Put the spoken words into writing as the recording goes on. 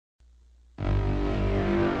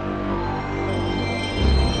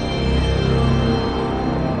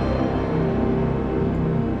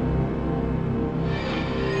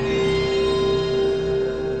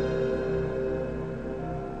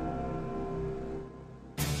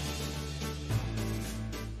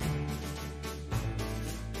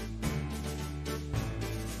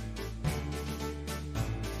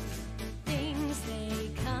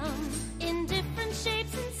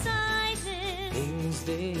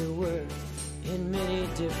they work in many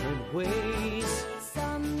different ways.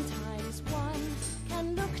 Sometimes one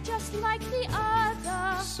can look just like the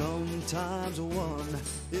other. Sometimes one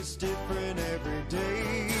is different every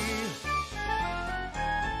day.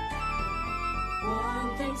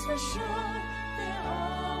 One thing's for sure, they're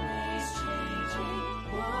always changing.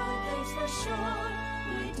 One thing's for sure,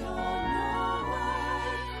 we don't know why.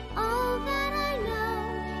 All that I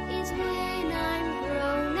know is when I'm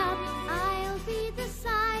grown up, I'll be the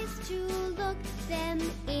size to look them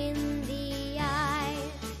in the eye.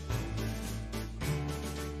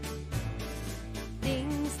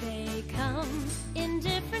 Things they come in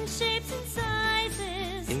different shapes and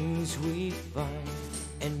sizes. Things we find,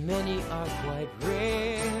 and many are quite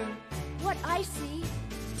rare. What I see,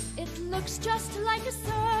 it looks just like a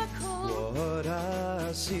circle. What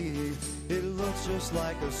I see, it looks just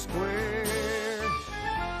like a square.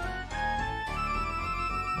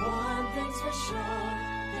 One thing's for sure,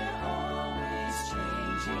 they're always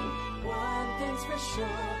changing. One thing's for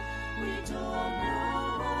sure, we don't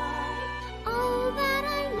know why. All that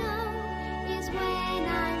I know is when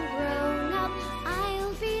I'm grown up,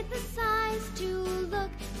 I'll be the size to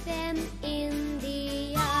look them in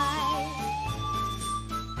the eye.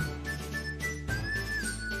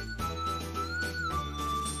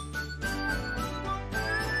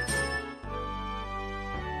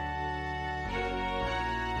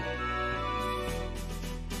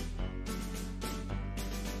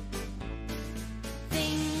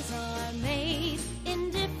 Things are made in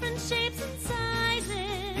different shapes and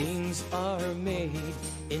sizes. Things are made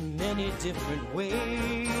in many different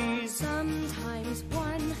ways. Sometimes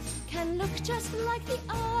one can look just like the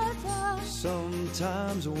other.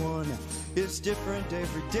 Sometimes one is different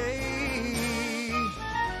every day.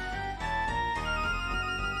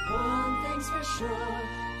 One thing's for sure,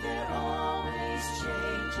 they're always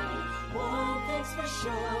changing. One thing's for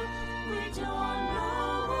sure, we don't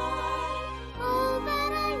know why. All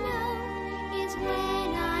that I know is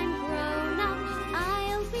when I'm grown up,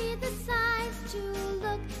 I'll be the size to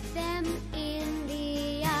look them in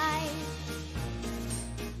the eye.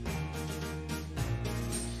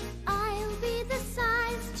 I'll be the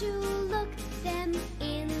size to look them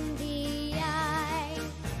in the eye.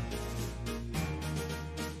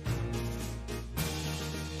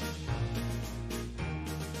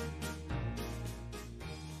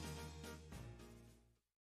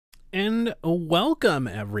 And welcome,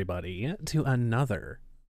 everybody, to another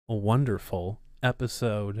wonderful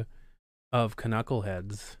episode of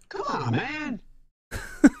Knuckleheads. Come on, man.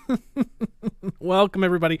 Welcome,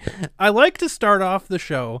 everybody. I like to start off the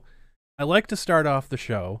show.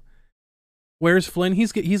 Where's Flynn?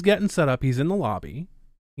 He's getting set up. He's in the lobby.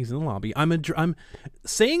 I'm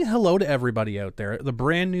saying hello to everybody out there, the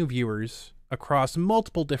brand new viewers across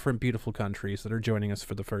multiple different beautiful countries that are joining us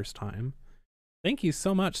for the first time. Thank you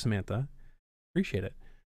so much, Samantha. Appreciate it.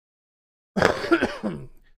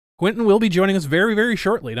 Quentin will be joining us very, very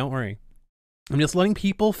shortly. Don't worry. I'm just letting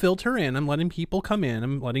people filter in. I'm letting people come in.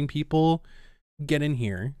 I'm letting people get in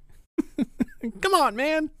here. Come on,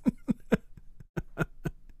 man.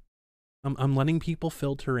 I'm letting people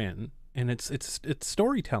filter in, and it's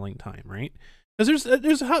storytelling time, right? Because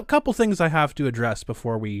there's a couple things I have to address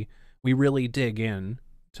before we really dig in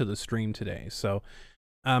to the stream today. So.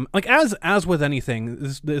 Like as with anything,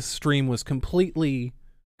 this stream was completely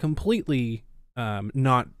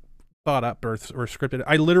not thought up or scripted.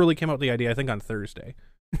 I literally came up with the idea, I think, on Thursday.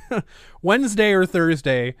 Wednesday or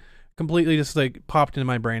Thursday, completely just like popped into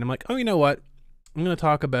my brain. I'm like, oh, you know what? I'm gonna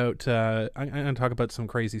talk about some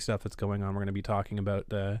crazy stuff that's going on. We're gonna be talking about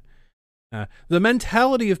the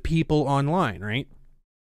mentality of people online, right?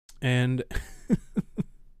 And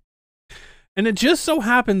And it just so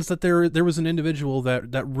happens that there was an individual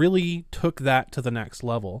that really took that to the next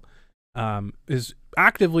level, is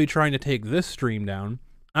actively trying to take this stream down,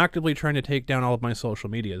 actively trying to take down all of my social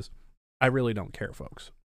medias. I really don't care,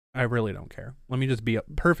 folks. I really don't care. Let me just be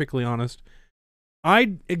perfectly honest.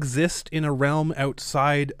 I exist in a realm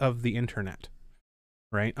outside of the internet,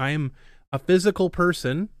 right? I am a physical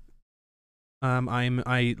person.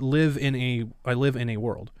 I live in a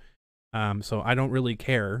world. So I don't really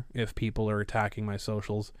care if people are attacking my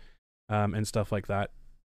socials, and stuff like that.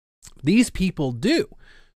 These people do.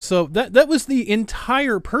 So that was the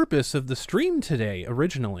entire purpose of the stream today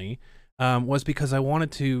originally, was because I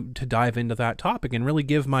wanted to dive into that topic and really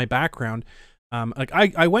give my background. Like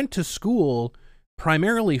I went to school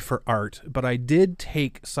primarily for art, but I did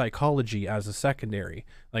take psychology as a secondary,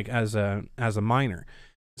 like as a minor.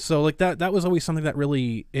 So like that was always something that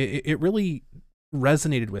really, it really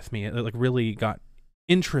resonated with me. It like really got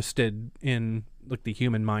interested in like the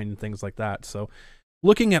human mind and things like that. So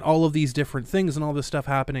looking at all of these different things and all this stuff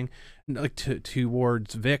happening, like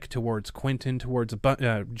towards Vic, towards Quentin, towards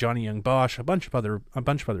Johnny Young Bosch, a bunch of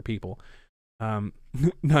other people.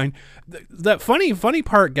 9. That funny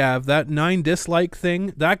part, Gav, that 9 dislike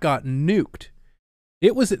thing, that got nuked.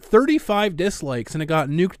 It was at 35 dislikes and it got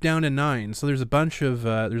nuked down to 9. So there's a bunch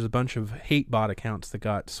of hate bot accounts that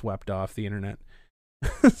got swept off the internet.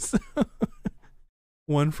 So,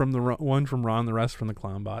 one from Ron, the rest from the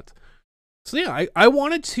clown bots. So yeah, I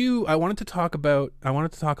wanted to talk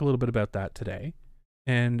a little bit about that today,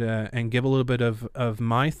 and give a little bit of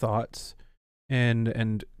my thoughts,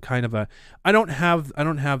 and kind of I don't have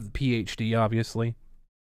the PhD, obviously.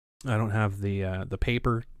 I don't have the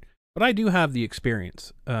paper, but I do have the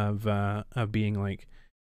experience of being like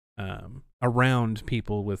around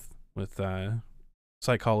people with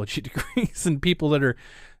psychology degrees and people that are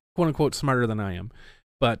quote unquote smarter than I am.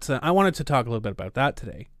 But I wanted to talk a little bit about that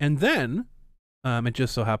today, and then it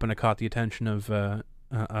just so happened I caught the attention of a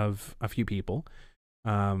few people.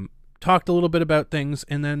 Talked a little bit about things,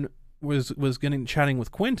 and then was chatting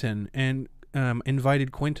with Quentin, and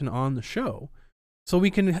invited Quentin on the show, so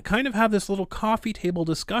we can kind of have this little coffee table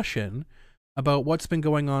discussion about what's been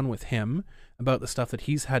going on with him, about the stuff that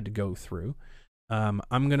he's had to go through. I'm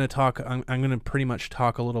gonna pretty much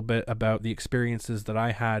talk a little bit about the experiences that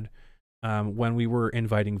I had when we were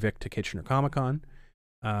inviting Vic to Kitchener Comic-Con,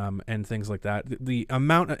 and things like that. The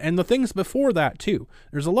amount and the things before that too.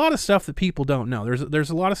 There's a lot of stuff that people don't know.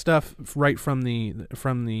 There's a lot of stuff right from the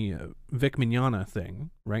Vic Mignogna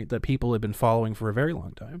thing, right? That people have been following for a very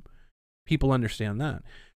long time. People understand that.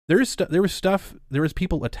 There was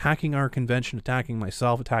people attacking our convention, attacking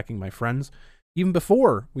myself, attacking my friends, even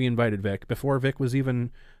before we invited Vic, before Vic was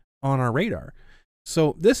even on our radar.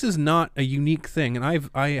 So this is not a unique thing, and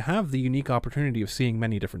I have the unique opportunity of seeing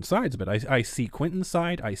many different sides of it. I see Quentin's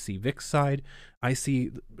side, I see Vic's side, I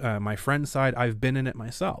see my friend's side. I've been in it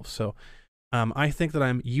myself, so I think that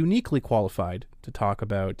I'm uniquely qualified to talk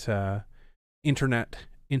about internet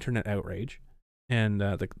outrage and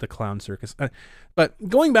the clown circus. But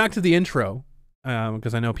going back to the intro,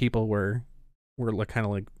 because I know people were like kind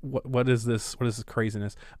of like, what is this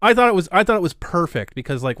craziness? I thought it was perfect,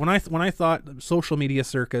 because like when I thought social media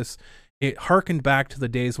circus, it harkened back to the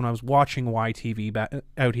days when I was watching YTV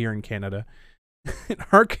out here in Canada. It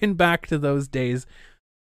harkened back to those days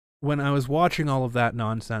when I was watching all of that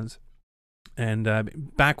nonsense, and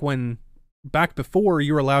back before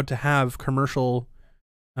you were allowed to have commercials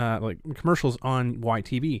on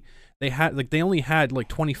YTV. They only had like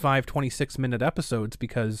 25, 26-minute episodes,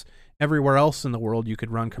 because everywhere else in the world you could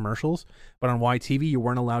run commercials, but on YTV you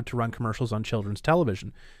weren't allowed to run commercials on children's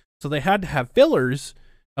television. So they had to have fillers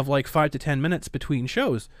of like 5 to 10 minutes between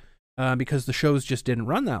shows, because the shows just didn't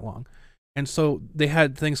run that long. And so they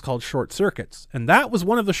had things called short circuits, and that was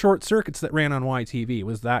one of the short circuits that ran on YTV,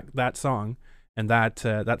 was that song and that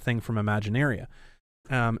thing from Imaginaria.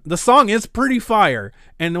 The song is pretty fire,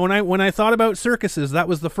 and when I thought about circuses, that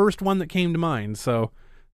was the first one that came to mind. So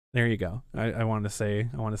there you go. I want to say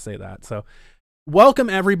that. So welcome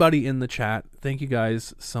everybody in the chat. Thank you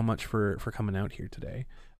guys so much for coming out here today.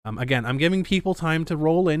 Again, I'm giving people time to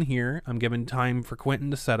roll in here. I'm giving time for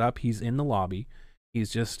Quentin to set up. He's in the lobby.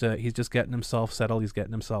 He's just getting himself settled. He's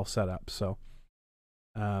getting himself set up. So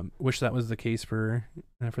wish that was the case for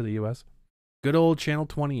the US. Good old Channel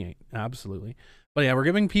 28. Absolutely. But yeah, we're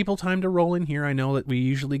giving people time to roll in here. I know that we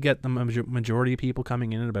usually get the majority of people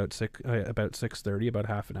coming in at about 6:30, about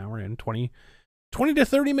half an hour in, 20 to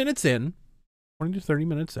 30 minutes in. 20 to 30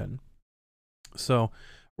 minutes in. So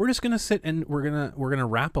we're just gonna sit and we're gonna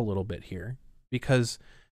wrap a little bit here, because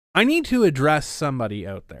I need to address somebody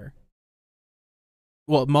out there.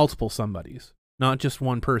 Well, multiple somebodies, not just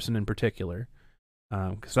one person in particular,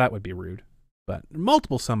 because that would be rude. But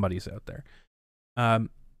multiple somebodies out there.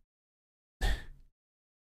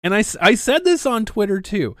 And I said this on Twitter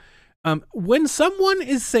too. When someone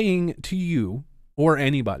is saying to you, or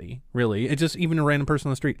anybody, really, it's just even a random person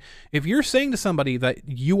on the street, if you're saying to somebody that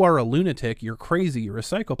you are a lunatic, you're crazy, you're a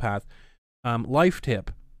psychopath, life tip,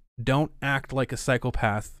 don't act like a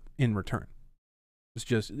psychopath in return. It's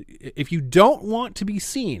just, if you don't want to be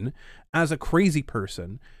seen as a crazy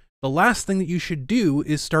person, the last thing that you should do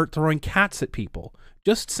is start throwing cats at people.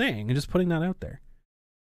 Just saying, and just putting that out there.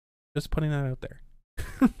 Just putting that out there.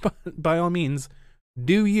 By all means,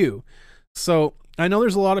 do you. So I know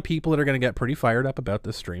there's a lot of people that are going to get pretty fired up about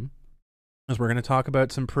this stream, as we're going to talk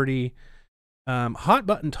about some pretty hot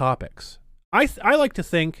button topics. I like to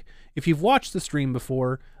think, if you've watched the stream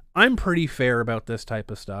before, I'm pretty fair about this type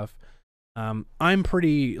of stuff. I'm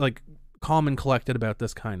pretty like calm and collected about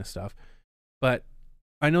this kind of stuff. But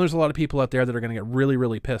I know there's a lot of people out there that are going to get really,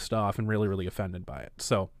 really pissed off and really, really offended by it.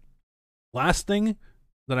 So, last thing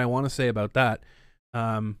that I want to say about that,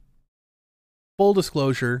 full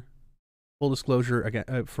disclosure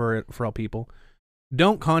again for all people,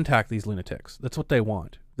 don't contact these lunatics. That's what they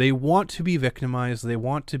want. They want to be victimized. They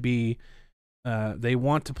want to be, they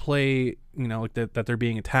want to play, you know, like that they're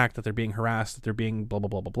being attacked, that they're being harassed, that they're being blah blah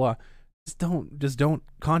blah blah blah. Just don't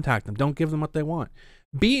contact them. Don't give them what they want.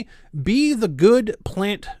 Be the good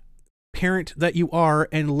plant parent that you are,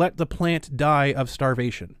 and let the plant die of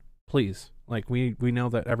starvation, please. Like we know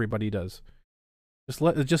that everybody does. Just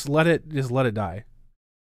let it die.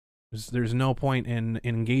 There's no point in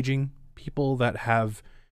engaging people that have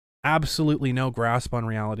absolutely no grasp on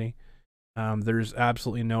reality. There's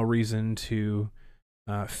absolutely no reason to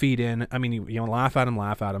feed in. I mean, you want to laugh at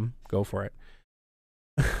them, go for it.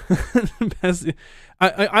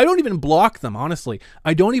 I don't even block them, honestly.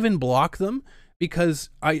 I don't even block them because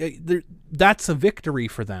that's a victory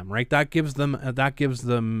for them, right? That gives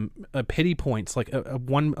them a pity points, like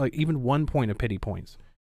even 1 point of pity points.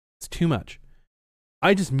 It's too much.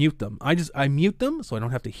 I just mute them. I mute them so I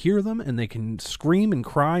don't have to hear them, and they can scream and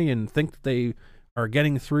cry and think that they are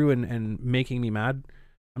getting through and making me mad.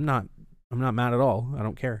 I'm not mad at all. I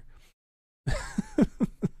don't care.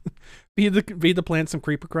 Feed the plant some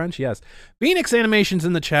creeper crunch. Yes. Phoenix Animation's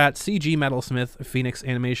in the chat. CG Metalsmith, Phoenix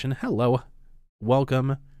Animation. Hello.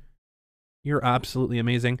 Welcome. You're absolutely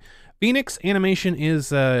amazing. Phoenix Animation is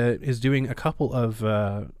doing a couple of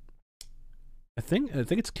I think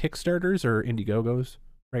it's Kickstarters or Indiegogos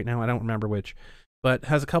right now. I don't remember which, but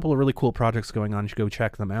has a couple of really cool projects going on. You should go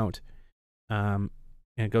check them out. And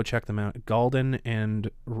go check them out. Galden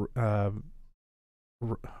and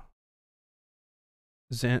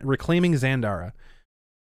Reclaiming Zandara.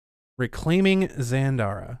 Reclaiming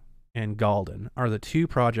Zandara and Galden are the two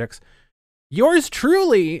projects. Yours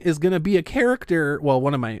truly is going to be a character. Well,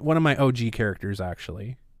 one of my OG characters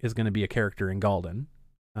actually is going to be a character in Galden.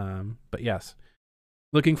 But yes,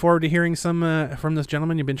 looking forward to hearing some from this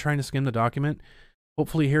gentleman. You've been trying to skim the document.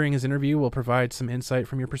 Hopefully hearing his interview will provide some insight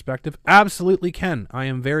from your perspective. Absolutely, Ken. I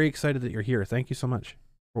am very excited that you're here. Thank you so much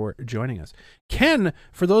for joining us. Ken,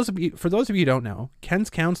 for those of you who don't know, Ken's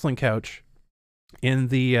counseling couch in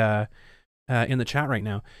the chat right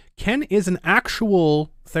now. Ken is an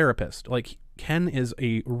actual therapist. Like, Ken is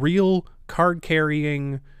a real card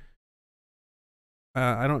carrying.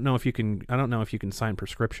 I don't know if you can sign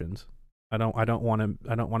prescriptions. I don't want to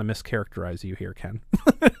mischaracterize you here, Ken.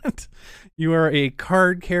 You are a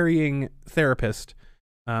card carrying therapist,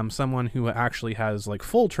 someone who actually has like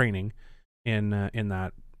full training in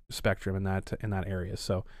that spectrum, in that area.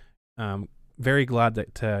 So very glad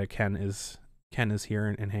that Ken is here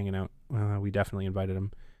and hanging out. We definitely invited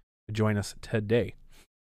him to join us today.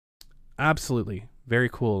 Absolutely. Very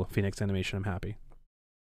cool, Phoenix Animation. I'm happy.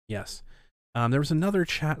 Yes. There was another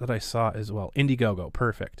chat that I saw as well. Indiegogo.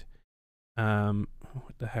 Perfect.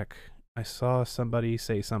 What the heck? I saw somebody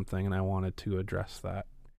say something and I wanted to address that.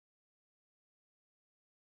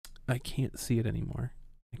 I can't see it anymore.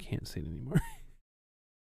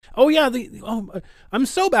 Oh yeah, I'm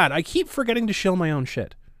so bad. I keep forgetting to shill my own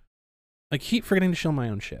shit. If you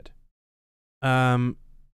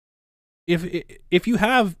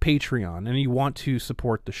have Patreon and you want to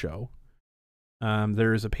support the show,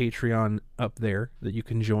 there is a Patreon up there that you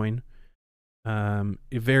can join.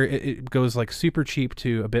 It goes like super cheap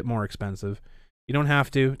to a bit more expensive. You don't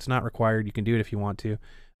have to. It's not required. You can do it if you want to.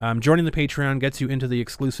 Joining the Patreon gets you into the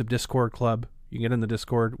exclusive Discord club. You can get in the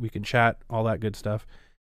Discord. We can chat, all that good stuff.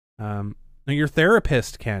 Now you're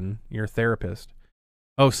therapist, Ken. You're a therapist.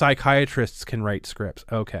 Oh, psychiatrists can write scripts.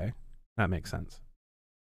 Okay. That makes sense.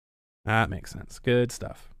 Good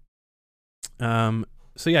stuff. So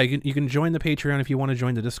yeah, you can join the Patreon if you want to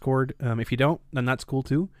join the Discord. If you don't, then that's cool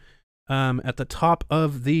too. At the top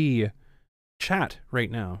of the chat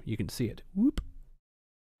right now, you can see it. Whoop.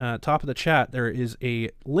 Top of the chat, there is a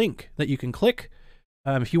link that you can click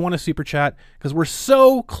if you want to super chat, because we're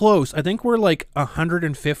so close. I think we're like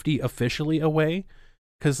 150 officially away,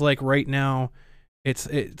 because like right now, it's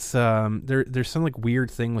there's some like weird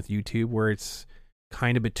thing with YouTube where it's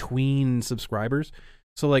kind of between subscribers.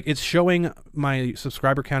 So like it's showing my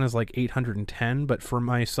subscriber count is like 810, but for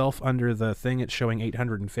myself under the thing it's showing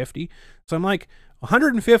 850. So I'm like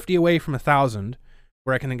 150 away from 1,000,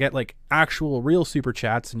 where I can get like actual real super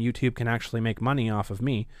chats and YouTube can actually make money off of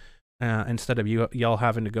me, instead of y'all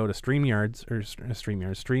having to go to StreamYards or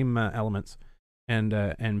Stream Elements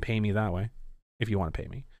and pay me that way, if you want to pay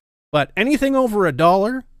me. But anything over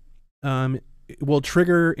 $1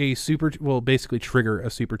 will basically trigger a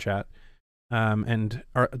super chat. And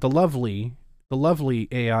the lovely the lovely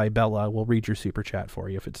AI Bella will read your super chat for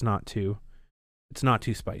you if it's not too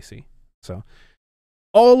spicy. So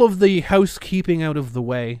all of the housekeeping out of the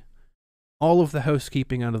way.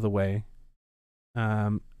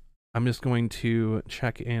 I'm just going to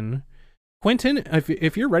check in. Quentin,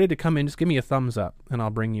 if you're ready to come in, just give me a thumbs up and I'll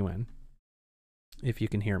bring you in. If you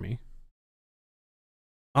can hear me.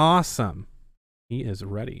 Awesome. He is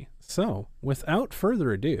ready. So, without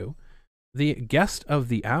further ado, the guest of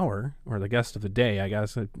the hour, or the guest of the day, I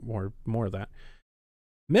guess, or more of that,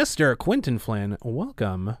 Mr. Quentin Flynn,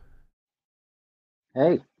 welcome.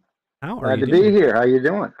 Hey. How are you doing? Glad to be here. How you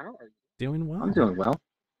doing? Doing well. I'm doing well.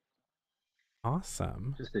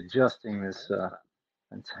 Awesome. Just adjusting this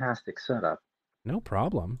fantastic setup. No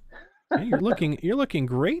problem. Hey, you're looking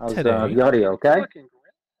great How's, today. The audio okay?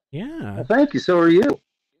 Yeah. Well, thank you. So are you.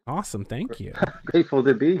 Awesome. Thank you. Grateful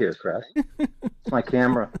to be here, Chris. It's my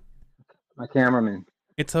camera. My cameraman.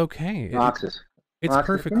 It's okay. Roxas. It's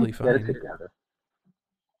perfectly fine. Get it together.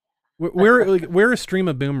 We're a stream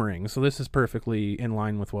of Boomerang, so this is perfectly in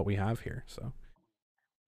line with what we have here. So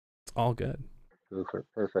it's all good.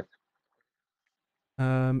 Perfect.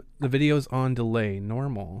 The video's on delay.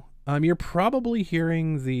 Normal. You're probably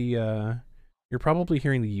hearing the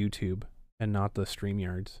YouTube and not the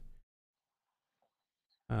StreamYards.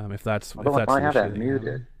 If that's I have that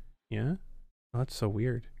muted. Yeah. Oh, that's so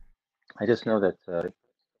weird. I just know that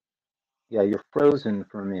you're frozen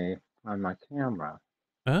for me on my camera.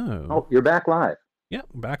 Oh, you're back live. Yeah,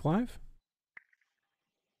 back live.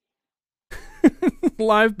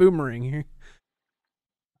 Live Boomerang here.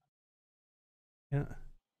 Yeah.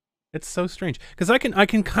 It's so strange because I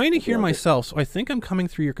can kind of hear myself, so I think I'm coming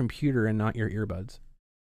through your computer and not your earbuds.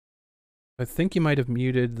 I think you might have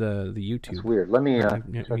muted the YouTube. That's weird. Let me check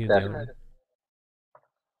that.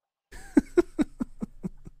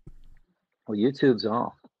 Well, YouTube's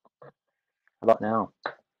off. How about now?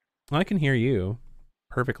 I can hear you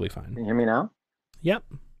perfectly fine. Can you hear me now? Yep.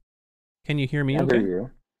 Can you hear me? I okay. hear you.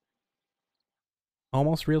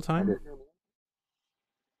 Almost real time?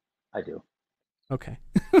 I do. Okay.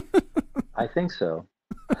 I think so.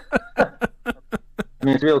 I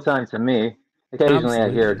mean, it's real time to me. Occasionally I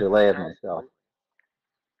hear a delay of myself.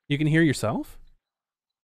 You can hear yourself?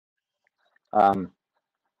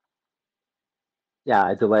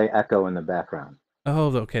 Yeah, a delay echo in the background.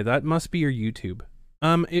 Oh, okay. That must be your YouTube.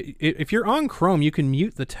 If you're on Chrome, you can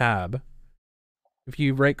mute the tab. If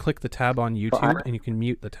you right-click the tab on YouTube and you can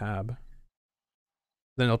mute the tab,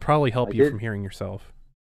 then it'll probably help you from hearing yourself.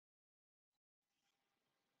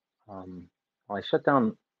 Well, I shut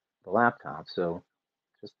down the laptop, so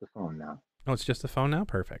just the phone now. Oh, it's just the phone now?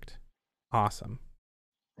 Perfect. Awesome.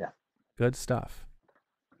 Yeah. Good stuff.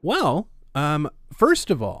 Well,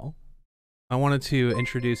 first of all, I wanted to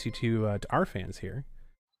introduce you to our fans here.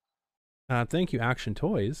 Thank you, Action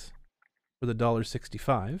Toys, for the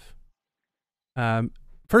 $1.65.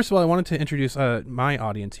 First of all, I wanted to introduce my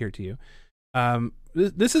audience here to you.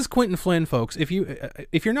 This is Quentin Flynn, folks. If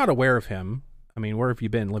you're not aware of him, I mean, where have you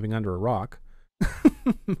been? Living under a rock,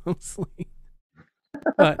 mostly.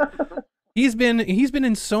 But he's been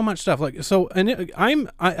in so much stuff. Like so, and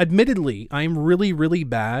admittedly, I'm really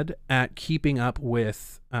bad at keeping up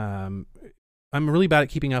with. I'm really bad at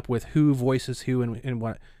keeping up with who voices who and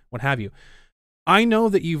what have you. I know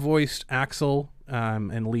that you voiced Axel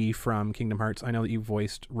and Lee from Kingdom Hearts. I know that you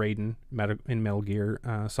voiced Raiden in Metal Gear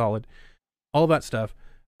Solid. All of that stuff.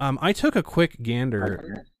 I took a quick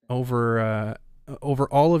gander over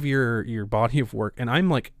all of your body of work, and I'm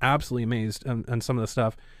like absolutely amazed on some of the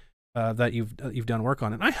stuff that you've done work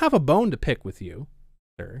on. And I have a bone to pick with you,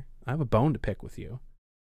 sir. I have a bone to pick with you.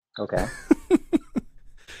 Okay.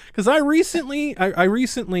 Because I recently,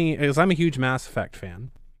 because I'm a huge Mass Effect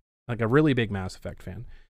fan, like a really big Mass Effect fan,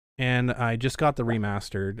 and I just got the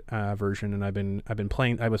remastered version, and I've been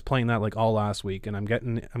playing. I was playing that like all last week, and I'm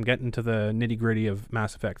getting to the nitty gritty of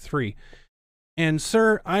Mass Effect 3. And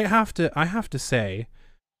sir, I have to say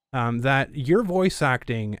that your voice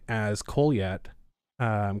acting as Kolyet,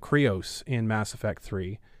 Krios in Mass Effect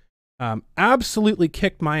 3, absolutely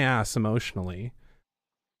kicked my ass emotionally.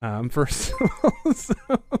 First of all,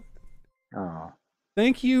 so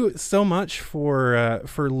thank you so much for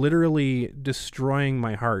literally destroying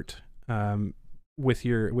my heart with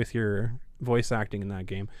your voice acting in that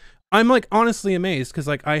game. I'm like honestly amazed because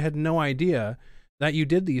like I had no idea that you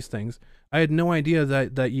did these things. I had no idea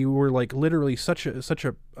that you were like literally such a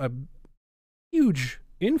huge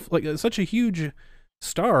such a huge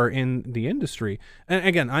star in the industry. And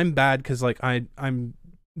again, I'm bad because like I'm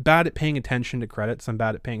bad at paying attention to credits. I'm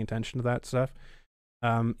bad at paying attention to that stuff.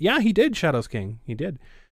 Yeah, he did Shadows King. He did.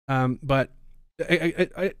 But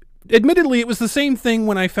admittedly, it was the same thing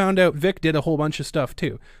when I found out Vic did a whole bunch of stuff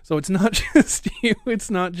too. So it's not just you.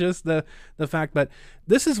 It's not just the fact. But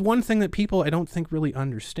this is one thing that people I don't think really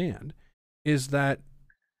understand is that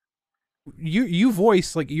you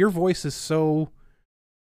voice, like, your voice is so.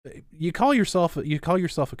 You call yourself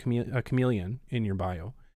a chameleon in your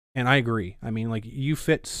bio, and I agree. I mean, like, you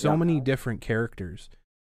fit so many different characters,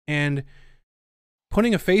 and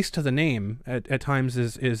putting a face to the name at times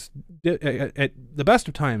is at the best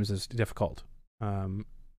of times is difficult.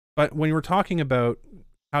 But when we're talking about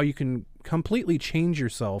how you can completely change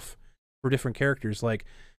yourself for different characters, like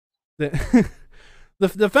the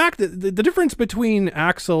the fact that the difference between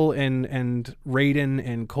Axel and Raiden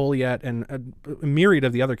and Colliet and a myriad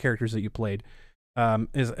of the other characters that you played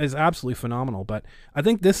is absolutely phenomenal. But I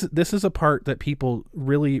think this is a part that people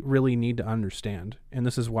really need to understand, and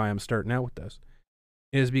this is why I'm starting out with this.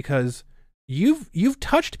 Is because you've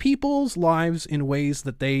touched people's lives in ways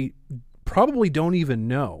that they probably don't even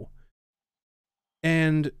know.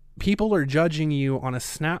 And people are judging you on a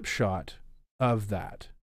snapshot of that.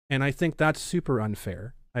 And I think that's super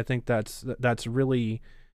unfair. I think that's really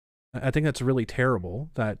terrible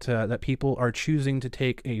that people are choosing to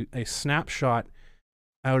take a snapshot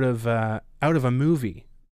out of a movie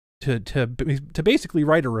to basically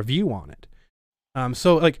write a review on it.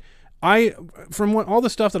 So like, from all the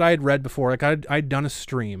stuff that I had read before, like I'd done a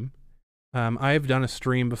stream. I've done a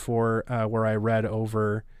stream before where I read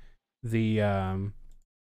over the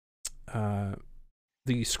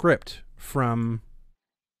script from,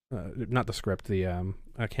 not the script,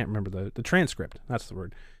 I can't remember the transcript. That's the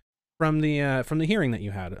word, from the hearing that you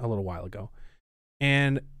had a little while ago,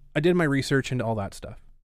 and I did my research into all that stuff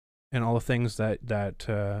and all the things that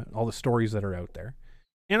all the stories that are out there.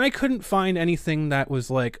 And I couldn't find anything that was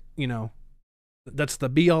like, that's the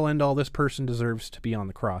be all end all, this person deserves to be on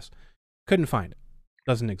the cross. Couldn't find it.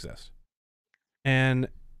 Doesn't exist. And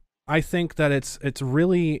I think that it's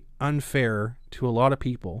really unfair to a lot of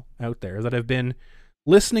people out there that have been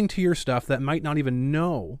listening to your stuff that might not even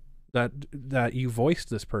know that you voiced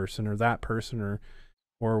this person or that person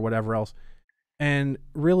or whatever else, and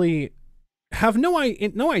really have no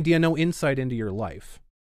idea, no insight into your life.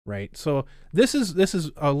 Right. So this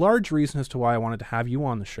is a large reason as to why I wanted to have you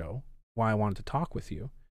on the show, why I wanted to talk with you,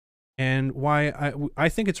 and why I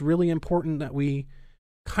think it's really important that we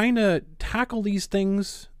kind of tackle these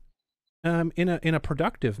things in a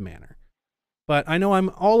productive manner. But I know I'm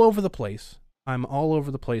all over the place. I'm all over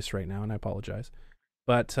the place right now, and I apologize.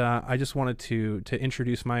 But I just wanted to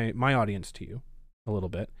introduce my audience to you a little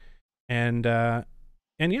bit. And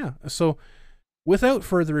yeah, so without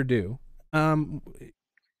further ado,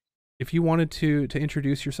 if you wanted to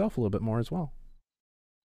introduce yourself a little bit more as well.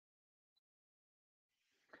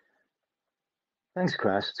 Thanks,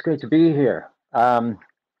 Chris. It's great to be here.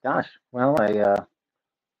 Gosh, well,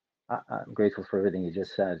 I'm grateful for everything you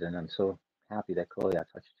just said, and I'm so happy that Colliet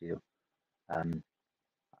touched you.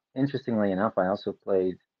 Interestingly enough, I also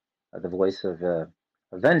played the voice of a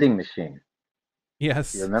vending machine.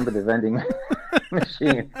 Yes. You remember the vending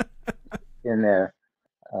machine in there?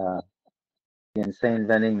 The insane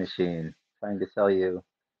vending machine trying to sell you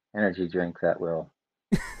energy drink that will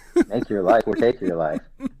make your life or take your life.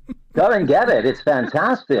 Go and get it. It's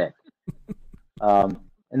fantastic. And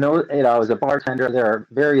those, as a bartender, there are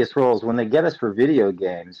various roles. When they get us for video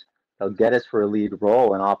games, they'll get us for a lead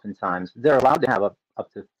role, and oftentimes they're allowed to have up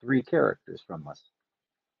to 3 characters from us.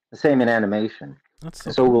 The same in animation.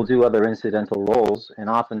 That's so we'll do other incidental roles, and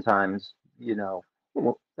oftentimes, they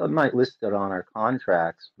might list it on our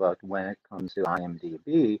contracts, but when it comes to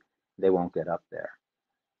IMDb, they won't get up there.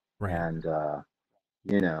 Right. And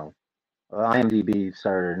IMDb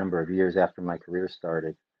started a number of years after my career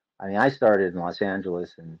started. I mean, I started in Los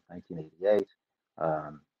Angeles in 1988.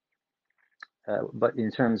 But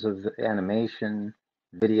in terms of animation,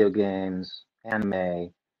 video games,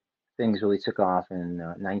 anime, things really took off in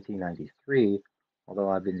 1993, although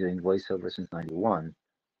I've been doing voiceover since 91.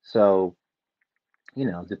 So,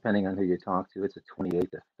 depending on who you talk to, it's a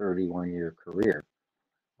 28 to 31 year career.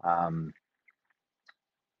 And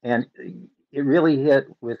it really hit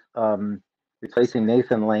with replacing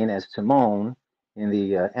Nathan Lane as Timon in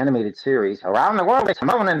the animated series Around the World with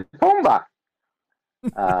Timon and Pumbaa.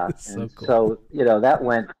 So cool. So, that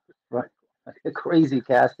went a crazy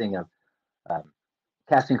casting of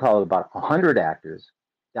casting call of about 100 actors,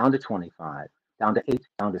 down to 25, down to 8,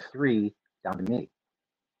 down to 3, down to me.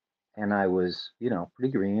 And I was,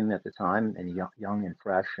 pretty green at the time and young and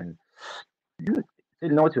fresh and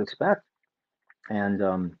didn't know what to expect.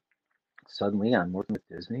 And suddenly I'm working with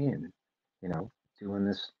Disney and, doing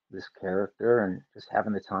this character and just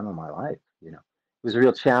having the time of my life, was a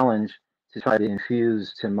real challenge to try to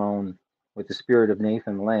infuse Timon with the spirit of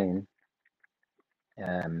Nathan Lane.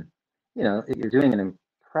 And you're doing an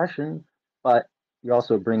impression, but you're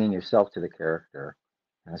also bringing yourself to the character.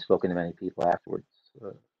 And I've spoken to many people afterwards,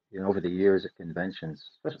 over the years at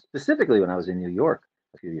conventions, specifically when I was in New York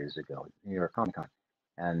a few years ago, New York Comic Con,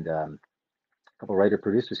 and a couple writer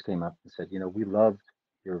producers came up and said, we loved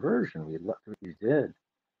your version, we loved what you did,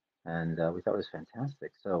 and we thought it was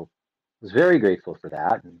fantastic. So I was very grateful for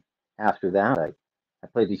that. And after that, I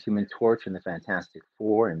played the Human Torch in the Fantastic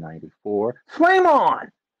Four in '94. Flame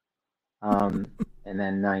on! And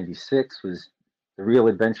then '96 was The Real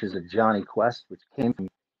Adventures of Johnny Quest, which came from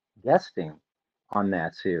guesting on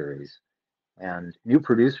that series. And new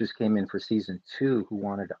producers came in for season 2 who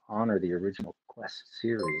wanted to honor the original Quest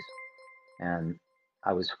series. And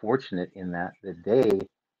I was fortunate in that the day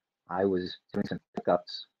I was doing some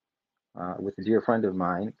pickups with a dear friend of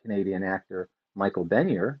mine, Canadian actor Michael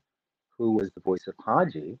Benyer, who was the voice of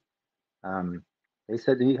Haji. They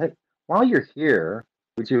said to me, "Hey, while you're here,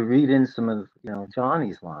 would you read in some of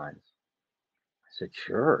Johnny's lines?" I said,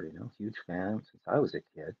 "Sure, huge fan since I was a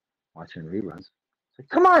kid watching reruns." I said,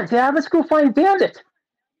 "Come on, Dad, let's go find Bandit."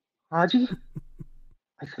 "Haji,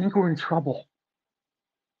 I think we're in trouble."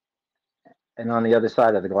 And on the other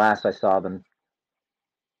side of the glass, I saw them.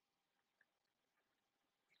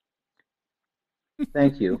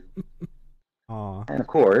 "Thank you." Aw. And of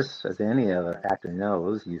course, as any other actor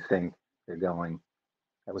knows, you think they're going,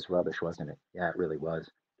 "That was rubbish, wasn't it?" "Yeah, it really was.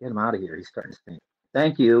 Get him out of here. He's starting to stink."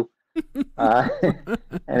 "Thank you." And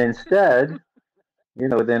instead,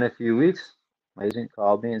 within a few weeks, my agent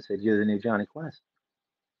called me and said, "You're the new Johnny Quest."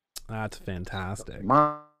 That's fantastic.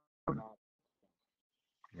 Mom,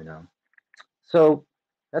 So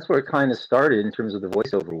that's where it kind of started in terms of the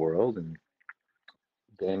voiceover world, and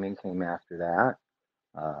gaming came after that.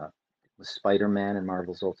 Was Spider-Man and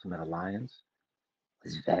Marvel's Ultimate Alliance.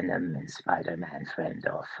 Was Venom and Spider-Man friend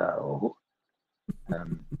or foe?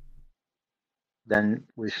 Then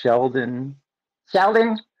was Sheldon,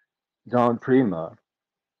 Don Prima,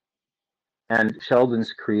 and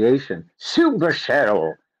Sheldon's creation, Super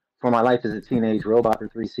Shell, for My Life as a Teenage Robot for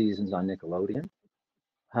 3 seasons on Nickelodeon.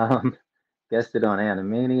 Guested on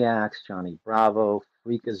Animaniacs, Johnny Bravo,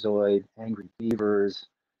 Freakazoid, Angry Beavers,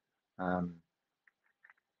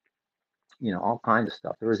 all kinds of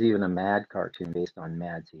stuff. There was even a Mad cartoon based on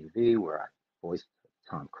Mad TV where I voiced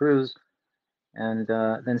Tom Cruise. And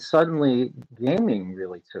then suddenly gaming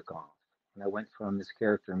really took off. And I went from this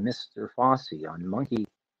character, Mr. Fossey, on Monkey,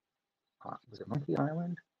 was it Monkey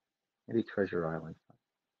Island? Maybe Treasure Island. I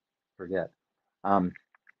forget. The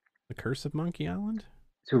Curse of Monkey Island?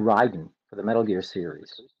 To Raiden for the Metal Gear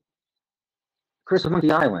series. Curse of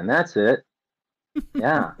Monkey Island, that's it.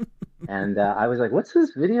 Yeah. And I was like, what's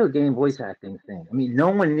this video game voice acting thing? I mean, no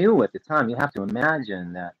one knew at the time. You have to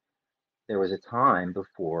imagine that there was a time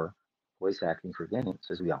before voice acting for games,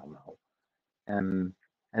 as we all know. And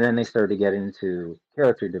then they started to get into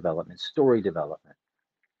character development, story development,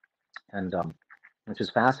 and which was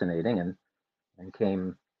fascinating, and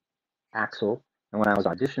came Axel. And when I was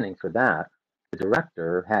auditioning for that, the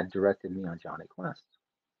director had directed me on Johnny Quest.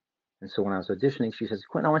 And so when I was auditioning, she says,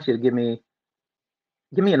 "Quentin, I want you to give me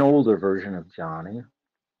an older version of Johnny.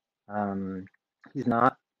 He's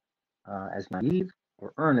not as naive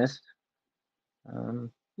or earnest.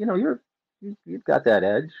 You've got that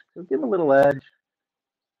edge, so give him a little edge."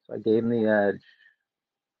 So I gave him the edge,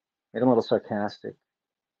 made him a little sarcastic,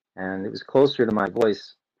 and it was closer to my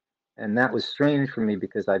voice. And that was strange for me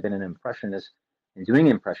because I've been an impressionist and doing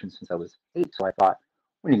impressions since I was 8. So I thought,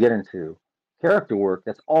 when you get into character work,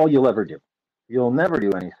 that's all you'll ever do. You'll never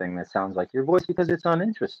do anything that sounds like your voice because it's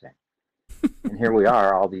uninteresting. And here we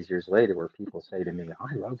are all these years later where people say to me,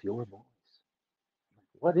 "I love your voice."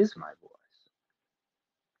 What is my voice?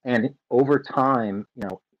 And over time,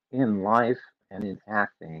 in life and in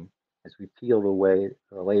acting, as we peel away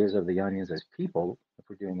the layers of the onions as people, if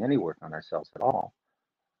we're doing any work on ourselves at all,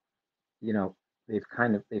 they've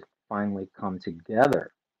finally come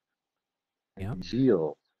together and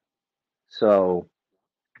congealed. So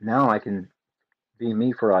now I can be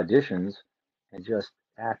me for auditions and just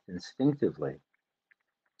act instinctively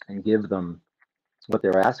and give them what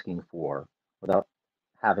they're asking for without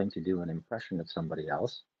having to do an impression of somebody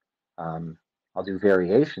else. I'll do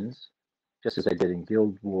variations, just as I did in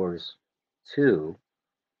Guild Wars 2,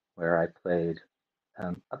 where I played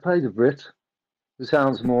a Brit who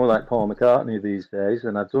sounds more like Paul McCartney these days,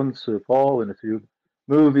 and I've done Sir Paul in a few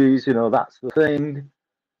movies, That's the Thing.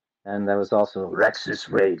 And there was also Rex's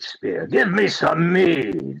Rage Spear, give me some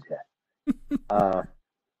mead. And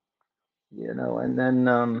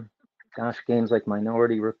then gosh, games like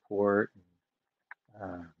Minority Report,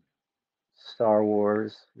 uh, Star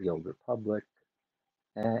Wars, The Old Republic,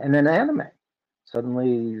 and then anime.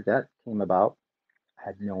 Suddenly that came about. I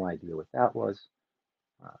had no idea what that was.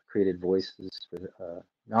 Created voices for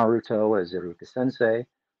Naruto as Iruka Sensei.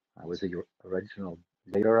 I was the original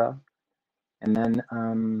Deidara. And then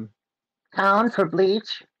Town for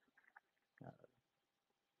Bleach.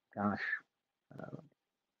 Gosh, uh,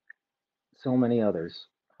 so many others,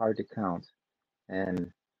 hard to count.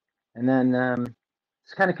 And then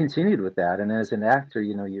it's kind of continued with that. And as an actor,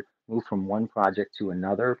 you move from one project to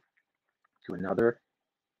another,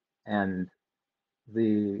 and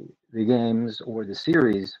the games or the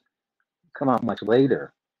series come out much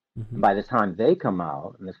later. Mm-hmm. By the time they come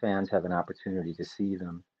out and the fans have an opportunity to see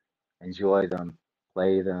them, enjoy them,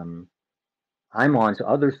 play them, I'm on to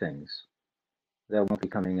other things that won't be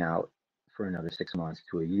coming out for another 6 months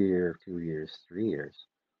to a year, 2 years, 3 years.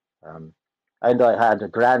 Um, and I had a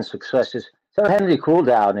grand success. So Henry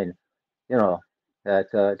Cooldown in,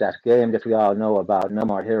 that game that we all know about, No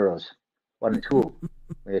More Heroes 1 and 2,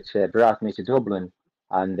 which brought me to Dublin.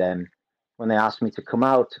 And when they asked me to come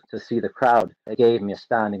out to see the crowd, they gave me a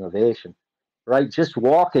standing ovation. Right, just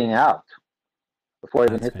walking out before I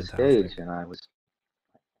even hit the stage, and I was,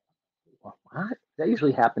 what? That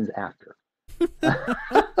usually happens after.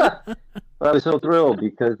 But I was so thrilled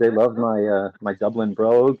because they loved my Dublin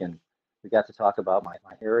brogue, and we got to talk about my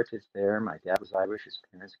heritage there. My dad was Irish; his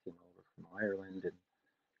parents came over from Ireland, and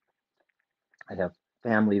I have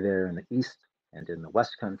family there in the east and in the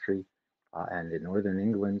West Country, and in northern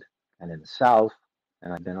England and in the south,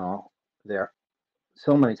 and I've been all there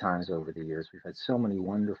so many times over the years. We've had so many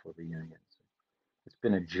wonderful reunions. It's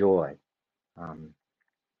been a joy. Um,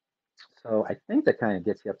 so I think that kind of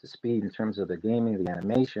gets you up to speed in terms of the gaming, the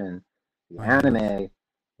animation, the anime.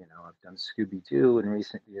 I've done Scooby Doo in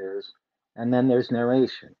recent years, and then there's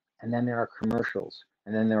narration, and then there are commercials,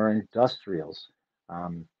 and then there are industrials,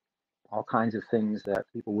 all kinds of things that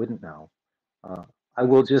people wouldn't know. I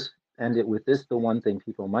will just end it with this: the one thing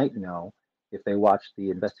people might know if they watch the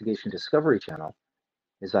Investigation Discovery Channel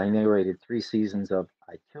is I narrated 3 seasons of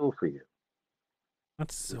I Kill for You.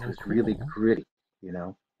 That's so which was cool. really gritty,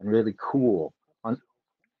 and really cool.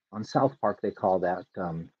 On South Park, they call that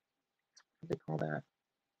what do they call that?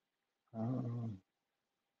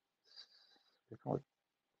 They call it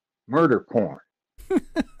murder porn.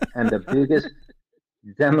 And the biggest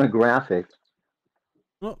demographic,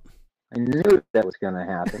 Oh, I knew that was going to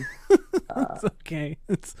happen. it's okay.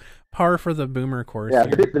 It's par for the boomer course. Yeah,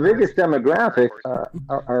 here. the biggest demographic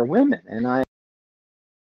are women, and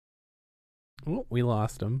Oh, we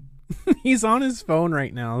lost him. He's on his phone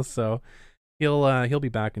right now, so he'll be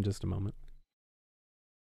back in just a moment.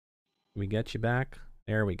 We get you back.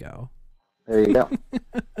 There we go. There you go.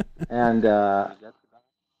 And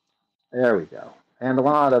there we go. And a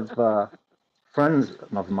lot of friends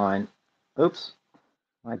of mine. Oops,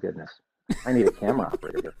 my goodness, I need a camera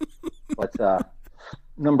operator. But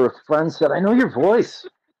number of friends said, "I know your voice,"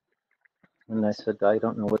 and I said, "I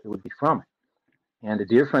don't know what it would be from." And a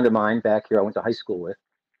dear friend of mine back here, I went to high school with.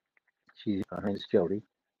 Her name is Jody.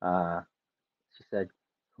 She said,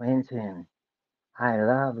 "Quentin, I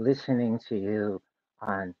love listening to you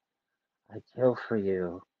on I Kill for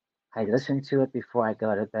You. I listen to it before I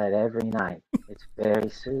go to bed every night. It's very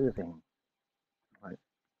soothing."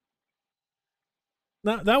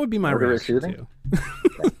 That would be my Murder is reaction soothing? too.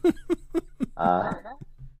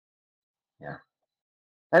 Yeah.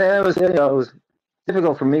 And it was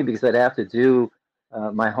difficult for me because I'd have to do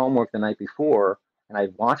my homework the night before, and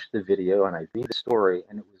I'd watch the video and I'd read the story,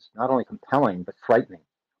 and it was not only compelling but frightening.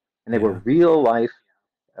 And they were real life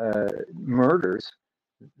murders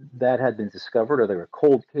that had been discovered, or they were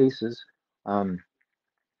cold cases. None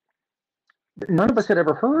of us had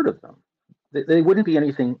ever heard of them. They wouldn't be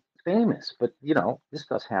anything famous, but this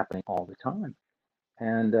stuff's happening all the time.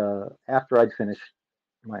 And after I'd finished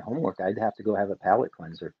my homework, I'd have to go have a palate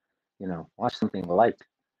cleanser, watch something light.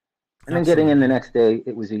 And then getting in the next day,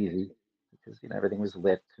 it was easy because everything was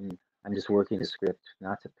lit, and I'm just working a script,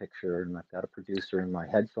 not to picture. And I've got a producer in my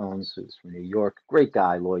headphones who's from New York, great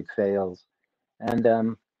guy, Lloyd Fales, and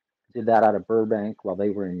did that out of Burbank while they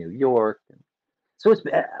were in New York. And so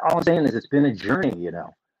all I'm saying is it's been a journey,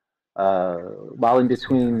 while in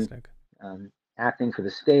between acting for the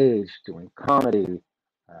stage, doing comedy,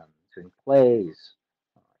 doing plays,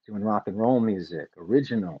 doing rock and roll music,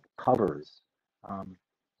 original covers,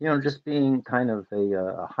 just being kind of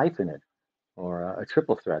a hyphenate or a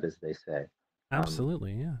triple threat, as they say.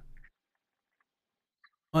 Absolutely, yeah.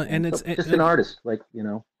 And it's just an artist, like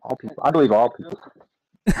all people. I believe all people.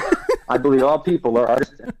 I believe all people are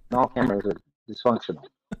artists and all cameras are dysfunctional.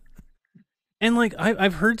 And like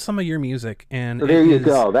I've heard some of your music, and So there you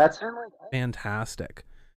go. That's fantastic.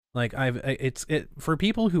 Like it's for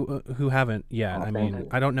people who haven't yet. Oh, I thank mean, you.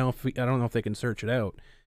 I don't know if they can search it out,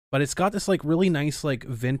 but it's got this like really nice like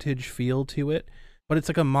vintage feel to it. But it's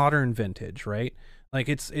like a modern vintage, right? Like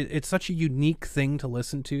it's such a unique thing to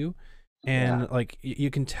listen to, and like you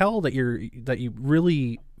can tell that you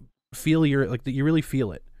really feel that you really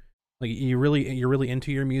feel it. Like you're really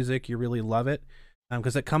into your music. You really love it,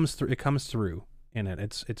 because it comes through in it.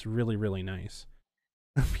 It's really, really nice.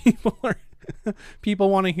 People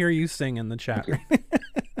want to hear you sing in the chat.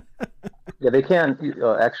 Yeah, they can.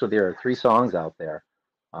 Actually, there are 3 songs out there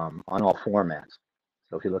on all formats.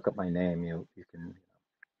 So if you look up my name, you can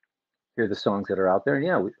hear the songs that are out there. And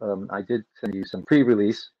yeah, I did send you some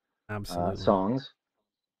pre-release Absolutely. songs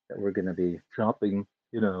that we're going to be dropping.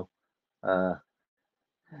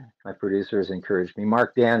 My producers encouraged me.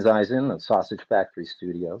 Mark Danzeisen of Sausage Factory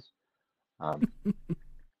Studios.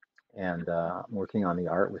 And I'm working on the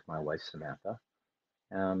art with my wife, Samantha.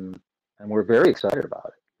 And we're very excited about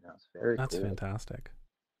it. It's very That's cool. fantastic.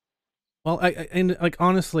 Well, and like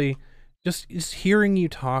honestly, just hearing you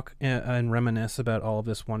talk and reminisce about all of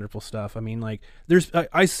this wonderful stuff. I mean, like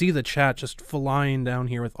I see the chat just flying down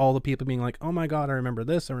here with all the people being like, "Oh my God, I remember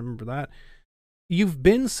this, I remember that." You've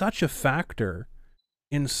been such a factor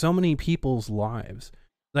in so many people's lives.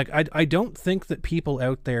 Like I don't think that people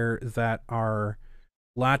out there that are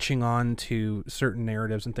latching on to certain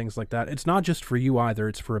narratives and things like that, it's not just for you either,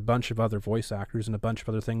 it's for a bunch of other voice actors and a bunch of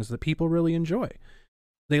other things that people really enjoy.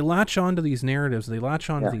 They latch on to these narratives, they latch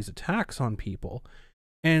on to these attacks on people,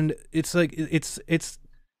 and it's like it's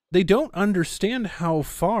they don't understand how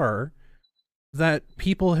far that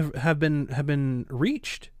people have been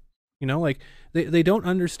reached. Like they don't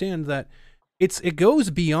understand that it goes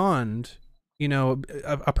beyond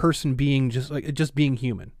a person being just being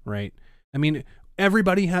human, right? I mean,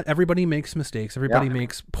 everybody makes mistakes, everybody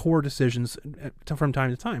makes poor decisions from time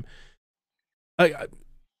to time.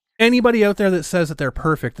 Anybody out there that says that they're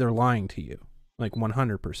perfect, they're lying to you, like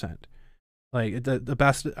 100%. Like the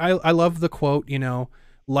best. I love the quote,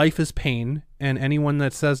 life is pain, and anyone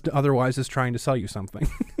that says otherwise is trying to sell you something.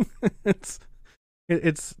 That's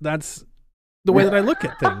the way that I look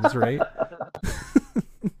at things, right?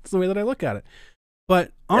 It's the way that I look at it.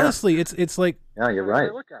 But honestly, it's like, yeah, you're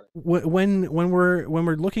right. When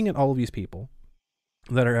we're looking at all of these people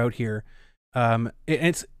that are out here,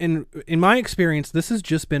 it's in my experience, this has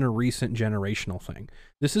just been a recent generational thing.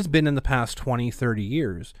 This has been in the past 20, 30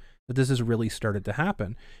 years that this has really started to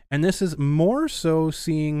happen, and this is more so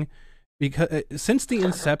seeing because since the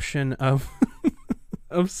inception of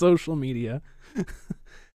of social media.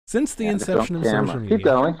 Since the inception of social media. Keep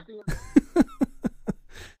going.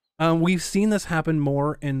 We've seen this happen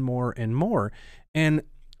more and more and more. And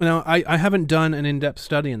now I haven't done an in-depth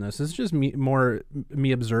study in this. This is just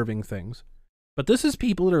me observing things. But this is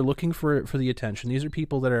people that are looking for the attention. These are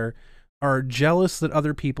people that are jealous that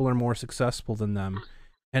other people are more successful than them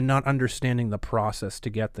and not understanding the process to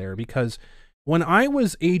get there. Because when I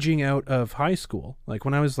was aging out of high school, like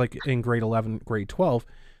when I was like in grade 11, grade 12,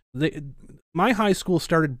 my high school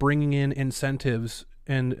started bringing in incentives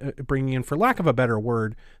and bringing in, for lack of a better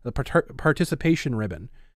word, the participation ribbon.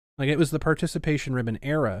 Like it was the participation ribbon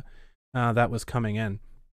era that was coming in.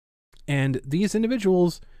 And these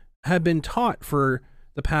individuals have been taught for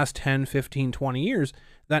the past 10, 15, 20 years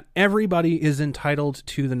that everybody is entitled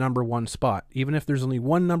to the number one spot. Even if there's only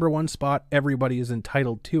one number one spot, everybody is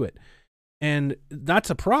entitled to it. And that's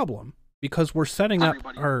a problem because we're setting up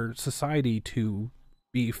our society to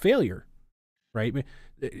be failure, right?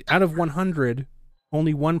 Out of 100,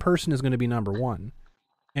 only one person is going to be number one,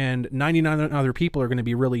 and 99 other people are going to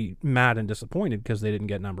be really mad and disappointed because they didn't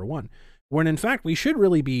get number one. When in fact, we should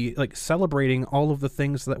really be like celebrating all of the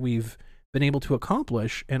things that we've been able to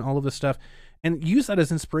accomplish and all of this stuff, and use that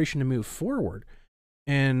as inspiration to move forward.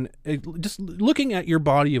 And just looking at your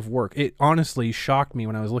body of work, it honestly shocked me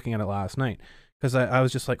when I was looking at it last night, because I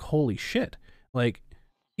was just like, holy shit, like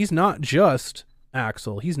he's not just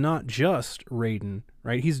Axel, he's not just Raiden,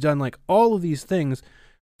 right? He's done like all of these things,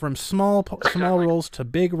 from small roles to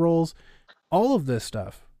big roles, all of this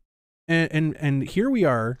stuff, and here we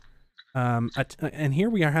are, have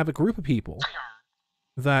a group of people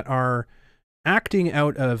that are acting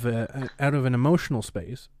out of an emotional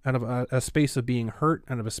space, out of a space of being hurt,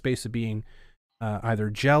 out of a space of being either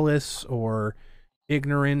jealous or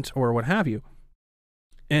ignorant or what have you,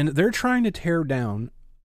 and they're trying to tear down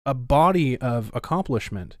a body of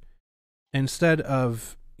accomplishment instead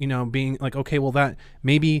of you know, being like, okay, well, that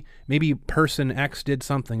maybe person X did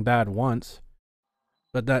something bad once,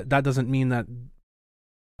 but that doesn't mean that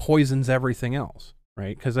poisons everything else,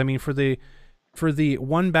 right? Because I mean, for the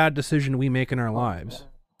one bad decision we make in our lives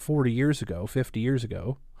 40 years ago, 50 years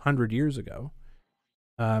ago, 100 years ago,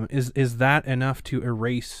 is that enough to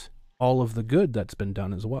erase all of the good that's been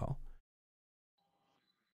done as well?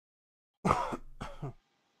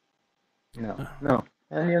 No.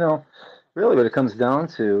 And, you know, really what it comes down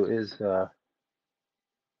to is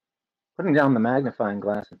putting down the magnifying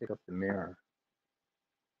glass and pick up the mirror.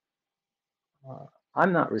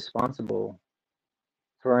 I'm not responsible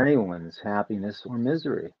for anyone's happiness or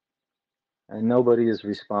misery, and nobody is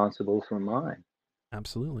responsible for mine.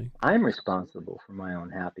 Absolutely. I'm responsible for my own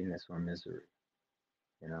happiness or misery.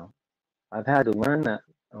 You know, I've had to learn that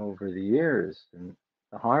over the years and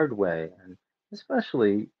the hard way, and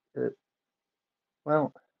especially,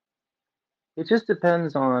 well, it just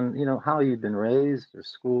depends on, you know, how you've been raised or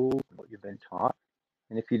schooled, what you've been taught.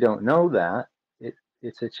 And if you don't know that,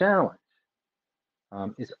 it's a challenge.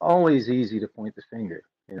 It's always easy to point the finger.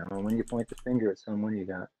 You know, when you point the finger at someone, you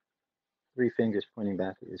got three fingers pointing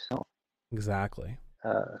back at yourself. Exactly.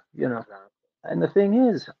 You know, and the thing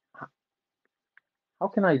is, how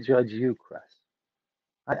can I judge you, Chris?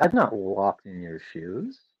 I've not walked in your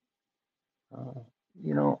shoes.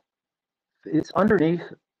 You know, it's underneath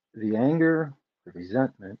the anger, the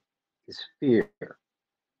resentment is fear.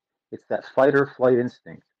 It's that fight or flight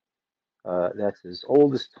instinct that's as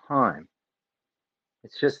old as time.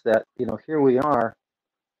 It's just that, you know, here we are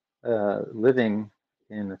living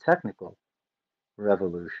in the technical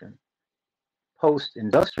revolution,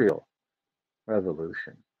 post-industrial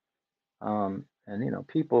revolution. And, you know,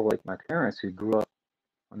 people like my parents who grew up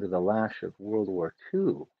under the lash of World War II,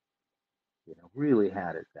 you know, really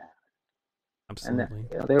had it bad. Absolutely. And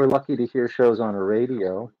you know, they were lucky to hear shows on a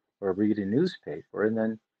radio or read a newspaper. And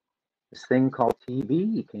then this thing called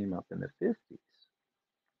TV came up in the 50s.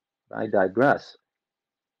 I digress.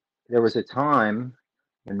 There was a time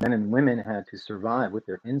when men and women had to survive with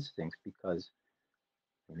their instincts because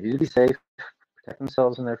they needed to be safe, protect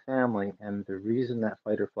themselves and their family. And the reason that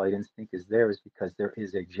fight or flight instinct is there is because there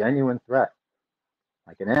is a genuine threat,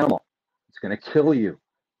 like an animal. It's going to kill you.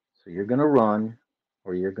 So you're going to run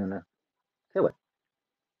or you're going to kill it.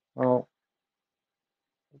 Well,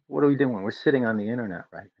 what are we doing? We're sitting on the internet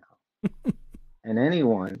right now. And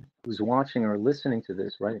anyone who's watching or listening to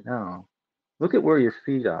this right now, look at where your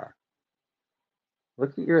feet are.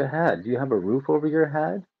 Look at your head. Do you have a roof over your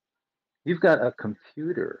head? You've got a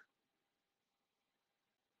computer.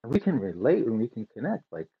 And we can relate and we can connect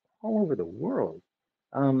like all over the world.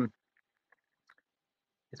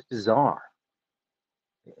 It's bizarre.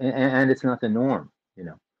 And it's not the norm, you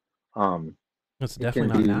know. It's It definitely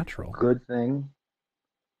can not be natural. a good thing,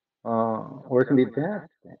 or it can be a bad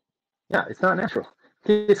thing. Yeah, it's not natural.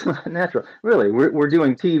 It's not natural. Really, we're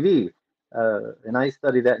doing TV, and I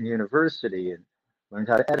studied that in university and learned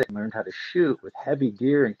how to edit, learned how to shoot with heavy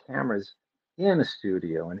gear and cameras in the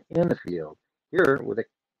studio and in the field. Here with a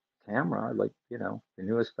camera, like, you know, the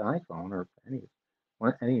newest iPhone or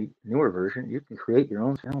any newer version, you can create your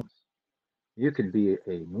own films. You can be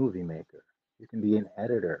a movie maker. You can be an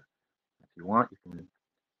editor. If you want, you can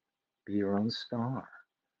be your own star.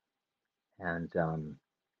 And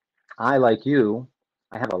I, like you,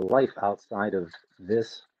 I have a life outside of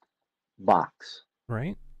this box.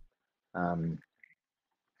 Right. And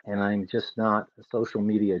I'm just not a social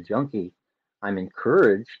media junkie. I'm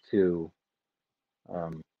encouraged to,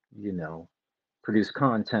 you know, produce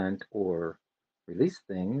content or release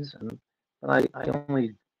things. But I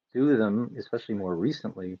only do them, especially more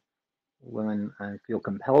recently, when I feel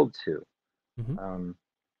compelled to. Mm-hmm.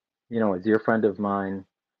 You know, a dear friend of mine,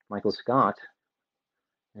 Michael Scott,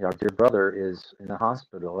 our dear brother, is in the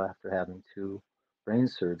hospital after having 2 brain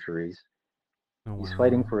surgeries. Oh, He's wow.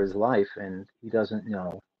 fighting for his life, and he doesn't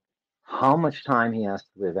know how much time he has to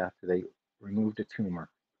live after they removed a tumor.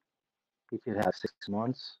 He could have 6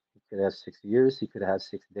 months, he could have 6 years, he could have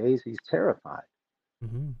 6 days. He's terrified.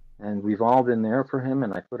 Mm-hmm. And we've all been there for him,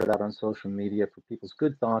 and I put it out on social media for people's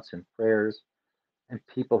good thoughts and prayers, and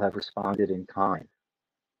people have responded in kind.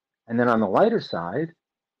 And then on the lighter side,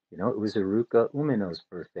 you know, it was Iruka Umino's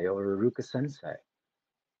birthday, or Iruka Sensei.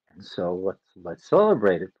 And so let's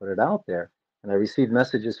celebrate it, put it out there. And I received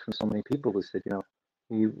messages from so many people who said, you know,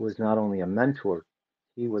 he was not only a mentor,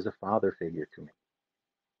 he was a father figure to me.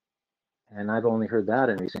 And I've only heard that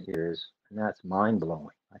in recent years, and that's mind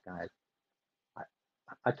blowing. Like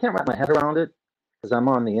I can't wrap my head around it because I'm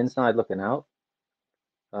on the inside looking out.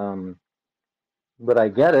 But I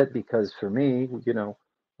get it because for me, you know,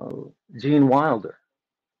 Gene Wilder,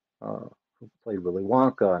 who played Willy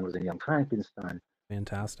Wonka and was in Young Frankenstein.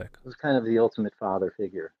 Fantastic. Was kind of the ultimate father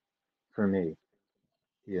figure for me.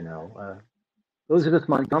 Elizabeth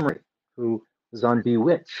Montgomery, who was on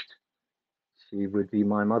Bewitched, she would be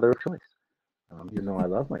my mother of choice. Even though I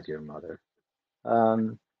love my dear mother.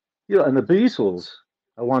 And the Beatles,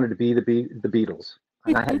 I wanted to be the Beatles.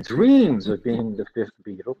 And I had dreams of being the fifth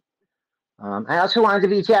Beatle. I also wanted to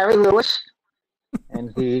be Jerry Lewis,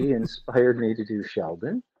 and he inspired me to do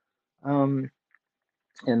Sheldon. And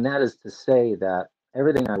that is to say that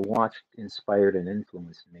everything I watched inspired and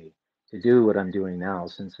influenced me to do what I'm doing now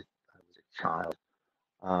since I was a child.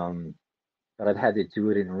 But I've had to do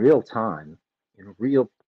it in real time, in real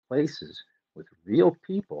places, with real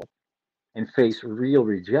people, and face real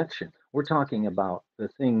rejection. We're talking about the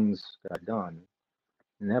things that I've done,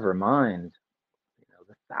 never mind,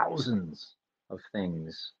 the thousands of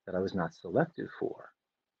things that I was not selected for.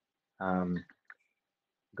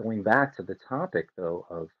 Going back to the topic, though,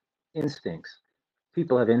 of instincts,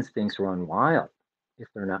 people have instincts run wild if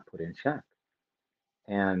they're not put in check.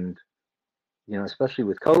 And, especially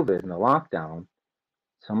with COVID and the lockdown,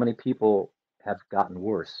 so many people have gotten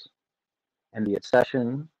worse. And the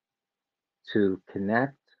obsession to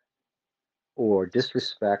connect or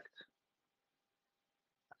disrespect,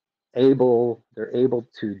 they're able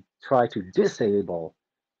to try to disable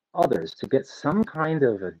others to get some kind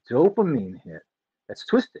of a dopamine hit that's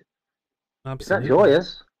twisted. Absolutely. It's not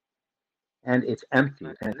joyous, and it's empty,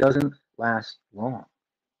 and it doesn't last long.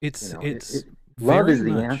 Love is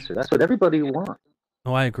the answer. That's what everybody wants.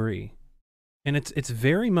 Oh, I agree. And it's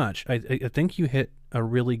very much, I think you hit a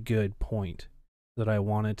really good point that I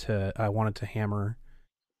wanted to hammer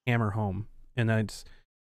home. And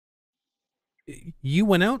you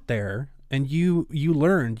went out there and you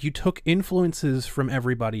learned, you took influences from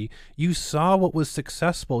everybody. You saw what was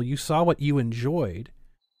successful. You saw what you enjoyed,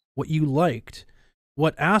 what you liked,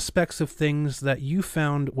 what aspects of things that you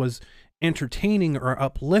found was entertaining or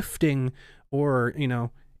uplifting or,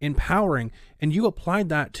 empowering. And you applied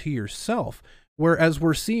that to yourself. Whereas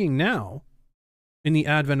we're seeing now, in the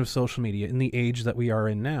advent of social media, in the age that we are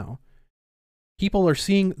in now, people are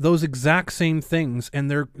seeing those exact same things, and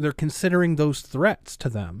they're considering those threats to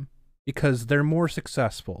them because they're more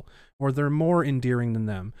successful, or they're more endearing than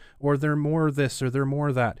them, or they're more this, or they're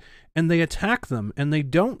more that, and they attack them, and they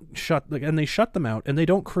shut them out, and they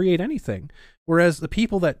don't create anything. Whereas the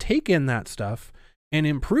people that take in that stuff and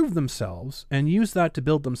improve themselves and use that to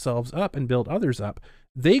build themselves up and build others up,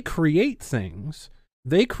 they create things.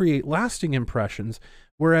 They create lasting impressions.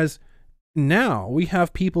 Whereas now we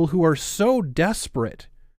have people who are so desperate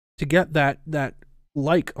to get that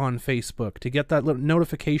like on Facebook, to get that little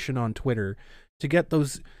notification on Twitter, to get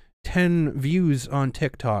those 10 views on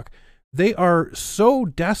TikTok. They are so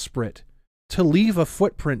desperate to leave a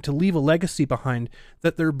footprint, to leave a legacy behind,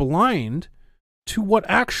 that they're blind to what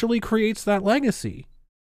actually creates that legacy.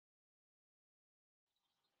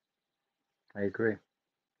 I agree.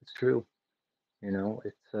 It's true.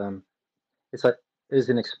 It's like there's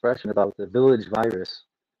an expression about the village virus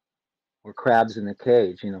or crabs in the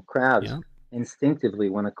cage. Crabs instinctively,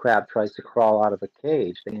 when a crab tries to crawl out of a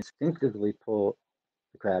cage, they instinctively pull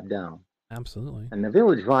the crab down. Absolutely. And the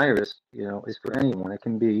village virus, is for anyone. It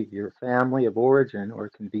can be your family of origin, or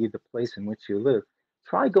it can be the place in which you live.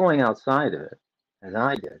 Try going outside of it, as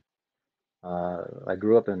I did. I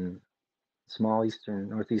grew up in a small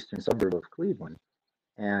northeastern suburb of Cleveland,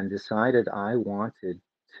 and decided I wanted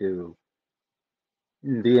to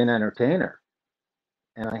be an entertainer.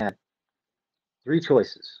 And I had three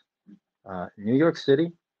choices: New York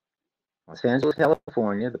City, Los Angeles,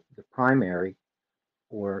 California, the primary,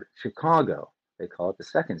 or Chicago, they call it the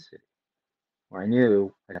second city, where I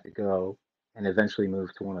knew I'd have to go and eventually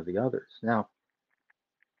move to one of the others. Now,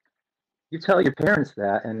 you tell your parents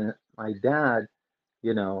that, and my dad,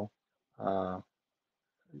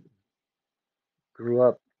 grew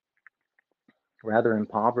up rather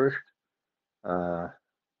impoverished, an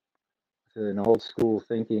old school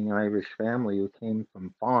thinking Irish family who came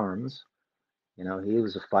from farms. He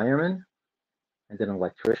was a fireman and an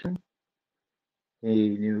electrician. He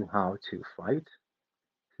knew how to fight.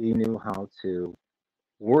 He knew how to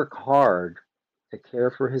work hard to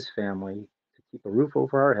care for his family, to keep a roof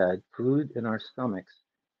over our head, food in our stomachs.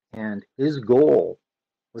 And his goal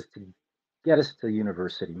was to get us to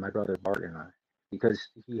university, my brother Bart and I, because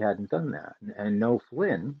he hadn't done that. And no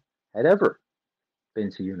Flynn had ever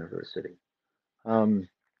been to university. So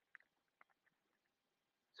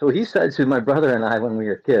he said to my brother and I when we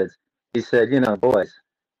were kids, he said, boys,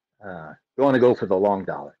 you want to go for the long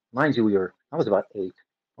dollar. Mind you, I was about 8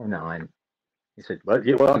 or 9. He said, "But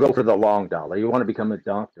you want to go for the long dollar. You want to become a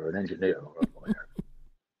doctor, an engineer, or a lawyer."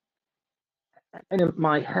 And in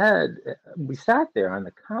my head, we sat there on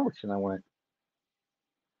the couch, and I went,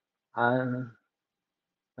 uh,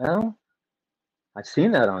 "Well, I've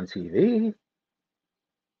seen that on TV,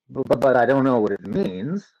 but I don't know what it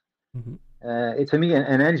means." Mm-hmm. To me,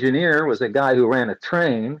 an engineer was a guy who ran a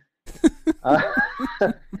train. Uh,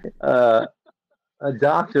 uh, a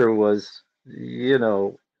doctor was,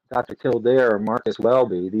 Dr. Kildare or Marcus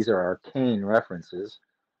Welby. These are arcane references,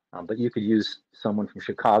 but you could use someone from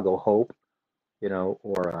Chicago Hope,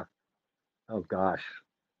 or oh gosh,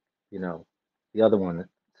 the other one that's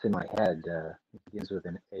in my head begins with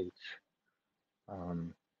an H.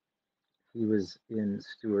 He was in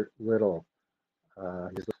Stuart Little.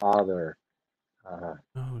 He's the father.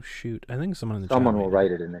 Oh shoot! I think someone in the Someone chat will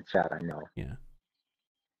write it in the chat. I know. Yeah.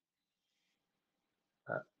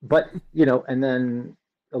 But and then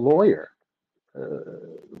a lawyer.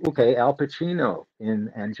 Okay, Al Pacino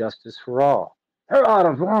in And Justice for All. You're out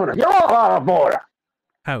of order. You're out of order.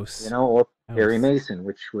 House. Or House. Perry Mason,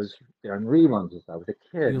 which was on reruns as I was a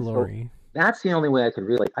kid. So that's the only way I could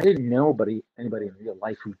really. I didn't know anybody in real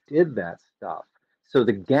life who did that stuff. So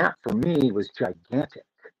the gap for me was gigantic.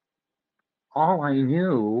 All I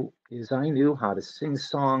knew is I knew how to sing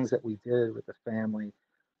songs that we did with the family,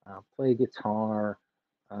 play guitar,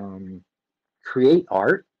 create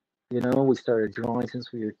art. We started drawing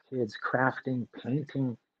since we were kids, crafting,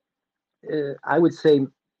 painting. I would say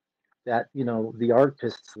that, the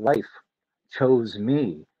artist's life chose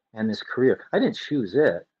me and this career. I didn't choose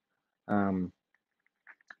it. Other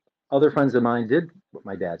friends of mine did what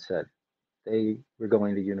my dad said. They were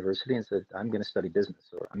going to university and said, I'm going to study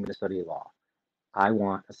business or I'm going to study law. I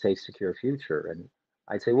want a safe, secure future. And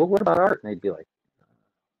I'd say, well, what about art? And they'd be like,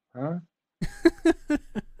 huh?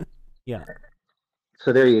 Yeah.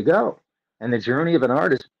 So there you go. And the journey of an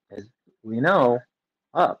artist, as we know,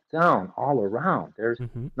 up, down, all around. There's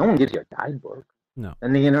no one gives you a guidebook. No.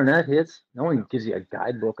 And the internet hits. No one gives you a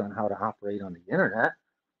guidebook on how to operate on the internet.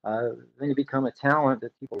 Then you become a talent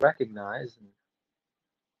that people recognize,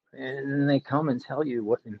 and they come and tell you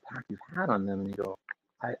what impact you've had on them, and you go,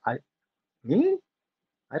 me?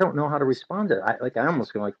 I don't know how to respond to it. I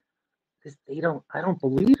almost go like, I don't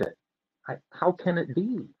believe it. How can it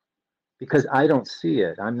be? Because I don't see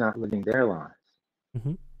it. I'm not living their lives.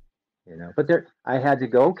 Mm-hmm. But I had to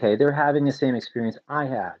go, okay, they're having the same experience I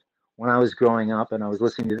had when I was growing up, and I was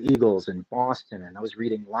listening to the Eagles in Boston, and I was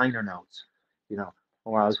reading liner notes,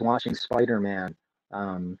 or I was watching Spider-Man,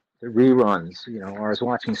 the reruns, or I was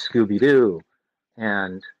watching Scooby-Doo.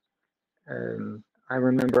 And I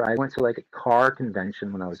remember I went to like a car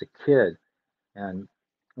convention when I was a kid, and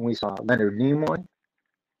we saw Leonard Nimoy.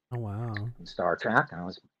 Oh, wow. In Star Trek, and I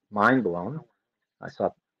was mind blown. I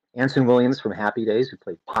saw Anson Williams from Happy Days, who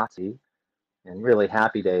played Potsy, and really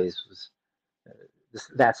Happy Days was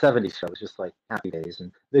that 70s show was just like Happy Days,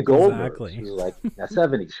 and the Goldbergs was like that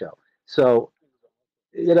 70s show. So,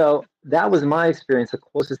 that was my experience, the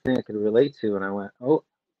closest thing I could relate to, and I went, oh,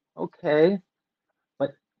 okay.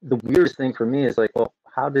 But the weirdest thing for me is like, well,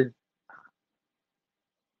 how can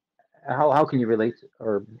you relate to,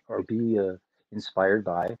 or be inspired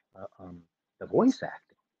by the voice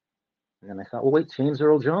acting? And then I thought, well, wait, James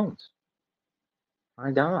Earl Jones.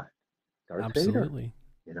 My God. Darth Absolutely.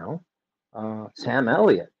 Vader. Sam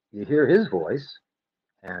Elliott. You hear his voice,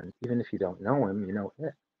 and even if you don't know him, you know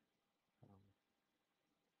it.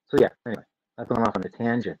 So yeah, anyway, I've gone off on a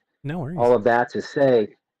tangent. No worries. All of that to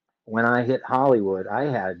say, when I hit Hollywood, I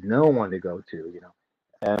had no one to go to,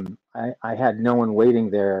 I had no one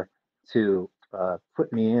waiting there to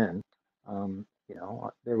put me in.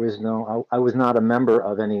 There was I was not a member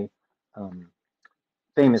of any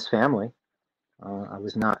famous family. I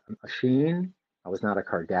was not a Sheen. I was not a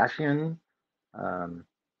Kardashian. I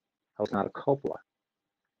was not a Coppola.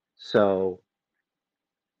 So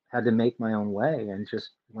had to make my own way and just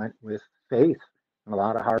went with faith and a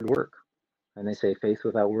lot of hard work. And they say faith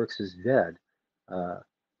without works is dead.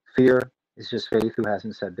 Fear is just faith who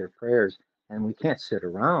hasn't said their prayers. And we can't sit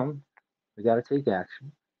around. We got to take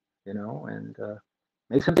action, and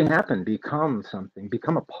make something happen, become something,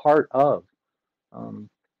 become a part of.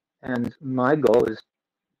 And my goal is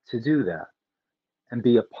to do that and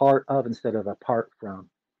be a part of instead of apart from.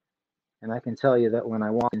 And I can tell you that when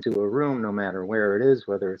I walk into a room, no matter where it is,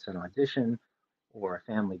 whether it's an audition or a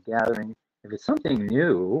family gathering, if it's something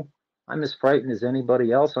new, I'm as frightened as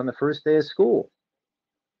anybody else on the first day of school.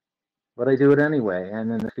 But I do it anyway.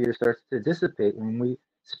 And then the fear starts to dissipate when we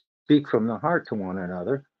speak from the heart to one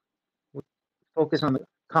another. We focus on the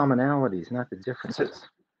commonalities, not the differences.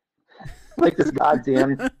 like this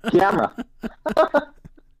goddamn camera.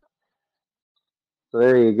 So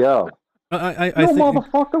there you go. I Yo, think,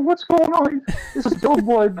 motherfucker, what's going on? This is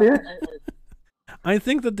Doughboy, bitch. I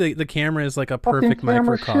think that the camera is like a Fucking perfect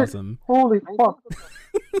camera microcosm. shit. Holy fuck.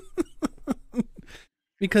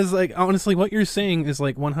 Because like honestly, what you're saying is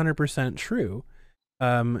like 100% true.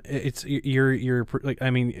 It's you're like,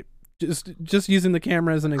 I mean, just using the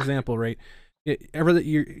camera as an example, right? Ever that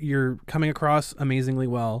you're coming across amazingly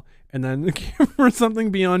well, and then the camera,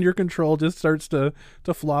 something beyond your control, just starts to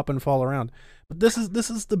flop and fall around. But this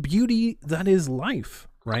is the beauty that is life,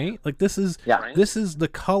 right? Like this is the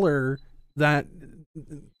color that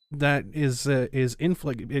is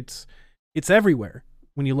it's everywhere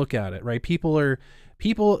when you look at it, right?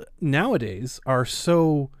 People nowadays are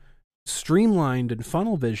so streamlined and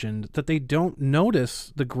funnel visioned that they don't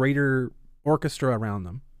notice the greater orchestra around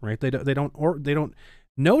them, right? They don't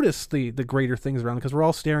notice the greater things around them, because we're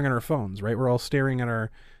all staring at our phones, right? We're all staring at our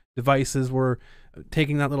devices. We're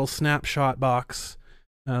taking that little snapshot box,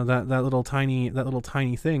 that little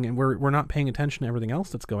tiny thing, and we're not paying attention to everything else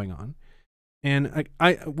that's going on. And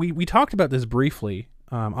we talked about this briefly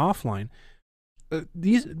offline.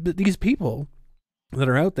 These people that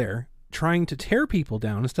are out there trying to tear people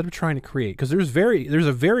down instead of trying to create, because there's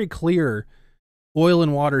a very clear oil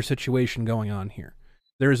and water situation going on here.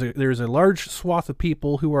 There's a large swath of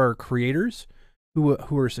people who are creators,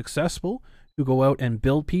 who are successful, who go out and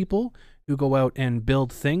build people, who go out and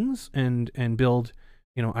build things and build,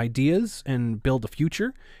 you know, ideas and build the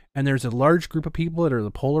future. And there's a large group of people that are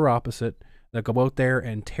the polar opposite, that go out there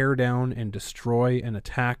and tear down and destroy and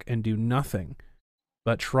attack and do nothing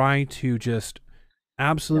but try to just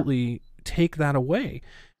absolutely take that away.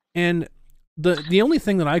 And the only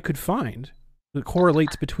thing that I could find that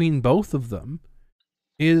correlates between both of them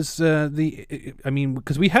is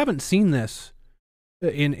because we haven't seen this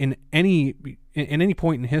in any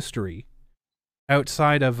point in history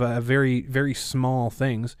outside of very, very small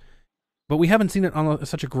things. But we haven't seen it on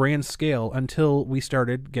such a grand scale until we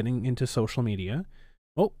started getting into social media.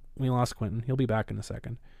 Oh, we lost Quentin. He'll be back in a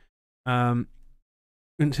second.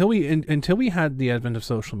 Until we had the advent of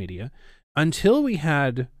social media, until we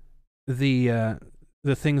had the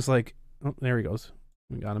things like, oh, there he goes.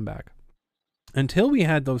 We got him back. Until we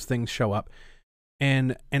had those things show up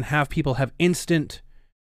and have people have instant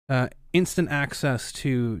access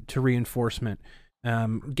to reinforcement,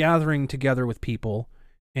 gathering together with people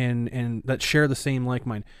and that share the same like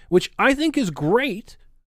mind, which I think is great.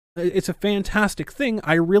 It's a fantastic thing.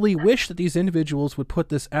 I really wish that these individuals would put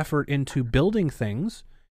this effort into building things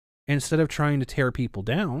instead of trying to tear people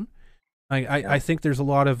down. I think there's a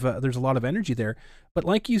lot of energy there, but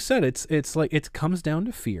like you said, it's like it comes down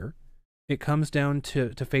to fear, it comes down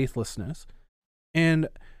to faithlessness, and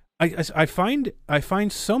I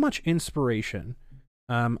find so much inspiration.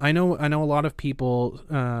 I know a lot of people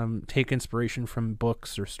take inspiration from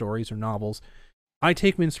books or stories or novels. I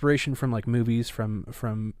take inspiration from like movies,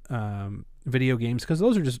 from video games, because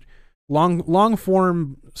those are just long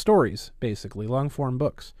form stories, basically long form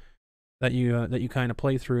books that you kind of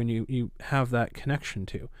play through and you have that connection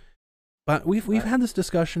to. But we've had this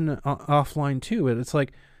discussion offline too, and it's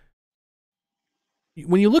like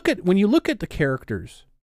when you look at the characters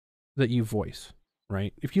that you voice,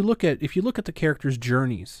 right? If you look at the characters'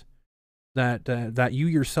 journeys that you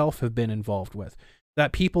yourself have been involved with,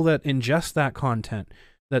 that people that ingest that content,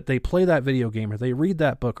 that they play that video game or they read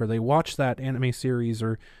that book or they watch that anime series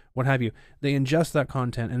or what have you, they ingest that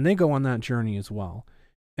content and they go on that journey as well.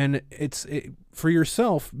 And for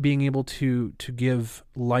yourself being able to give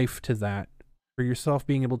life to that, for yourself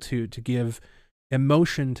being able to give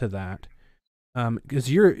emotion to that, because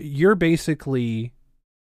you're basically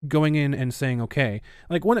going in and saying, okay,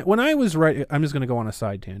 like when I was writing, I'm just going to go on a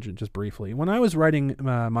side tangent just briefly. When I was writing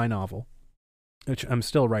my novel, which I'm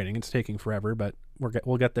still writing, it's taking forever, but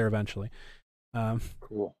we'll get there eventually.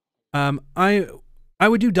 Cool. I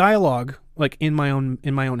would do dialogue like in my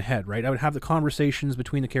own head, right? I would have the conversations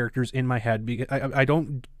between the characters in my head. Because I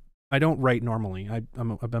don't write normally.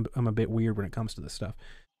 I'm a bit weird when it comes to this stuff,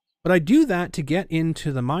 but I do that to get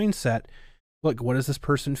into the mindset. Look, what is this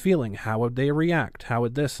person feeling? How would they react? How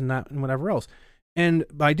would this and that and whatever else? And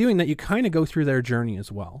by doing that, you kind of go through their journey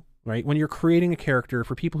as well, right? When you're creating a character,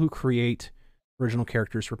 for people who create original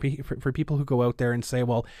characters, for people who go out there and say,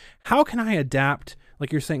 well, how can I adapt,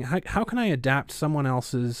 like you're saying, how can I adapt someone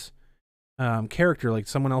else's character, like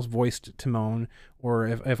someone else voiced Timon, or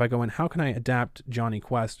if I go in, how can I adapt Jonny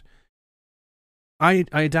Quest? I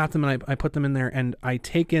adapt them and I put them in there and I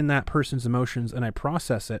take in that person's emotions and I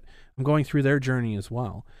process it. I'm going through their journey as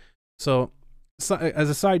well. So as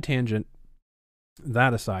a side tangent,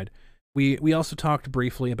 that aside, We also talked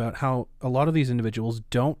briefly about how a lot of these individuals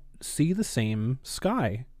don't see the same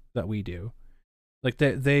sky that we do. Like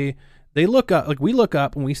they look up, like we look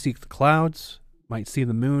up and we see the clouds, might see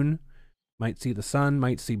the moon, might see the sun,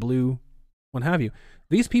 might see blue, what have you.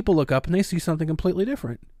 These people look up and they see something completely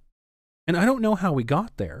different. And I don't know how we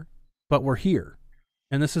got there, but we're here.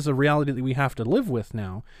 And this is a reality that we have to live with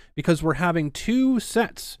now, because we're having two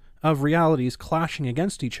sets of realities clashing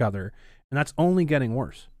against each other, and that's only getting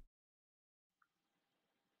worse.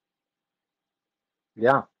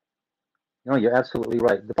 Yeah. No, you're absolutely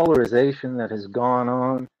right. The polarization that has gone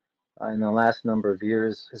on in the last number of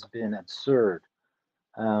years has been absurd.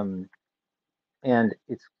 And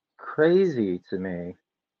it's crazy to me,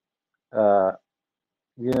 what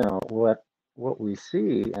we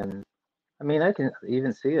see. And I mean, I can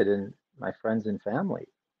even see it in my friends and family.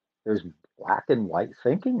 There's black and white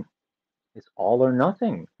thinking. It's all or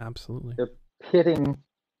nothing. Absolutely. They're pitting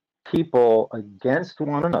people against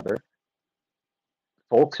one another.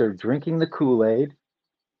 Folks are drinking the Kool-Aid.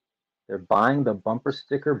 They're buying the bumper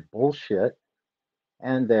sticker bullshit,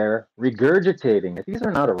 and they're regurgitating it. These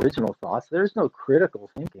are not original thoughts. There's no critical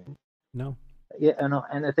thinking. No. Yeah,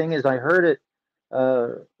 and the thing is, I heard it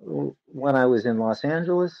when I was in Los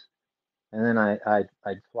Angeles, and then I'd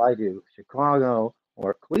fly to Chicago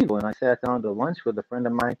or Cleveland. I sat down to lunch with a friend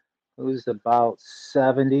of mine who's about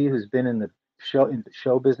 70, who's been in the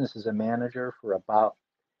show business as a manager for about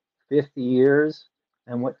 50 years.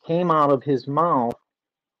 And what came out of his mouth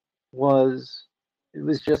was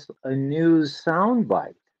just a news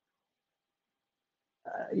soundbite,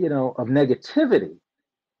 of negativity.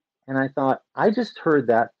 And I thought, I just heard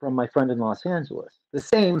that from my friend in Los Angeles. The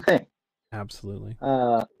same thing. Absolutely.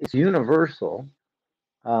 It's universal.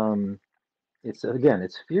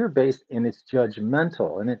 It's fear-based and it's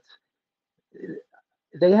judgmental, and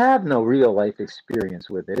they have no real life experience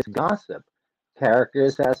with it. It's gossip. Character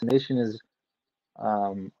assassination is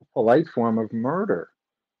a polite form of murder,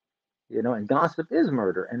 and gossip is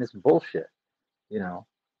murder, and it's bullshit,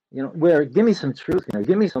 where give me some truth,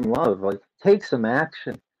 give me some love, like take some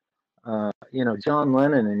action. John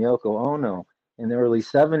Lennon and Yoko Ono in the early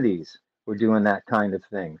 70s were doing that kind of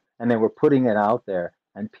thing, and they were putting it out there,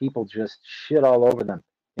 and people just shit all over them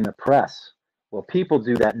in the press. Well, people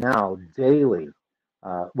do that now daily,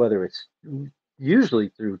 whether it's usually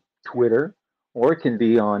through Twitter, or it can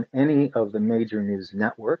be on any of the major news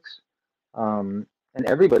networks. And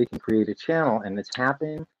everybody can create a channel, and it's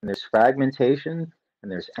happening, and there's fragmentation, and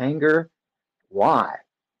there's anger. Why?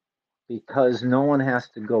 Because no one has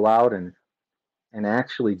to go out and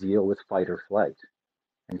actually deal with fight or flight.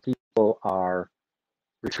 And people are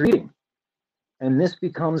retreating. And this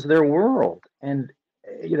becomes their world. And,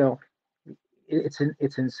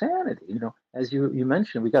 it's insanity. As you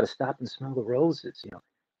mentioned, we got to stop and smell the roses.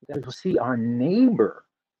 We got to see our neighbor.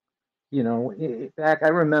 In fact, I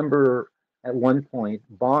remember at one point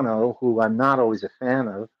Bono, who I'm not always a fan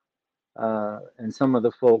of, and some of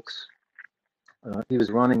the folks he was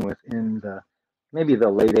running with in maybe the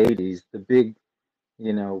late 80s, the big,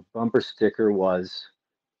 bumper sticker was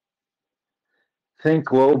 "Think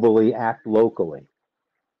globally, act locally."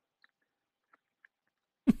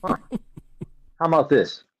 How about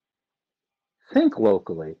this? Think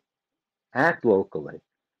locally, act locally.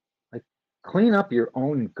 Like, clean up your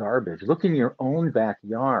own garbage. Look in your own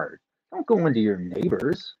backyard. Don't go into your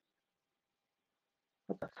neighbors.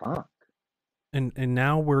 What the fuck? And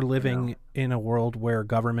now we're living in a world where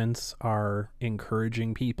governments are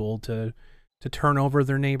encouraging people to turn over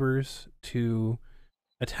their neighbors, to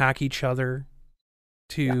attack each other,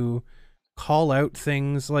 to call out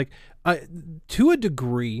things, like to a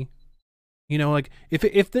degree. Like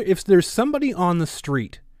if there's somebody on the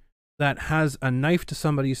street that has a knife to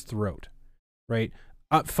somebody's throat, right?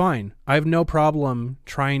 Fine, I have no problem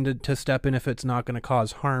trying to step in if it's not going to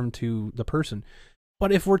cause harm to the person.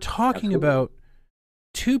 But if we're talking about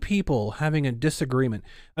two people having a disagreement,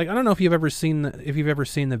 like, I don't know if you've ever seen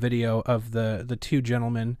the video of the two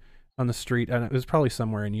gentlemen on the street, and it was probably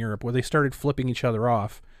somewhere in Europe, where they started flipping each other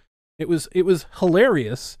off. It was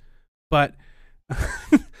hilarious, but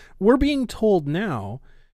we're being told now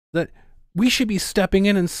that we should be stepping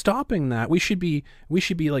in and stopping that. We should be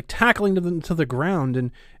like tackling them to the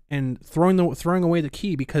ground and throwing away the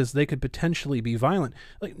key because they could potentially be violent.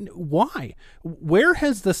 Like, why? Where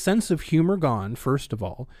has the sense of humor gone? First of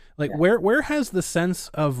all, like, where has the sense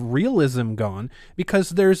of realism gone? Because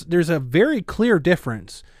there's a very clear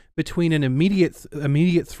difference between an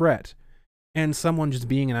immediate threat and someone just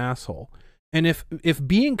being an asshole. And if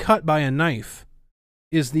being cut by a knife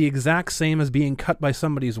is the exact same as being cut by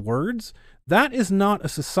somebody's words, That is not a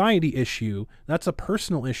society issue. That's a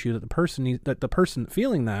personal issue that the person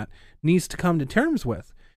feeling that needs to come to terms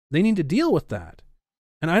with. They need to deal with that.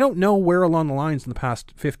 And I don't know where along the lines in the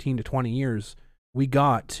past 15 to 20 years we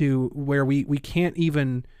got to where we can't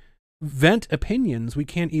even vent opinions. We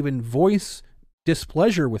can't even voice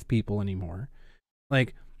displeasure with people anymore.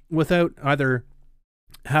 Like, without either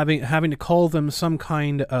having to call them some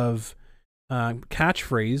kind of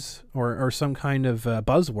catchphrase or some kind of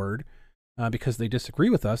buzzword because they disagree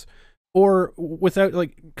with us, or without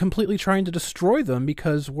like completely trying to destroy them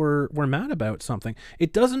because we're mad about something.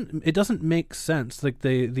 It doesn't make sense. Like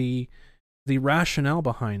the rationale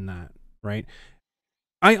behind that, right?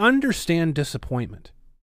 I understand disappointment.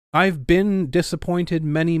 I've been disappointed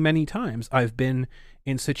many, many times. I've been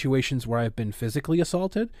in situations where I've been physically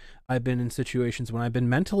assaulted. I've been in situations when I've been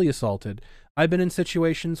mentally assaulted. I've been in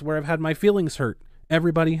situations where I've had my feelings hurt.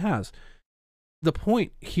 Everybody has. The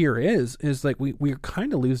point here is like we're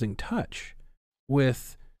kind of losing touch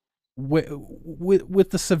with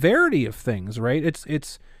the severity of things, right?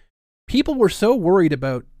 It's people were so worried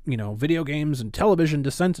about, video games and television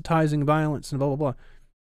desensitizing violence and blah, blah, blah.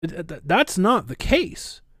 That's not the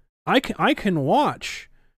case. I can watch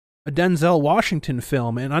a Denzel Washington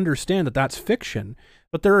film and understand that that's fiction,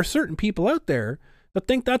 but there are certain people out there that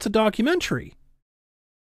think that's a documentary.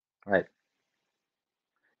 Right.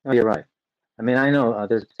 No, you're right. I mean, I know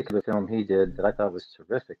there's a particular film he did that I thought was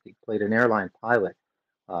terrific. He played an airline pilot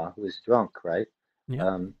who was drunk, right?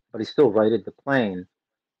 Yeah. But he still righted the plane,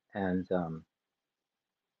 and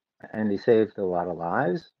he saved a lot of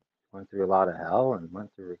lives, went through a lot of hell, and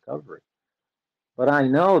went through recovery. But I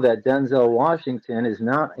know that Denzel Washington is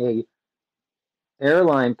not a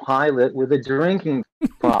airline pilot with a drinking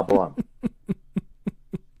problem.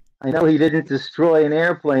 I know he didn't destroy an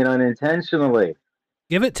airplane unintentionally.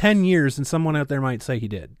 Give it 10 years and someone out there might say he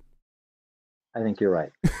did. I think you're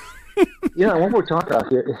right. What we're talking about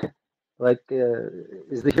here,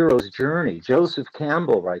 is the hero's journey. Joseph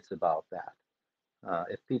Campbell writes about that.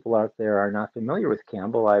 If people out there are not familiar with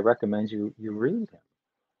Campbell, I recommend you read him.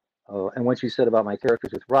 And what you said about my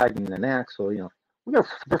characters with Ryden and Axel,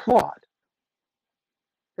 they're flawed.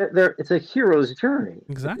 It's a hero's journey.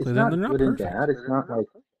 Exactly. It's They're not not good and perfect. bad. It's not like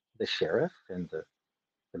the sheriff and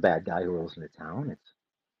the bad guy who rules in the town. It's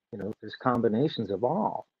there's combinations of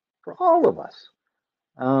all for all of us.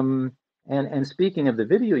 And speaking of the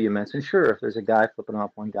video you mentioned, sure, if there's a guy flipping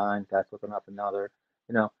off one guy and a guy flipping off another,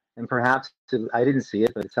 and perhaps I didn't see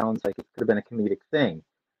it, but it sounds like it could have been a comedic thing.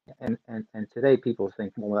 And today people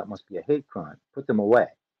think, well, that must be a hate crime. Put them away.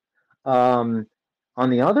 On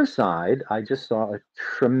the other side, I just saw a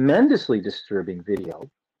tremendously disturbing video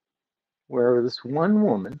where this one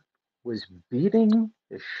woman was beating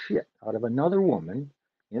the shit out of another woman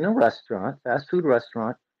in a restaurant, fast food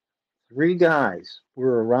restaurant. 3 guys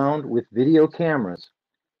were around with video cameras,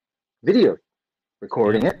 video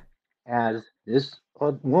recording it as this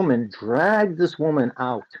woman dragged this woman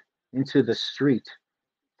out into the street,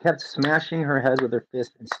 kept smashing her head with her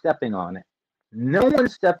fist and stepping on it. No one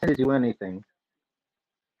stepped in to do anything.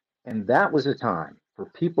 And that was a time for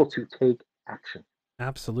people to take action.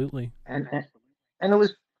 Absolutely. And it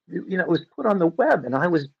was, it was put on the web, and I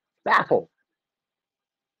was baffled.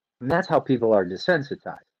 And that's how people are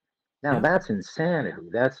desensitized. Now, that's insanity.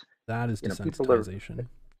 That is desensitization.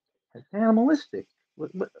 It's animalistic.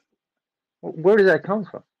 Where did that come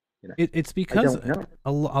from? It's because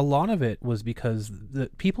a lot of it was because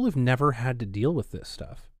the people have never had to deal with this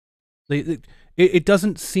stuff. It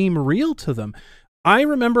doesn't seem real to them. I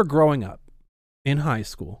remember growing up in high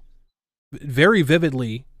school very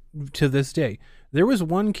vividly to this day. There was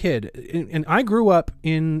one kid, and I grew up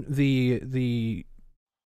in the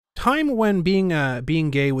time when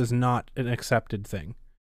being gay was not an accepted thing,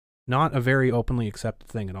 not a very openly accepted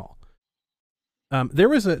thing at all. There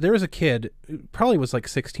was a kid, probably was like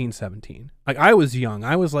 16, 17. Like, I was young.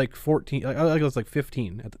 I was like 14. I was like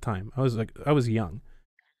 15 at the time. I was young.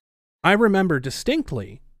 I remember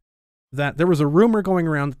distinctly that there was a rumor going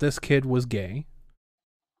around that this kid was gay.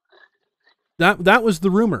 That was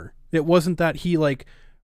the rumor. It wasn't that he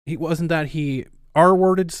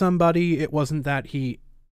R-worded somebody. It wasn't that he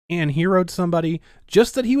anheroed somebody.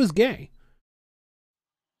 Just that he was gay.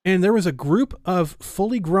 And there was a group of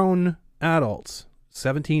fully grown adults,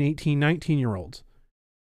 17, 18, 19-year-olds,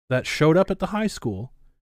 that showed up at the high school,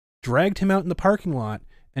 dragged him out in the parking lot,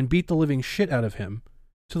 and beat the living shit out of him,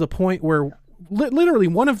 to the point where literally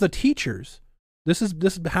one of the teachers, this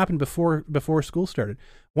happened before school started,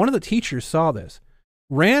 one of the teachers saw this,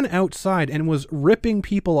 ran outside and was ripping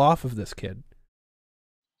people off of this kid.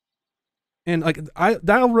 And like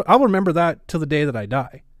I'll remember that to the day that I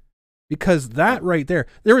die, Because that right there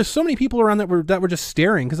was so many people around that were just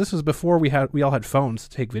staring, because this was before we all had phones to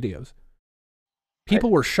take videos.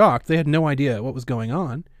 People were shocked. They had no idea what was going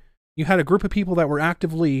on. You had a group of people that were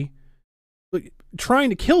actively trying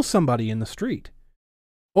to kill somebody in the street.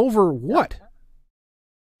 Over what?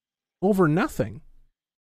 Over nothing.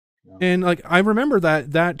 Yeah. And like, I remember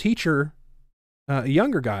that teacher, a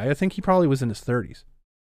younger guy, I think he probably was in his 30s,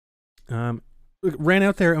 ran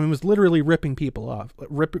out there and was literally ripping people off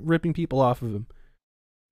of him.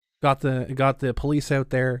 Got the police out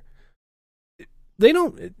there.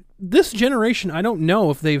 This generation, I don't know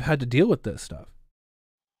if they've had to deal with this stuff.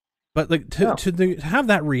 But like to have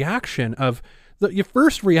that reaction of your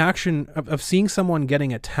first reaction of seeing someone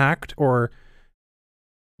getting attacked or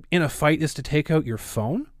in a fight is to take out your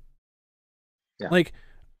phone. Yeah. Like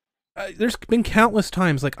there's been countless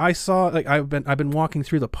times, like I saw, like I've been walking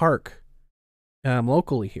through the park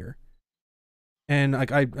locally here, and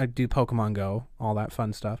like I do Pokemon Go, all that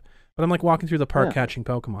fun stuff, but I'm like walking through the park catching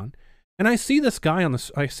Pokemon, and I see this guy on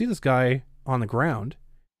the ground,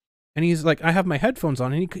 and he's like, I have my headphones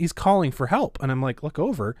on, and he's calling for help, and I'm like, look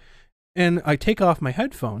over, and I take off my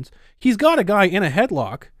headphones. He's got a guy in a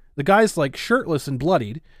headlock. The guy's like shirtless and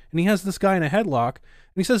bloodied, and he has this guy in a headlock,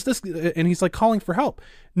 and he says this, and he's like calling for help.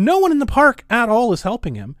 No one in the park at all is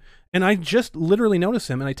helping him. And I just literally notice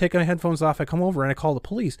him, and I take my headphones off, I come over, and I call the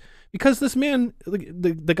police. Because this man,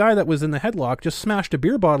 the guy that was in the headlock, just smashed a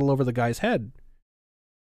beer bottle over the guy's head.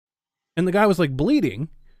 And the guy was like bleeding,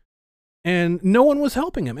 and no one was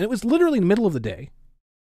helping him. And it was literally in the middle of the day.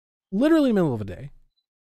 Literally middle of the day.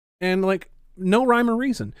 And like, no rhyme or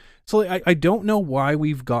reason. So I don't know why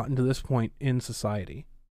we've gotten to this point in society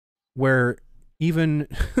where even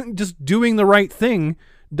just doing the right thing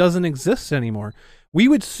doesn't exist anymore. We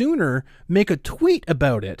would sooner make a tweet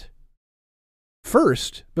about it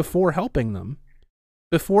first before helping them,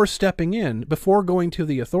 before stepping in, before going to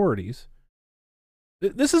the authorities.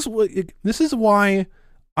 This is why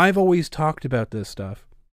I've always talked about this stuff.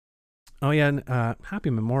 Oh yeah, and happy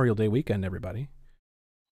Memorial Day weekend, everybody.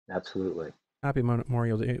 Absolutely. Happy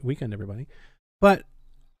Memorial Day weekend, everybody. But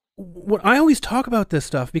what I always talk about this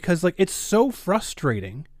stuff because like it's so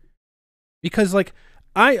frustrating. Because like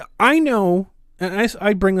I know, and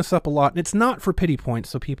I bring this up a lot, and it's not for pity points,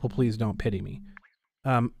 so people please don't pity me.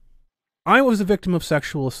 I was a victim of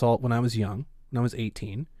sexual assault when I was young, when I was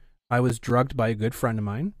 18. I was drugged by a good friend of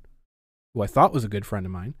mine, who I thought was a good friend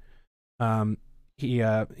of mine.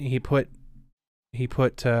 He put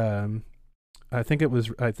I think it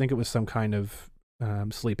was some kind of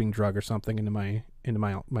sleeping drug or something into my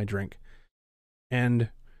drink, and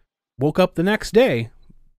woke up the next day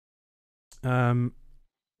in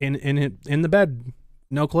the bed,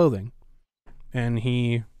 no clothing.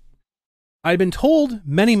 And I'd been told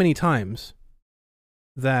many times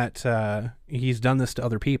that he's done this to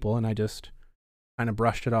other people, and I just kind of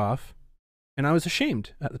brushed it off, and I was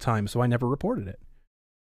ashamed at the time, so I never reported it.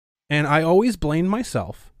 And I always blamed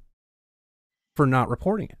myself for not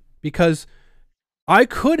reporting it, because I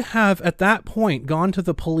could have at that point gone to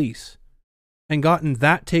the police and gotten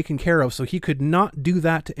that taken care of so he could not do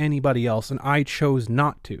that to anybody else, and I chose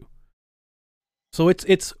not to. So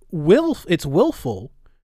it's willful.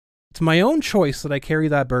 It's my own choice that I carry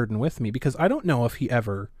that burden with me, because I don't know if he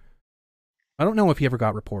ever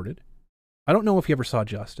got reported. I don't know if he ever saw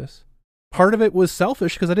justice. Part of it was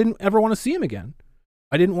selfish because I didn't ever want to see him again.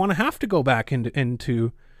 I didn't want to have to go back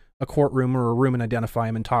into a courtroom or a room and identify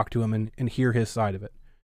him and talk to him and hear his side of it,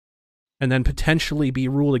 and then potentially be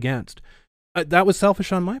ruled against. That was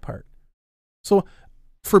selfish on my part. So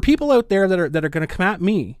for people out there that are going to come at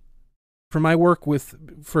me for my work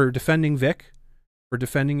for defending Vic, for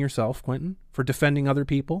defending yourself, Quentin, for defending other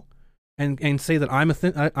people, and say that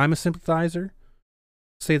I'm a sympathizer,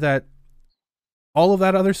 say that all of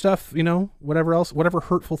that other stuff, whatever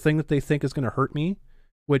hurtful thing that they think is going to hurt me,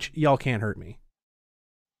 which y'all can't hurt me.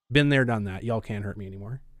 Been there, done that. Y'all can't hurt me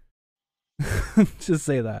anymore. Just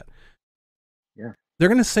say that. Yeah. They're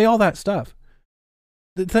going to say all that stuff.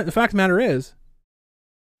 The fact of the matter is,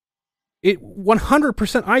 I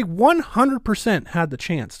 100% had the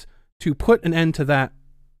chance to put an end to that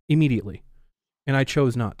immediately, and I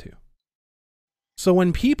chose not to. So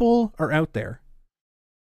when people are out there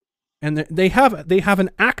and they have an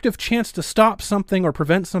active chance to stop something or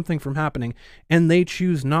prevent something from happening, and they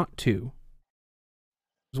choose not to,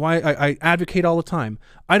 that's why I advocate all the time.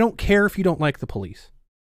 I don't care if you don't like the police.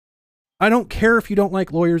 I don't care if you don't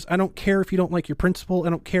like lawyers. I don't care if you don't like your principal.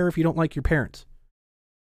 I don't care if you don't like your parents.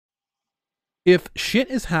 If shit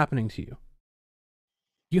is happening to you,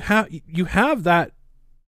 you have that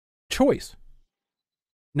choice.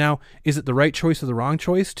 Now, is it the right choice or the wrong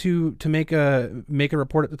choice to make a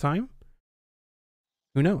report at the time?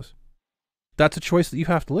 Who knows? That's a choice that you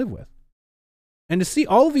have to live with. And to see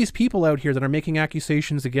all of these people out here that are making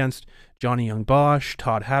accusations against Johnny Young Bosch,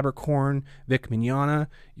 Todd Haberkorn, Vic Mignogna,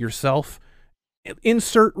 yourself,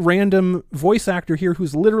 insert random voice actor here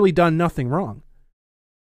who's literally done nothing wrong.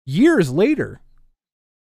 Years later,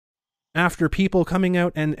 after people coming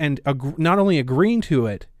out and not only agreeing to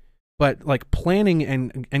it, but like planning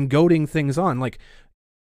and goading things on, like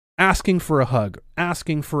asking for a hug,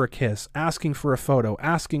 asking for a kiss, asking for a photo,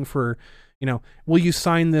 asking for, will you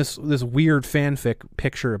sign this weird fanfic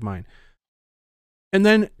picture of mine? And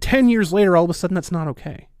then 10 years later, all of a sudden, that's not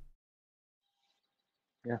okay.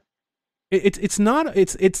 Yeah.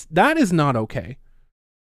 That is not okay.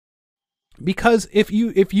 Because if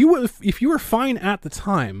you were fine at the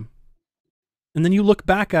time, and then you look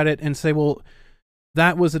back at it and say, well,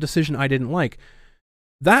 that was a decision I didn't like.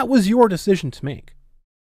 That was your decision to make.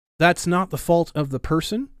 That's not the fault of the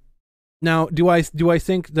person. Now, do I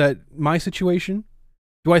think that my situation,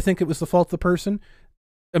 do I think it was the fault of the person?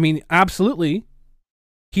 I mean, absolutely.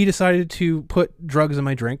 He decided to put drugs in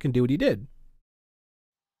my drink and do what he did.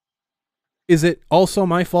 Is it also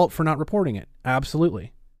my fault for not reporting it?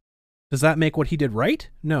 Absolutely. Does that make what he did right?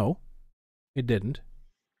 No, it didn't.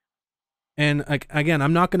 And again,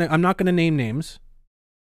 I'm not gonna name names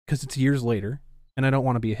because it's years later, and I don't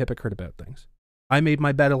want to be a hypocrite about things. I made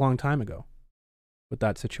my bed a long time ago with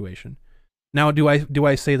that situation. Now, do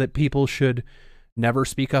I say that people should never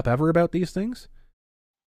speak up ever about these things?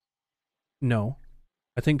 No.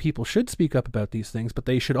 I think people should speak up about these things, but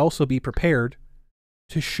they should also be prepared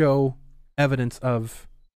to show evidence of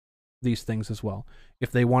these things as well.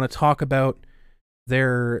 If they want to talk about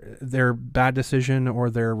their bad decision or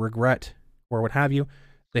their regret or what have you,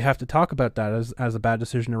 they have to talk about that as a bad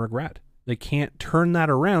decision or regret. They can't turn that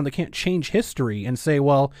around. They can't change history and say,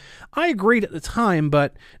 well, I agreed at the time,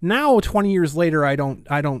 but now 20 years later, I don't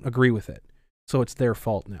agree with it. So it's their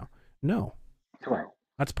fault now. No. Right.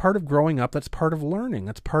 That's part of growing up. That's part of learning.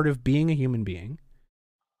 That's part of being a human being.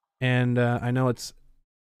 And I know it's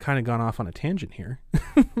kind of gone off on a tangent here.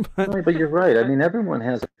 but you're right. I mean, everyone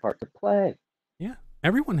has a part to play. Yeah.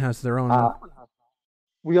 Everyone has their own.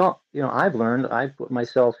 We all, I've learned, I put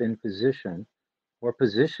myself in positions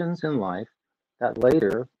in life that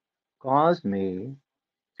later caused me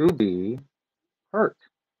to be hurt.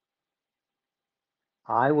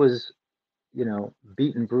 I was,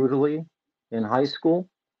 beaten brutally in high school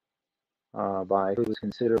by who was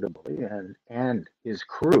considered a bully and his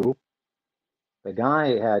crew. The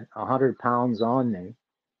guy had 100 pounds on me.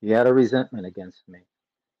 He had a resentment against me.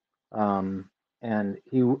 And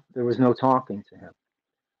there was no talking to him.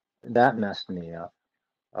 That messed me up.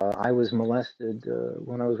 I was molested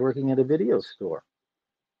when I was working at a video store.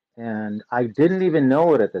 And I didn't even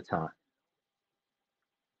know it at the time.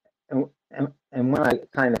 And when I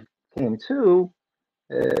kind of came to,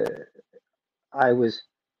 I was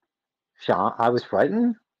shocked. I was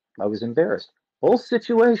frightened. I was embarrassed. Both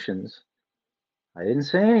situations, I didn't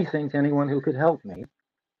say anything to anyone who could help me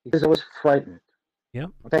because I was frightened. Yeah.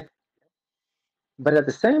 Okay. But at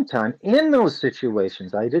the same time, in those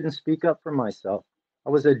situations, I didn't speak up for myself.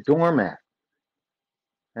 I was a doormat.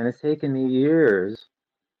 And it's taken me years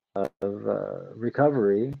of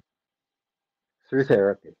recovery through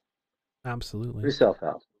therapy. Absolutely. Through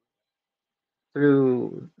self-help.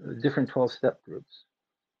 Through different 12-step groups.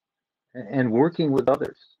 And working with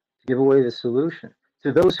others to give away the solution.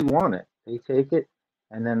 To those who want it, they take it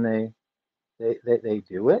and then they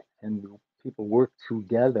do it, and people work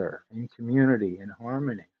together in community, in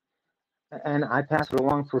harmony. And I pass it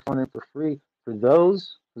along for fun and for free for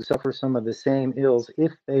those who suffer some of the same ills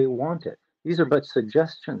if they want it. These are but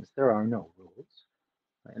suggestions. There are no rules.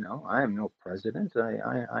 I am no president.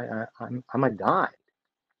 I'm a guide.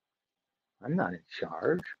 I'm not in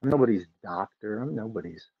charge. I'm nobody's doctor. I'm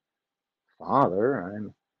nobody's father.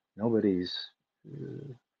 I'm nobody's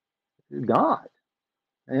God.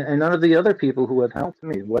 And none of the other people who have helped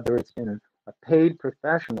me, whether it's been a paid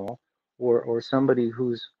professional or somebody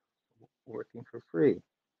who's working for free.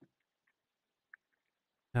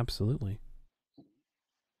 Absolutely.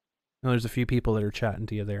 There's a few people that are chatting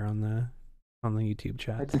to you there on the YouTube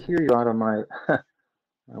chat. I can hear you out of my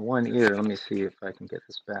one ear. Let me see if I can get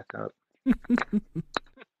this back up.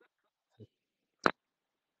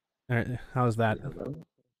 All right, how's that? Hello?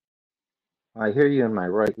 I hear you in my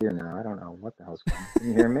right ear now. I don't know what the hell's going on. Can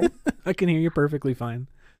you hear me? I can hear you perfectly fine.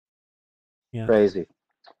 Yeah. Crazy.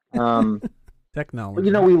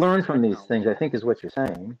 Technology. But, we learn from these things, I think is what you're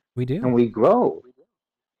saying. We do. And we grow.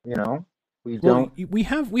 We don't. We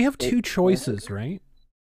have two choices, right?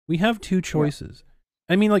 We have two choices.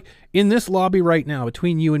 I mean, like, in this lobby right now,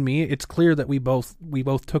 between you and me, it's clear that we both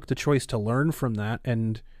took the choice to learn from that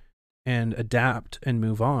and adapt and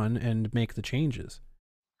move on and make the changes.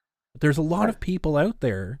 But there's a lot of people out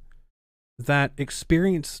there that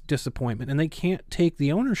experience disappointment and they can't take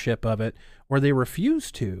the ownership of it, or they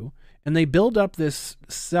refuse to, and they build up this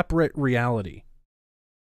separate reality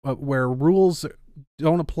where rules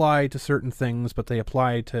don't apply to certain things, but they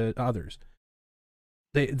apply to others.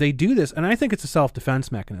 They do this, and I think it's a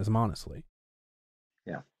self-defense mechanism, honestly.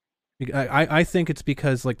 Yeah. I think it's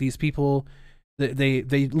because, like, these people,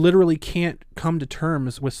 they literally can't come to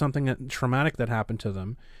terms with something traumatic that happened to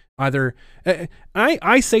them. Either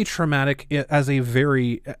I say traumatic as a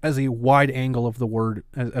wide angle of the word,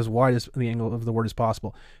 as wide as the angle of the word as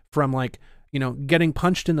possible, from, like, you know, getting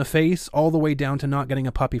punched in the face all the way down to not getting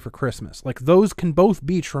a puppy for Christmas. Like, those can both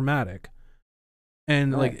be traumatic.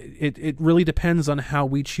 And like it really depends on how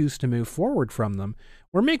we choose to move forward from them.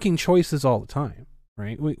 We're making choices all the time,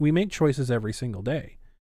 right? We make choices every single day.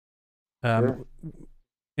 And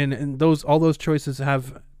all those choices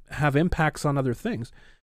have impacts on other things.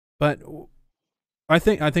 But I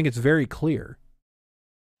think it's very clear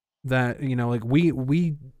that, you know, like,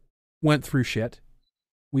 we went through shit.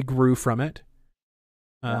 We grew from it.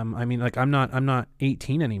 I mean, like, I'm not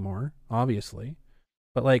 18 anymore, obviously.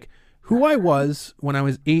 But, like, who I was when I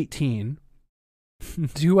was 18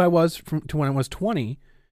 to who I was to when I was 20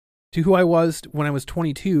 to who I was when I was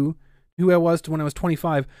 22, who I was to when I was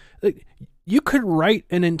 25. Like, you could write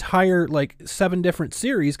an entire, like, 7 different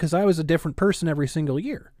series, because I was a different person every single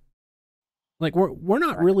year. Like, we're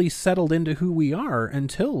not really settled into who we are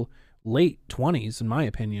until late 20s, in my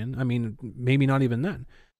opinion. I mean, maybe not even then.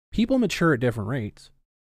 People mature at different rates.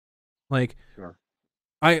 Like, Sure.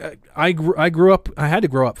 I grew up. I had to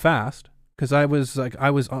grow up fast because I was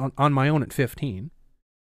on my own at 15,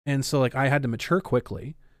 and so, like, I had to mature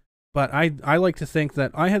quickly. But I like to think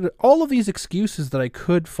that I had all of these excuses that I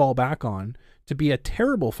could fall back on to be a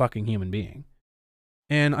terrible fucking human being.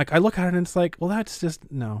 And, like, I look at it and it's like, well,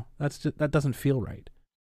 that doesn't feel right.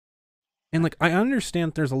 And, like, I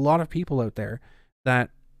understand there's a lot of people out there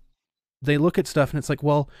that they look at stuff and it's like,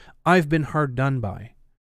 well, I've been hard done by.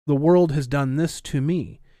 The world has done this to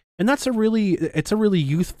me. And it's a really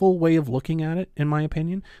youthful way of looking at it, in my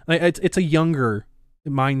opinion. Like, it's a younger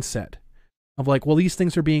mindset of, like, well, these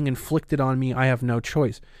things are being inflicted on me. I have no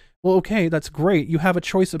choice. Well, okay, that's great. You have a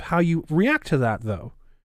choice of how you react to that, though.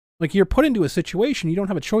 Like, you're put into a situation. You don't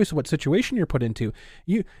have a choice of what situation you're put into.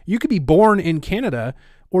 You could be born in Canada,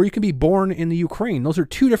 or you could be born in the Ukraine. Those are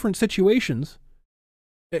two different situations.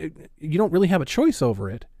 You don't really have a choice over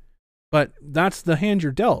it. But that's the hand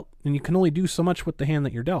you're dealt, and you can only do so much with the hand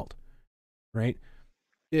that you're dealt, right?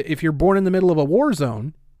 If you're born in the middle of a war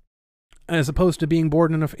zone, as opposed to being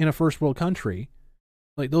born in a first world country,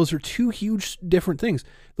 like, those are two huge different things.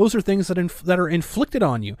 Those are things that are inflicted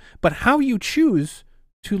on you. But how you choose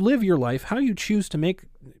to live your life, how you choose to make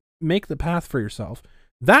the path for yourself,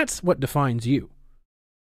 that's what defines you.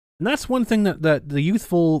 And that's one thing that the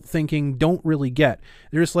youthful thinking don't really get.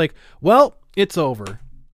 They're just like, well, it's over.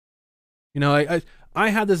 You know, I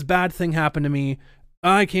had this bad thing happen to me.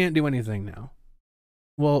 I can't do anything now.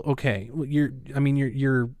 Well, okay.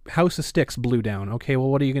 Your house of sticks blew down. Okay, well,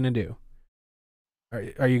 what are you going to do?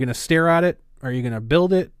 Are you going to stare at it? Are you going to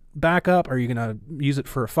build it back up? Are you going to use it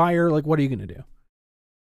for a fire? Like, what are you going to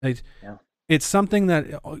do? It's something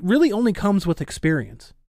that really only comes with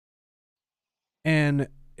experience. And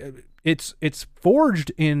it's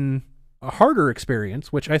forged in a harder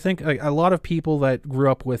experience, which I think a lot of people that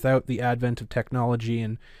grew up without the advent of technology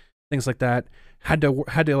and things like that had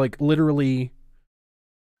to like, literally,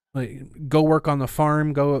 like, go work on the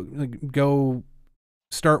farm, go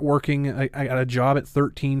start working at a job at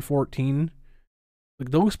 13, 14.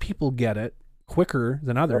 Like, those people get it quicker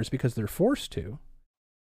than others because they're forced to.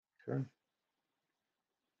 Sure.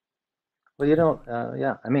 Well, you don't,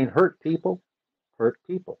 I mean, hurt people.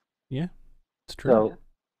 Yeah, it's true. So,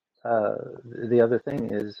 the other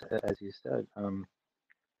thing is, as you said,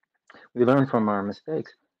 we learn from our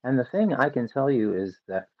mistakes. And the thing I can tell you is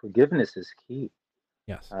that forgiveness is key.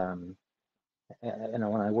 Yes. You know,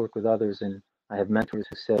 when I work with others and I have mentors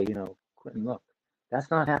who say, you know, Quentin, look,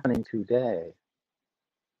 that's not happening today.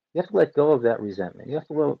 You have to let go of that resentment. You have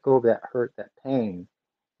to let go of that hurt, that pain.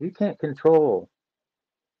 You can't control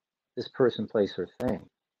this person, place, or thing.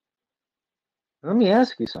 Let me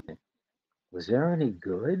ask you something. Was there any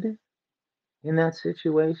good in that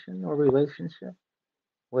situation or relationship?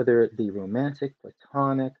 Whether it be romantic,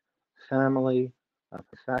 platonic, family,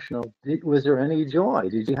 professional, was there any joy?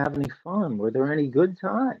 Did you have any fun? Were there any good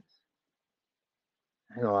times?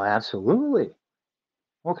 Absolutely.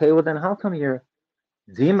 Okay, well then how come you're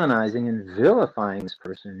demonizing and vilifying this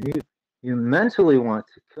person? You mentally want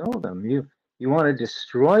to kill them. You want to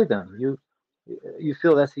destroy them. You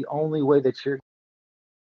feel that's the only way that you're.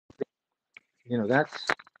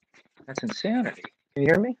 That's insanity. Can you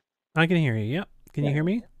hear me? I can hear you. Yep. Can you hear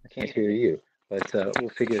me? I can't hear you, but we'll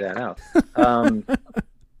figure that out. Um,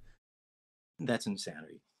 That's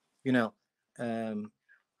insanity. You know,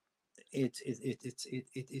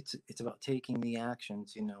 it's about taking the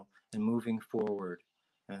actions, you know, and moving forward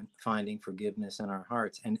and finding forgiveness in our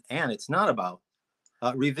hearts. And it's not about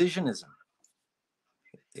revisionism.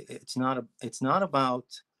 It's not about.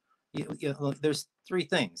 Look, there's three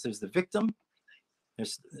things. There's the victim.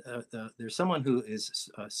 There's someone who is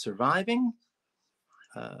surviving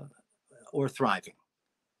or thriving.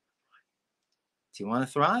 Do you want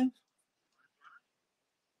to thrive?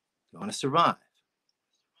 Do you want to survive?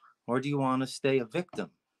 Or do you want to stay a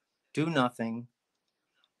victim? Do nothing.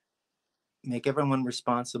 Make everyone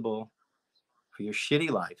responsible for your shitty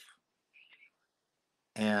life.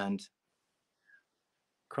 And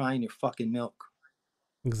cry in your fucking milk.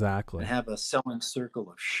 Exactly. And have a sewing circle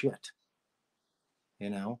of shit. You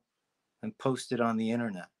know? And post it on the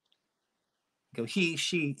internet. Go, he,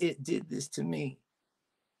 she, it did this to me.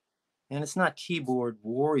 And it's not keyboard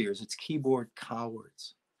warriors, it's keyboard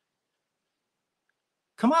cowards.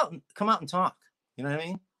 Come out and talk. You know what I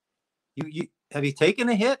mean? You have you taken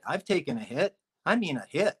a hit? I've taken a hit. I mean a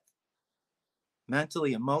hit.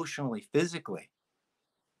 Mentally, emotionally, physically.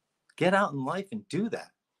 Get out in life and do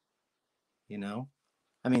that. You know?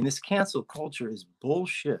 I mean, this cancel culture is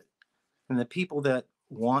bullshit. And the people that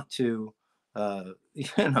want to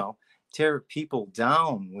tear people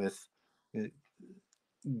down with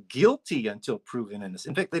guilty until proven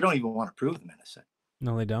innocent. In fact, they don't even want to prove them innocent.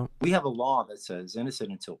 No, they don't. We have a law that says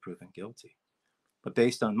innocent until proven guilty. But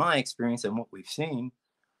based on my experience and what we've seen,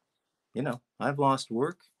 you know, I've lost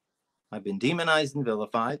work. I've been demonized and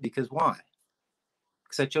vilified because why?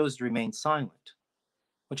 Because I chose to remain silent,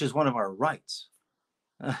 which is one of our rights.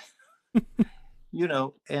 You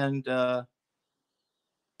know, and the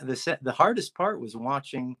hardest part was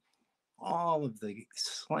watching all of the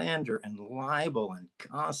slander and libel and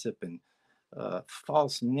gossip and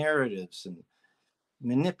false narratives and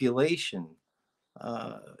manipulation,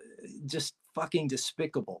 just fucking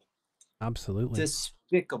despicable. Absolutely.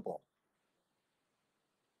 Despicable.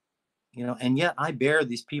 You know, and yet I bear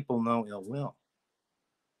these people no ill will.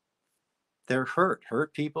 They're hurt.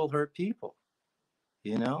 Hurt people,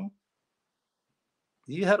 you know?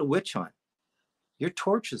 You had a witch hunt. Your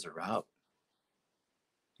torches are out.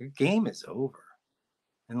 Your game is over.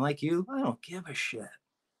 And like you, I don't give a shit.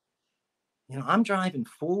 You know, I'm driving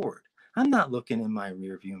forward. I'm not looking in my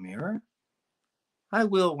rearview mirror. I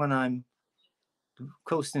will when I'm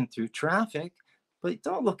coasting through traffic, but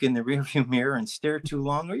don't look in the rearview mirror and stare too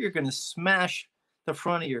long or you're going to smash the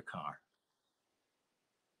front of your car.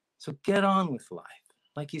 So get on with life.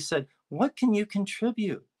 Like you said, what can you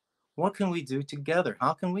contribute? What can we do together?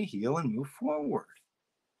 How can we heal and move forward?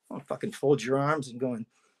 Don't fucking fold your arms and going,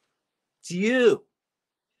 it's you.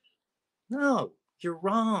 No, you're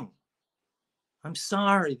wrong. I'm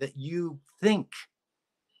sorry that you think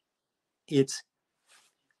it's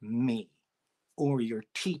me or your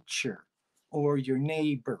teacher or your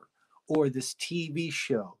neighbor or this TV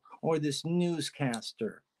show or this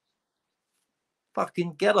newscaster.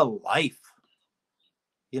 Fucking get a life.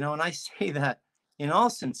 You know, and I say that in all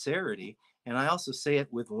sincerity, and I also say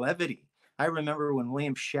it with levity. I remember when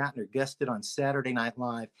William Shatner guested on Saturday Night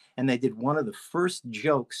Live, and they did one of the first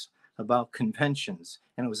jokes about conventions,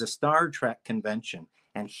 and it was a Star Trek convention,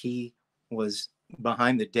 and he was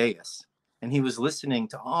behind the dais, and he was listening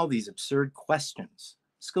to all these absurd questions.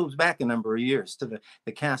 This goes back a number of years to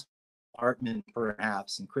the cast, Hartman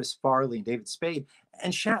perhaps, and Chris Farley and David Spade,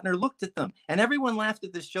 and Shatner looked at them, and everyone laughed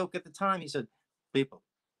at this joke at the time. He said, people,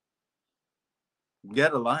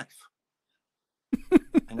 get a life.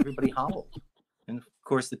 And everybody howled. And of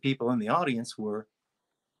course, the people in the audience were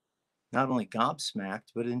not only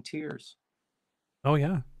gobsmacked, but in tears. Oh,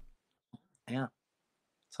 yeah. Yeah.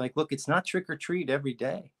 It's like, look, it's not trick or treat every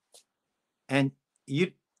day. And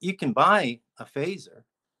you can buy a phaser,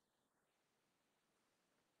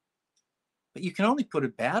 but you can only put a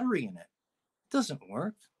battery in it. It doesn't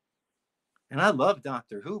work. And I love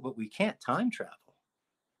Doctor Who, but we can't time travel.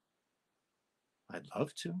 I'd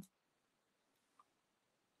love to.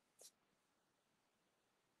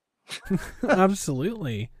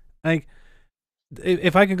 Absolutely. Like,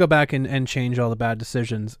 if I could go back and change all the bad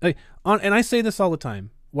decisions, and I say this all the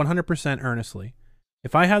time, 100% earnestly,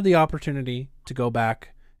 if I had the opportunity to go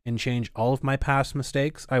back and change all of my past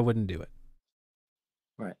mistakes, I wouldn't do it.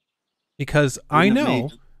 Right. Because I Wouldn't have know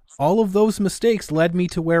made- all of those mistakes led me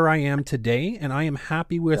to where I am today, and I am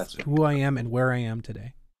happy with That's right. who I am and where I am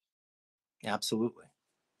today. Absolutely.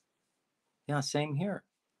 Yeah, same here.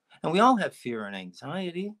 And we all have fear and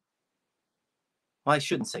anxiety. Well, I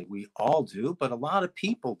shouldn't say we all do, but a lot of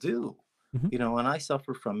people do. Mhm. You know, and I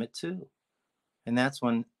suffer from it too. And that's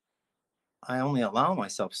when I only allow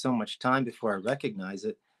myself so much time before I recognize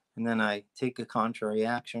it. And then I take a contrary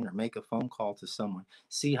action or make a phone call to someone,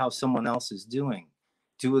 see how someone else is doing,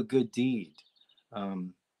 do a good deed,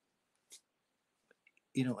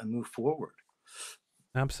 you know, and move forward.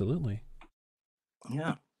 Absolutely.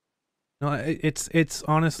 Yeah. No, it's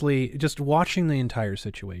honestly just watching the entire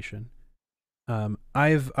situation.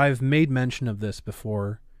 I've made mention of this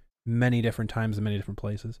before many different times in many different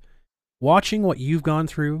places. Watching what you've gone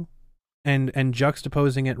through and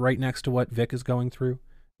juxtaposing it right next to what Vic is going through.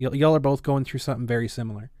 Y'all are both going through something very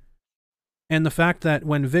similar. And the fact that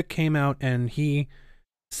when Vic came out and he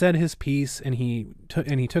said his piece and he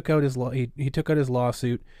took out his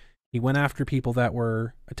lawsuit, he went after people that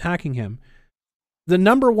were attacking him. The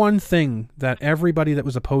number one thing that everybody that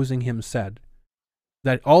was opposing him said,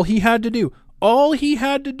 that all he had to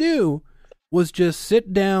do was just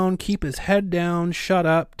sit down, keep his head down, shut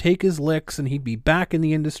up, take his licks, and he'd be back in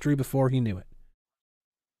the industry before he knew it.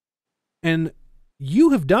 And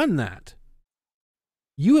you have done that.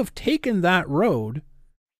 You have taken that road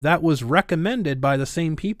that was recommended by the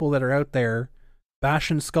same people that are out there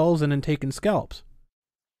bashing skulls in and taking scalps.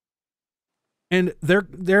 And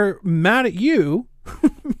they're mad at you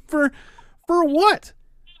for what?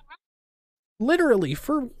 Literally,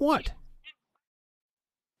 for what?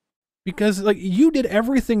 Because like you did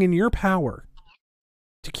everything in your power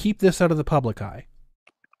to keep this out of the public eye.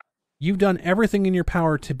 You've done everything in your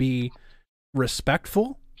power to be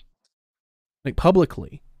respectful, like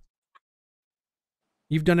publicly.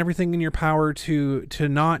 You've done everything in your power to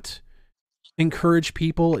not encourage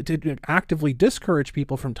people, to actively discourage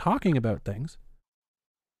people from talking about things.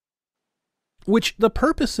 Which the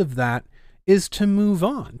purpose of that is to move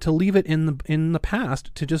on, to leave it in the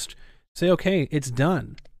past, to just say, okay, it's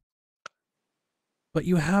done. But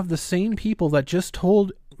you have the same people that just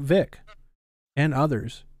told Vic and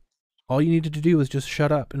others, all you needed to do was just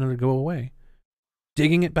shut up and it'll go away.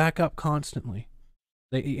 Digging it back up constantly.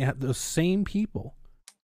 They have those same people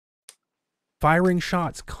firing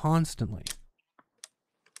shots constantly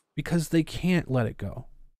because they can't let it go.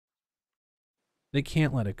 They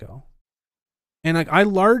can't let it go. And I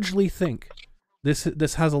largely think this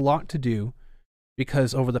has a lot to do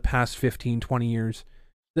because over the past 15, 20 years,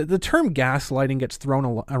 the term gaslighting gets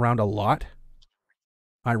thrown around a lot,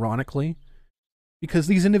 ironically, because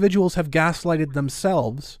these individuals have gaslighted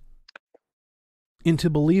themselves into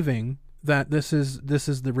believing that this is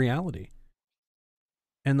the reality.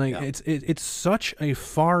 And like it's such a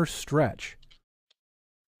far stretch.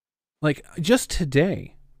 Like just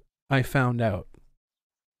today I found out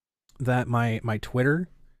that my Twitter,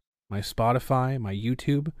 my Spotify, my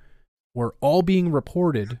YouTube were all being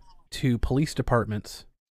reported to police departments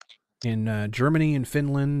in Germany and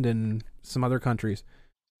Finland and some other countries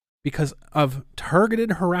because of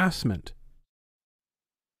targeted harassment.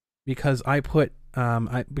 Because I put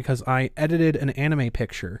because I edited an anime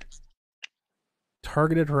picture.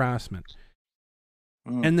 Targeted harassment.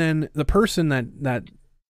 And then the person that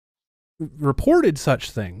reported such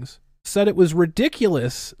things said it was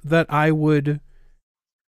ridiculous that I would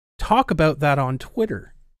talk about that on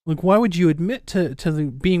Twitter. Like, why would you admit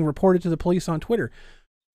to being reported to the police on Twitter?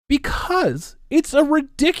 Because it's a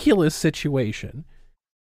ridiculous situation.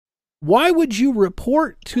 Why would you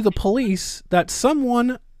report to the police that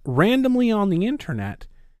someone randomly on the internet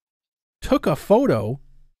took a photo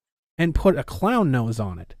and put a clown nose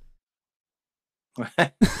on it?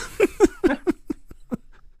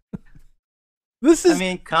 This is, I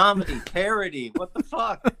mean, comedy, parody. What the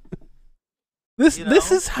fuck? This You know?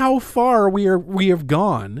 this is how far we have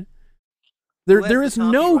gone. There Who has is the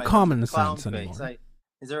no copyright on common the clown sense anymore. face?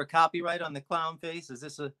 Is there a copyright on the clown face? Is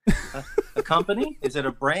this a company? Is it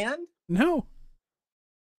a brand? No.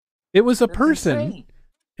 It was a That's person. insane.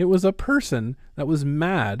 It was a person that was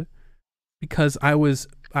mad because I was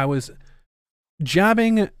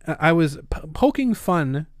jabbing, I was poking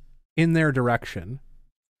fun in their direction,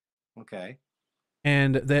 Okay.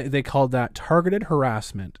 and they called that targeted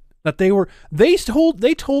harassment. That they told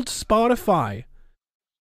Spotify.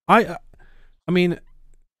 I mean,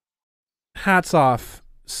 hats off.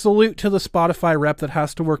 Salute to the Spotify rep that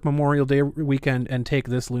has to work Memorial Day weekend and take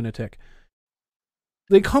this lunatic.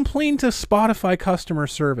 They complained to Spotify customer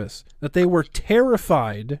service that they were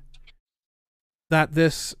terrified that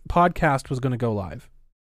this podcast was going to go live.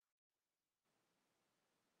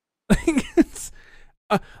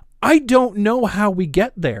 I don't know how we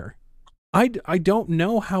get there. I don't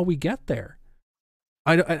know how we get there.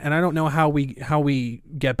 I don't know how we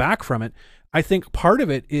get back from it. I think part of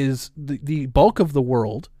it is the bulk of the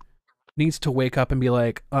world needs to wake up and be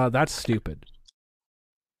like, that's stupid.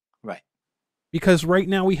 Right. Because right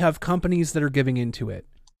now we have companies that are giving into it.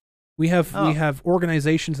 We have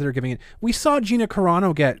organizations that are giving it. We saw Gina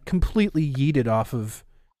Carano get completely yeeted off of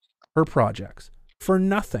her projects for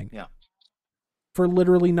nothing. Yeah. For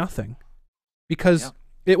literally nothing. Because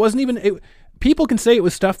it wasn't even people can say it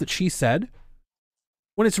was stuff that she said,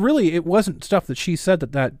 when it wasn't stuff that she said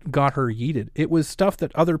that got her yeeted. It was stuff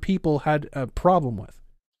that other people had a problem with.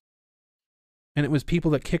 And it was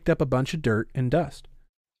people that kicked up a bunch of dirt and dust.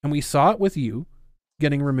 And we saw it with you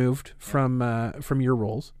getting removed from your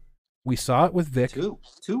roles. We saw it with Vic. Two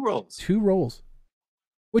roles. 2 roles.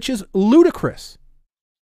 Which is ludicrous.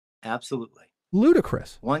 Absolutely.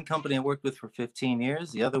 Ludicrous. One company I worked with for 15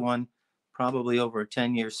 years, the other one probably over a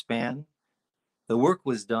 10-year span. The work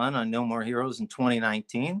was done on No More Heroes in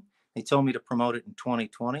 2019. They told me to promote it in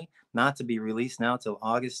 2020, not to be released now till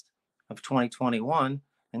August of 2021.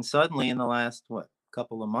 And suddenly in the last,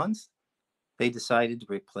 couple of months, they decided to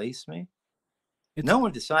replace me. No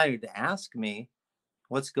one decided to ask me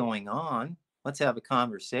what's going on. Let's have a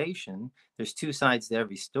conversation. There's 2 sides to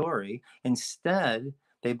every story. Instead,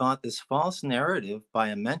 they bought this false narrative by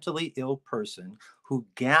a mentally ill person who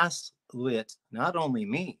gaslit not only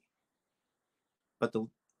me, but the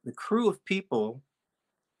crew of people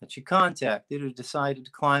that you contacted who decided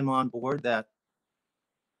to climb on board that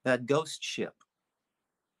ghost ship.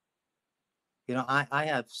 You know, I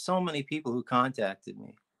have so many people who contacted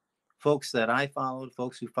me, folks that I followed,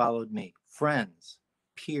 folks who followed me, friends,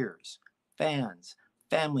 peers, fans,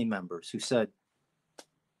 family members who said,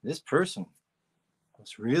 this person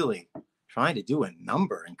was really trying to do a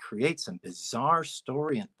number and create some bizarre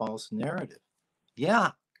story and false narrative.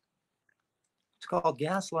 Yeah. It's called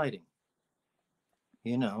gaslighting,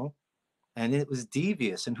 you know, and it was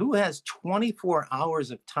devious. And who has 24 hours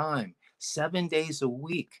of time, 7 days a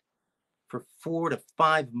week for 4 to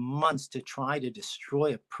 5 months to try to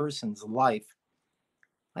destroy a person's life?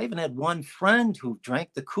 I even had one friend who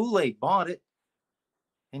drank the Kool-Aid, bought it,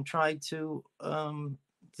 and tried to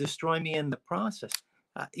destroy me in the process.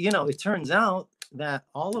 It turns out that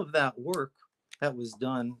all of that work that was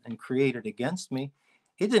done and created against me,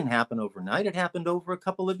 it didn't happen overnight. It happened over a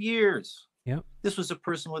couple of years. Yep. This was a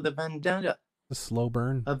person with a vendetta. A slow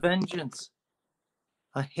burn. A vengeance.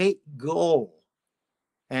 A hate goal.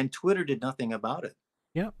 And Twitter did nothing about it.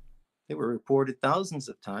 Yep. They were reported thousands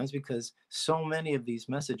of times because so many of these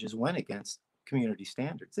messages went against community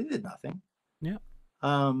standards. They did nothing. Yep.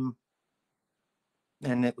 And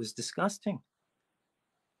it was disgusting.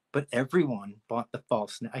 But everyone bought the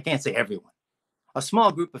false. I can't say everyone. A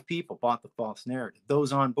small group of people bought the false narrative.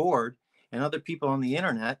 Those on board and other people on the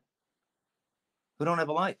internet who don't have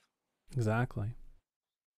a life. Exactly.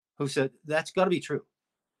 Who said, that's got to be true.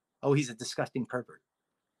 Oh, he's a disgusting pervert.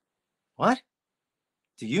 What?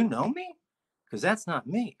 Do you know me? Because that's not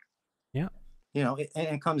me. Yeah.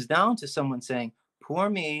 It comes down to someone saying, poor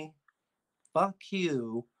me, fuck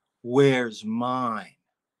you, where's mine?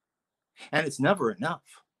 And it's never enough.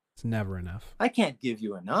 It's never enough. I can't give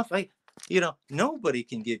you enough. Nobody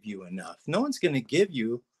can give you enough. No one's going to give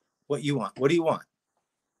you what you want. What do you want?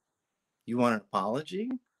 You want an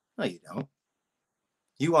apology? No, you don't.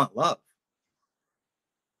 You want love.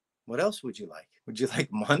 What else would you like? Would you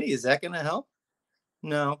like money? Is that going to help?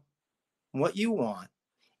 No. What you want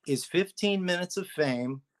is 15 minutes of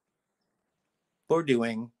fame for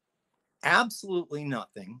doing absolutely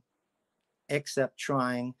nothing except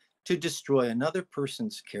trying to destroy another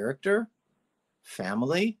person's character,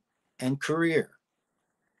 family, and career.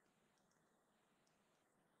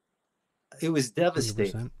 It was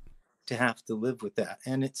devastating 100%. to have to live with that.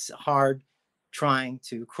 And it's hard trying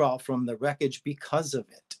to crawl from the wreckage because of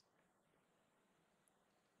it.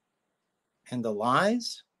 And the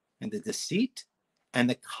lies and the deceit and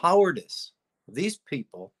the cowardice of these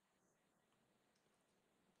people,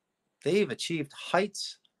 they've achieved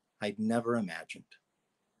heights I'd never imagined.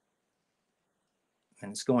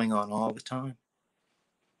 And it's going on all the time.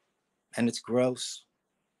 And it's gross.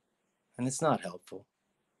 And it's not helpful.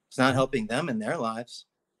 It's not helping them in their lives.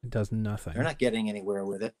 It does nothing. They're not getting anywhere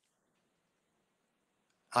with it.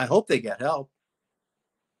 I hope they get help.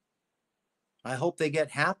 I hope they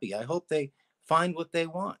get happy. I hope they find what they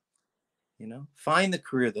want. You know, find the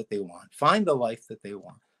career that they want, find the life that they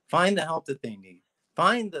want, find the help that they need,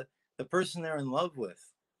 find the person they're in love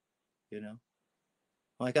with, you know,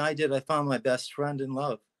 like I did. I found my best friend in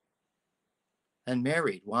love and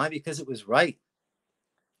married. Why? Because it was right.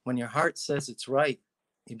 When your heart says it's right,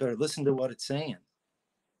 you better listen to what it's saying.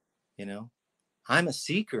 You know, I'm a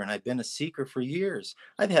seeker, and I've been a seeker for years.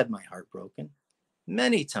 I've had my heart broken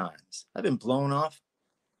many times. I've been blown off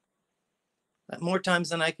more times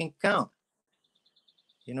than I can count.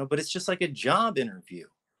 You know, but it's just like a job interview,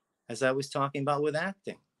 as I was talking about with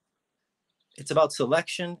acting. It's about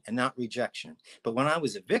selection and not rejection. But when I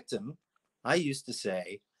was a victim, I used to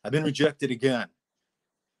say, I've been rejected again.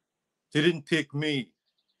 They didn't pick me.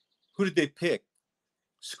 Who did they pick?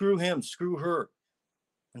 Screw him, screw her.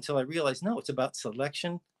 Until I realized, no, it's about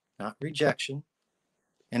selection, not rejection.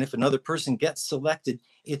 And if another person gets selected,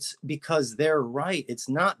 it's because they're right. It's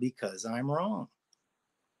not because I'm wrong.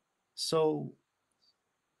 So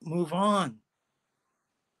move on.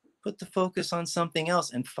 Put the focus on something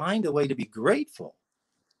else and find a way to be grateful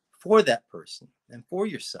for that person and for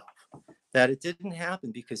yourself that it didn't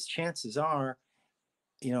happen, because chances are,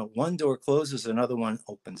 you know, one door closes, another one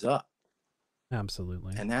opens up.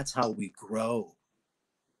 Absolutely. And that's how we grow.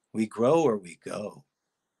 We grow or we go.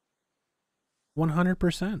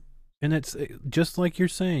 100%. And it's just like you're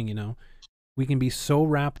saying, you know, we can be so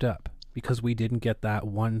wrapped up because we didn't get that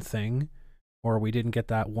one thing, or we didn't get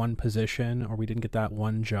that one position, or we didn't get that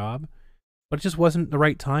one job, but it just wasn't the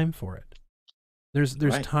right time for it. There's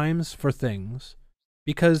Right. times for things,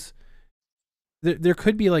 because there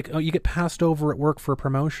could be like, oh, you get passed over at work for a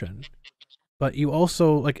promotion, but you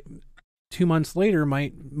also, like, 2 months later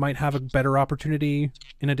might have a better opportunity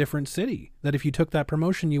in a different city that if you took that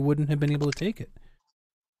promotion, you wouldn't have been able to take it.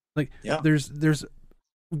 Like, Yeah. there's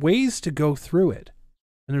ways to go through it,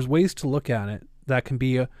 and there's ways to look at it that can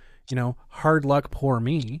be a, you know, hard luck, poor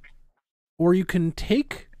me, or you can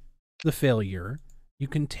take the failure, you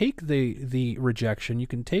can take the rejection, you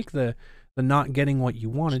can take the not getting what you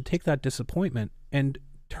wanted, take that disappointment and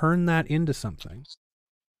turn that into something.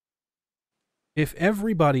 If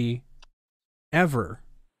everybody ever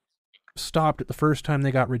stopped at the first time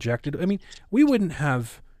they got rejected, I mean, we wouldn't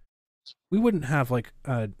have like we wouldn't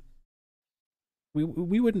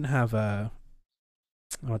have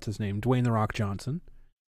what's his name, Dwayne the Rock Johnson.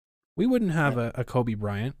 We wouldn't have a Kobe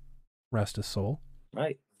Bryant, rest his soul.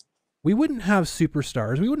 Right. We wouldn't have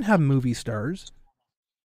superstars. We wouldn't have movie stars.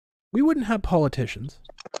 We wouldn't have politicians.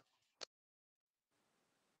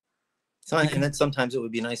 So, and then sometimes it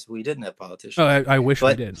would be nice if we didn't have politicians. Oh, I wish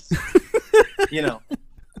we But- did. You know,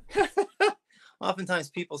 oftentimes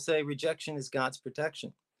people say rejection is God's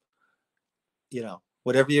protection. You know,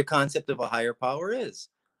 whatever your concept of a higher power is.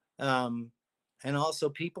 And also,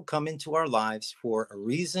 people come into our lives for a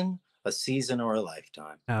reason, a season, or a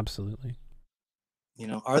lifetime. Absolutely. You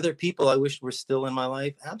know, are there people I wish were still in my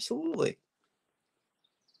life? Absolutely.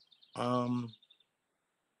 Are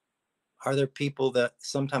there people that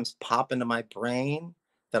sometimes pop into my brain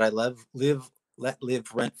that I let live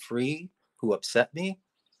rent free, who upset me?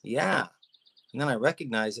 Yeah. And then I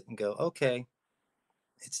recognize it and go, okay,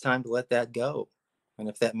 it's time to let that go. And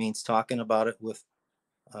if that means talking about it with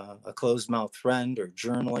a closed mouth friend, or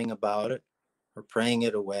journaling about it, or praying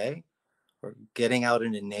it away, or getting out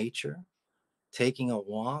into nature, taking a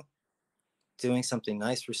walk, doing something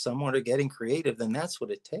nice for someone, or getting creative, then that's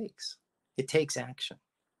what it takes. It takes action.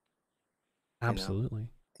 You know? Absolutely.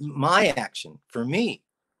 My action for me,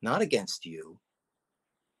 not against you,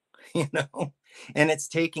 you know, and it's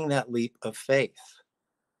taking that leap of faith,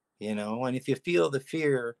 you know, and if you feel the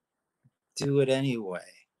fear, do it anyway.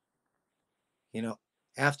 You know,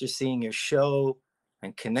 after seeing your show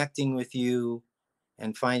and connecting with you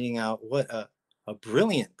and finding out what a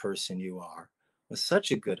brilliant person you are, with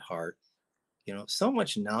such a good heart, you know, so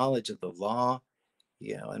much knowledge of the law,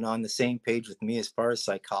 you know, and on the same page with me as far as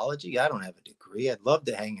psychology. I don't have a degree. I'd love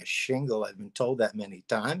to hang a shingle. I've been told that many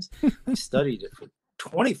times. I've studied it for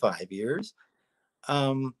 25 years.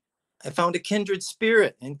 I found a kindred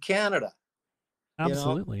spirit in Canada,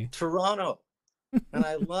 Absolutely. Toronto. And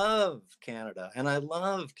I love Canada, and I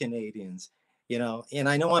love Canadians, you know, and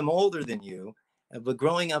I know I'm older than you, but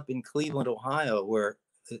growing up in Cleveland, Ohio, where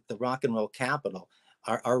the rock and roll capital,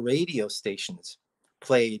 our radio stations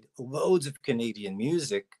played loads of Canadian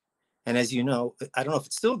music. And as you know, I don't know if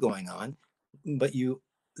it's still going on, but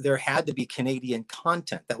there had to be Canadian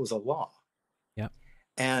content. That was a law. Yeah.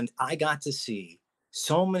 And I got to see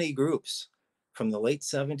so many groups from the late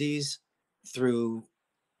 70s through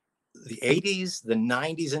the 80s, the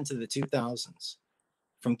 90s, into the 2000s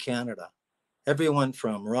from Canada. Everyone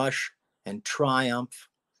from Rush and Triumph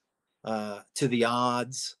To the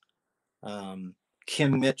Odds,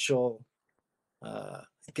 Kim Mitchell,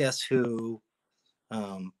 Guess Who,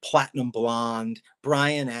 Platinum Blonde,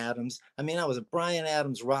 Bryan Adams. I mean, I was a Bryan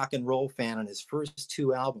Adams rock and roll fan on his first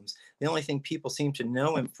 2 albums. The only thing people seem to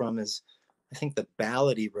know him from is, I think, the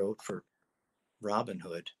ballad he wrote for Robin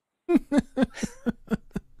Hood.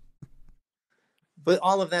 But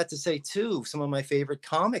all of that to say, too, some of my favorite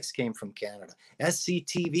comics came from Canada.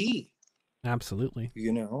 SCTV. Absolutely.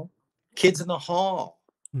 You know, Kids in the Hall.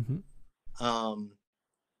 Mm-hmm.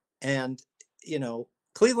 And, you know,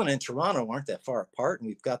 Cleveland and Toronto aren't that far apart, and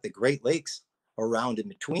we've got the Great Lakes around in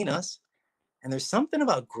between us. And there's something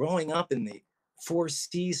about growing up in the 4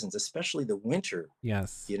 seasons, especially the winter.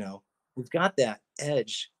 Yes. You know, we've got that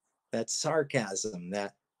edge, that sarcasm,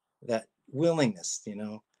 that willingness, you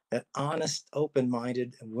know, that honest,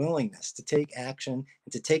 open-minded willingness to take action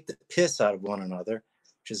and to take the piss out of one another,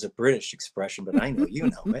 which is a British expression, but I know you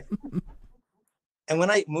know it. And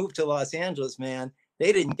when I moved to Los Angeles, man,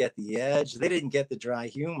 they didn't get the edge. They didn't get the dry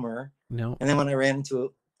humor. No. And then when I ran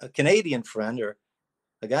into a Canadian friend or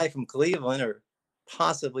a guy from Cleveland or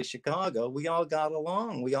possibly Chicago, we all got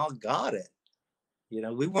along. We all got it. You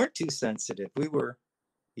know, we weren't too sensitive. We were,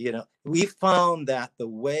 you know, we found that the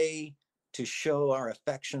way to show our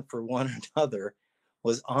affection for one another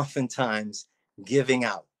was oftentimes giving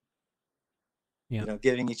out. Yeah. You know,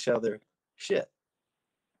 giving each other shit.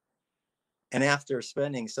 And after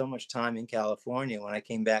spending so much time in California, when I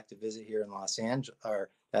came back to visit here in Los Angeles, or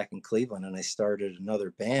back in Cleveland, and I started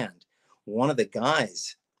another band, one of the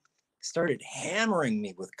guys started hammering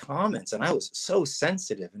me with comments, and I was so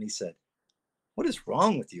sensitive. And he said, "What is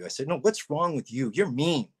wrong with you?" I said, "No, what's wrong with you? You're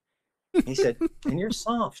mean." And he said, "And you're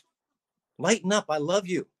soft. Lighten up. I love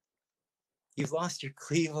you. You've lost your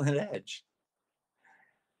Cleveland edge."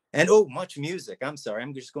 And oh, Much Music. I'm sorry.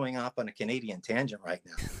 I'm just going off on a Canadian tangent right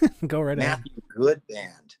now. Go right ahead. Matthew Good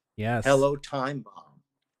Band. Yes. Hello, Time Bomb.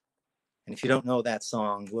 And if you don't know that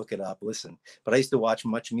song, look it up, listen. But I used to watch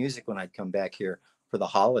Much Music when I'd come back here for the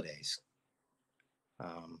holidays.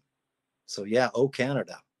 So yeah, oh,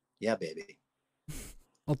 Canada. Yeah, baby.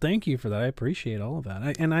 Well, thank you for that. I appreciate all of that.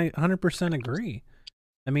 I 100% agree.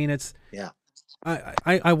 I mean, it's, yeah.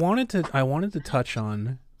 I wanted to touch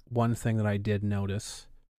on one thing that I did notice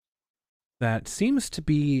that seems to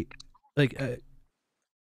be like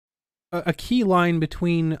a key line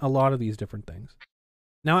between a lot of these different things.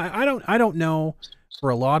 Now, I don't know for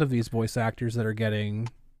a lot of these voice actors that are getting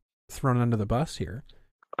thrown under the bus here,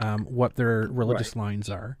 what their religious lines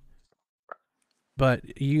are.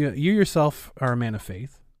 But you yourself are a man of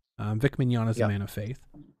faith. Vic Mignon is a man of faith.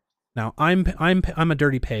 Now, I'm a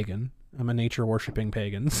dirty pagan. I'm a nature worshipping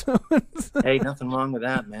pagan. So hey, nothing wrong with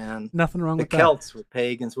that, man. Nothing wrong with that. The Celts were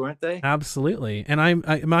pagans, weren't they? Absolutely. And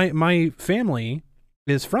my family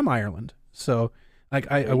is from Ireland. So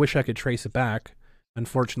like I wish I could trace it back.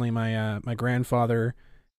 Unfortunately, my grandfather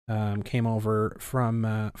came over from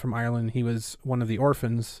Ireland. He was one of the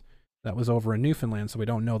orphans that was over in Newfoundland, so we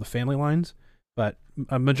don't know the family lines, but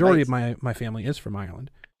a majority of my family is from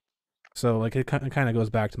Ireland. So like it kind of goes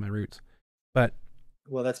back to my roots. But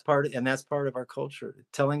well, that's part of our culture.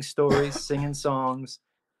 Telling stories, singing songs,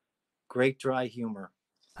 great dry humor.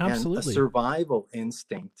 Absolutely. And a survival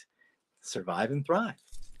instinct. Survive and thrive.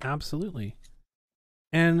 Absolutely.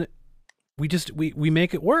 And we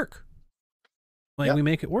make it work. Like we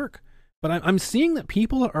make it work. But I'm seeing that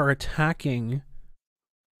people are attacking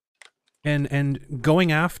and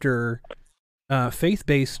going after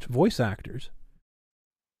faith-based voice actors.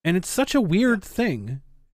 And it's such a weird thing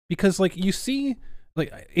because like you see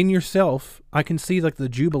like in yourself, I can see like the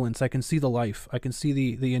jubilance, I can see the life, I can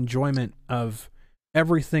see the enjoyment of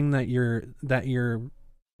everything that you're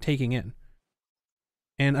taking in.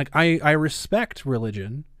 And like I respect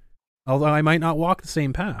religion, although I might not walk the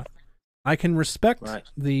same path. I can respect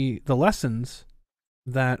the lessons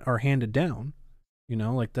that are handed down, you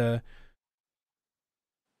know, like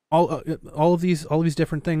all of these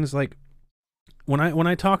different things. Like when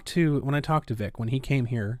I talked to Vic when he came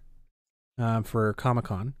here for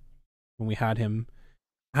Comic-Con, when we had him,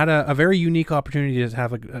 had a very unique opportunity to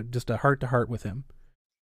have just a heart-to-heart with him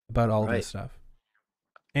about all of this stuff.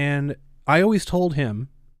 And I always told him,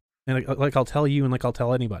 and like I'll tell you and like I'll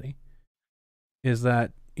tell anybody, is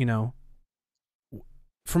that, you know,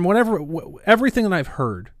 from everything that I've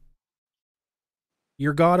heard,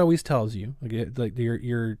 your God always tells you, like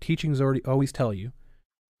your teachings always tell you,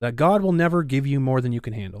 that God will never give you more than you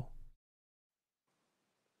can handle.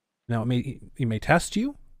 Now, he may test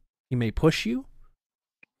you, he may push you,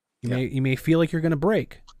 you may feel like you're going to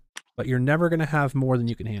break, but you're never going to have more than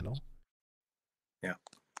you can handle. Yeah.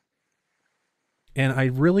 And I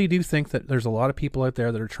really do think that there's a lot of people out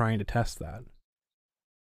there that are trying to test that.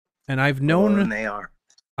 And I've known, And they are.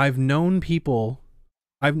 I've known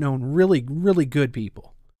really, really good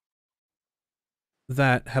people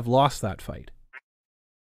that have lost that fight.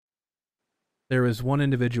 There was one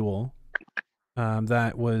individual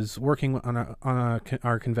that was working on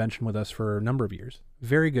our convention with us for a number of years.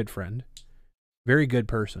 Very good friend, very good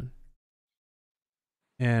person.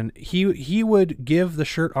 And he would give the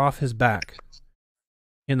shirt off his back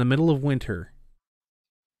in the middle of winter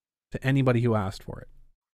to anybody who asked for it.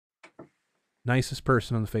 Nicest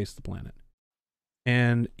person on the face of the planet.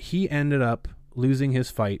 And he ended up losing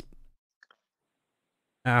his fight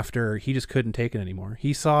after he just couldn't take it anymore.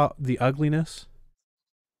 He saw the ugliness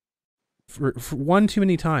for one too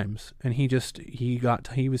many times, and he was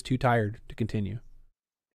too tired to continue.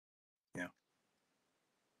 Yeah.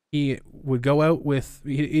 He would go out with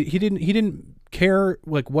he didn't care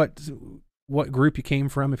like what group you came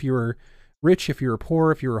from, if you were rich, if you were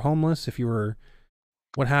poor, if you were homeless, if you were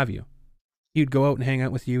what have you. He'd go out and hang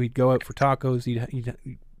out with you. He'd go out for tacos. He'd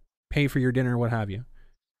pay for your dinner, what have you.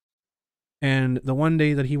 And the one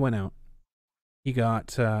day that he went out, he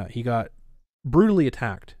got brutally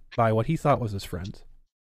attacked by what he thought was his friends.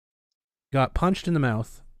 Got punched in the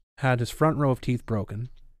mouth, had his front row of teeth broken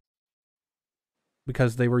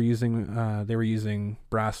because they were using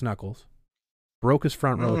brass knuckles. Broke his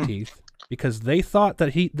front row of teeth because they thought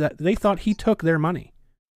he took their money.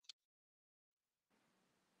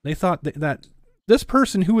 They thought that this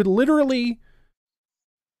person who would literally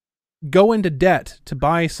go into debt to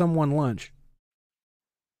buy someone lunch,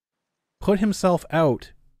 put himself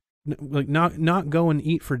out, like not go and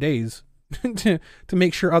eat for days to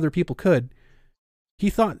make sure other people could. They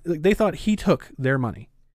thought he took their money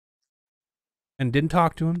and didn't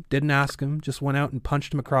talk to him, didn't ask him, just went out and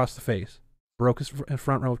punched him across the face, broke his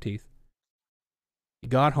front row of teeth. He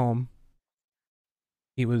got home.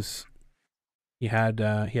 He had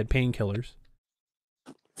painkillers.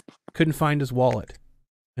 Couldn't find his wallet,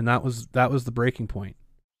 and that was the breaking point.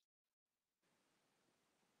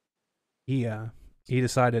 He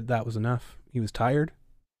decided that was enough. He was tired.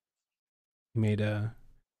 He made a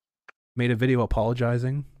video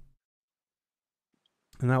apologizing,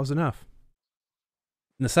 and that was enough.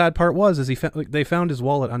 And the sad part was, they found his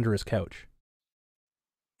wallet under his couch.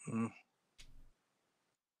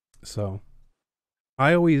 So,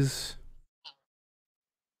 I always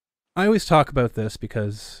talk about this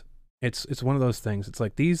because it's one of those things. It's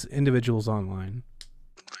like these individuals online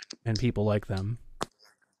and people like them,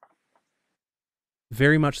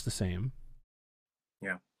 very much the same.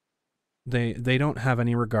 Yeah. They don't have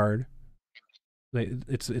any regard.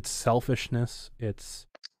 It's selfishness. It's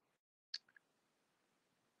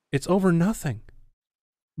over nothing.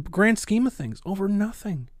 Grand scheme of things, over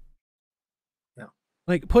nothing. Yeah.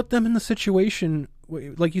 Like, put them in the situation,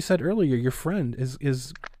 like you said earlier, your friend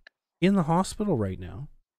is in the hospital right now.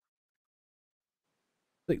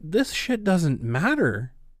 Like, this shit doesn't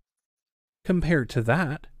matter compared to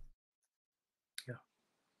that. Yeah.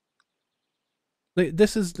 Like,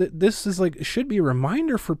 this is like, should be a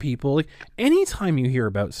reminder for people. Like, anytime you hear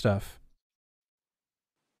about stuff,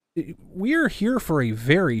 we're here for a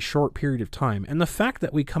very short period of time, and the fact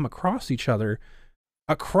that we come across each other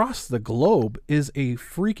across the globe is a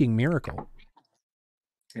freaking miracle.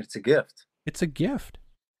 It's a gift. It's a gift.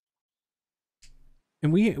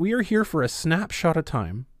 And we are here for a snapshot of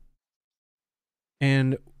time.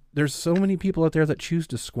 And there's so many people out there that choose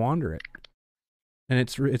to squander it. And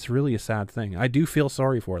it's really a sad thing. I do feel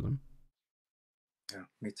sorry for them. Yeah,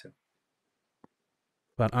 me too.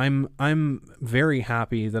 But I'm very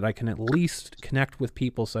happy that I can at least connect with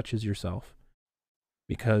people such as yourself.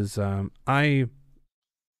 Because I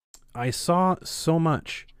saw so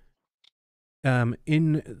much in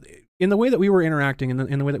the way that we were interacting, in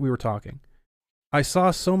the way that we were talking. I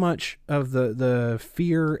saw so much of the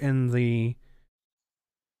fear and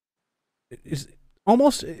is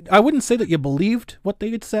almost, I wouldn't say that you believed what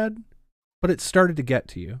they had said, but it started to get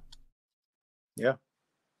to you. Yeah.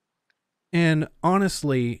 And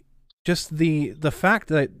honestly, just the fact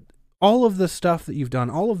that all of the stuff that you've done,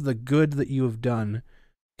 all of the good that you have done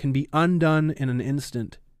can be undone in an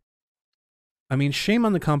instant. I mean, shame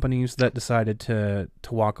on the companies that decided to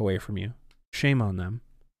walk away from you. Shame on them.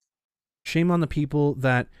 Shame on the people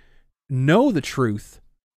that know the truth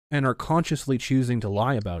and are consciously choosing to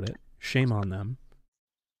lie about it. Shame on them.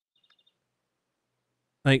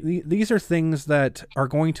 Like, these are things that are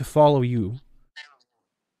going to follow you.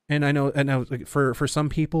 And I know like, for some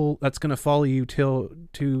people, that's going to follow you to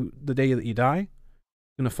the day that you die.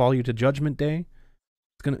 It's going to follow you to Judgment Day.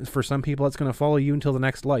 For some people, it's going to follow you until the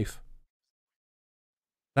next life.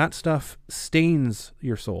 that stuff stains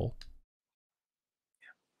your soul.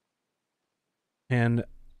 And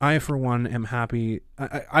I, for one, am happy.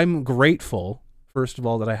 I'm grateful, first of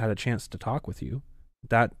all, that I had a chance to talk with you.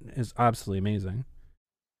 That is absolutely amazing.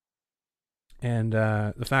 And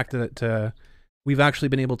the fact that we've actually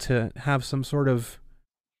been able to have some sort of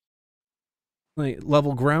like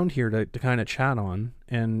level ground here to kind of chat on,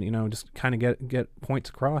 and just kind of get points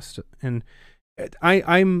across. And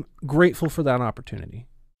I'm grateful for that opportunity.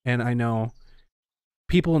 And I know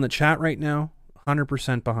people in the chat right now,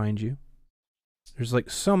 100% behind you. There's like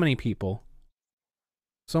so many people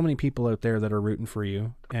out there that are rooting for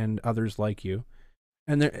you, and others like you.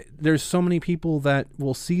 And there's so many people that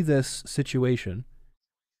will see this situation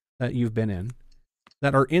that you've been in,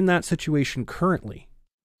 that are in that situation currently,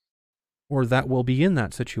 or that will be in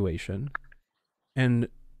that situation, and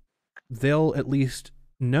they'll at least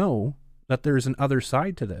know that there's an other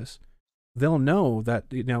side to this. They'll know that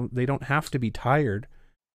they don't have to be tired.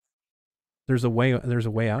 There's a way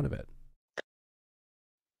out of it.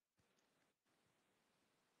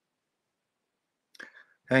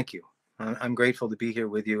 Thank you. I'm grateful to be here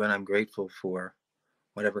with you, and I'm grateful for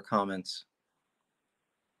whatever comments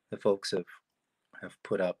the folks have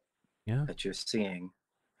put up. Yeah, that you're seeing,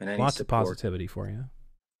 and any lots support, of positivity for you.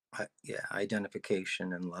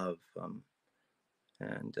 Identification and love,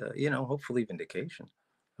 and hopefully vindication.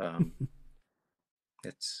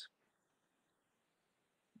 It's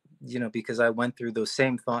because I went through those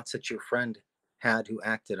same thoughts that your friend had who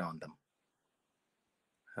acted on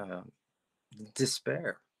them.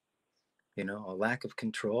 Despair, a lack of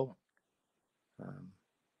control,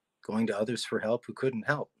 going to others for help who couldn't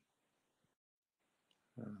help,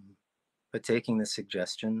 but taking the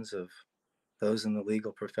suggestions of those in the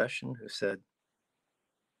legal profession who said,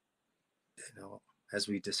 as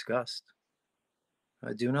we discussed,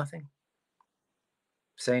 do nothing,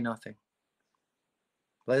 say nothing,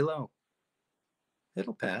 lay low,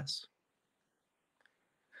 it'll pass.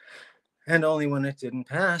 And only when it didn't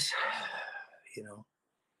pass,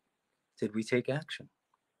 did we take action,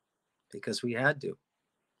 because we had to.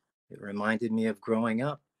 It reminded me of growing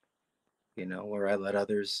up, where I let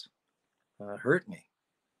others hurt me,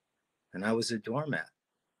 and I was a doormat.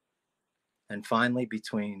 And finally,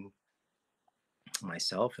 between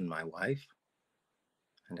myself and my wife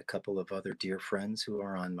and a couple of other dear friends who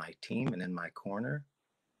are on my team and in my corner,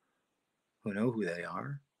 who know who they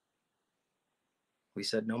are, we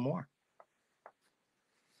said no more.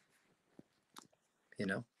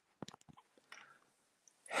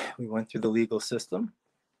 We went through the legal system.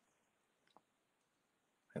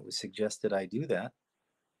 It was suggested I do that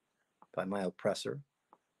by my oppressor,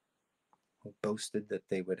 who boasted that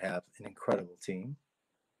they would have an incredible team.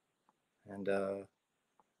 And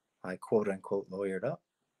I quote unquote lawyered up.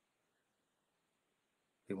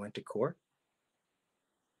 We went to court,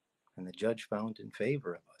 and the judge found in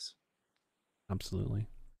favor of us. Absolutely.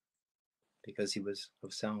 Because he was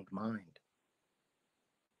of sound mind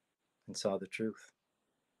and saw the truth.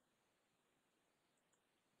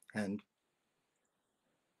 And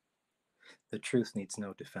the truth needs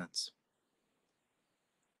no defense.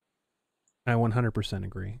 I 100%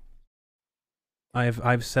 agree.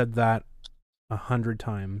 I've said that 100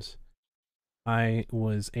 times. I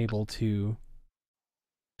was able to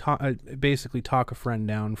basically talk a friend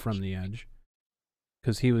down from the edge,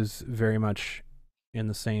 because he was very much in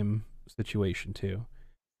the same situation too.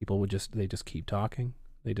 People would just keep talking.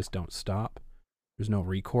 They just don't stop. There's no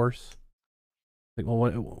recourse. Like,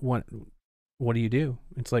 well, what do you do?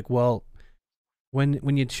 It's like, well,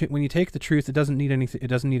 when you take the truth, it doesn't need anything. It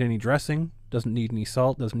doesn't need any dressing. Doesn't need any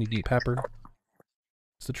salt. Doesn't need any pepper.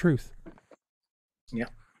 It's the truth. Yeah.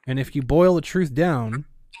 And if you boil the truth down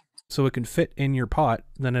so it can fit in your pot,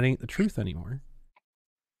 then it ain't the truth anymore.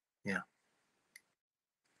 Yeah.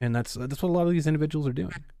 And that's what a lot of these individuals are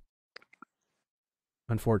doing,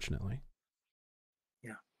 unfortunately.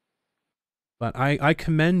 Yeah. But I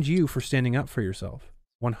commend you for standing up for yourself.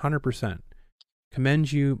 100%.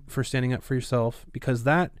 Commend you for standing up for yourself, because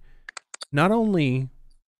that not only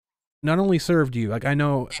served you. Like, I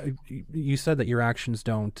know you said that your actions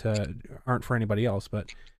aren't for anybody else, but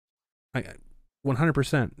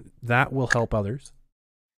 100% that will help others.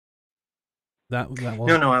 That will.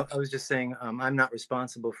 No, I was just saying, I'm not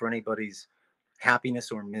responsible for anybody's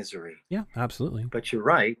happiness or misery. Yeah, absolutely. But you're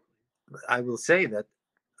right. I will say that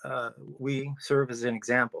we serve as an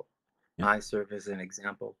example. Yeah. I serve as an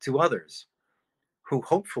example to others who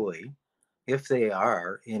hopefully, if they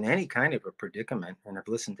are in any kind of a predicament and have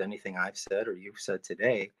listened to anything I've said or you've said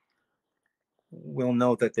today, will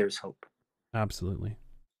know that there's hope. Absolutely.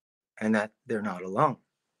 And that they're not alone.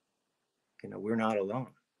 We're not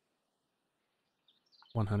alone.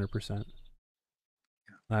 100%.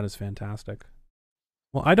 That is fantastic.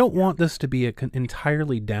 Well, I don't want this to be a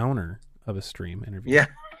entirely downer of a stream interview. Yeah.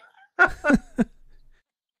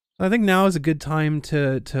 I think now is a good time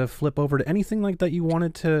to flip over to anything like that you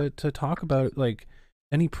wanted to talk about, like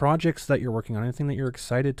any projects that you're working on, anything that you're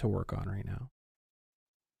excited to work on right now.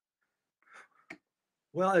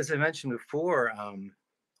 Well, as I mentioned before,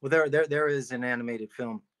 well, there is an animated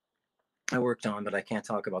film I worked on, but I can't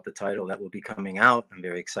talk about the title. That will be coming out. I'm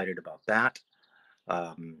very excited about that.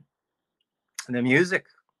 And the music,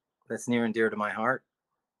 that's near and dear to my heart.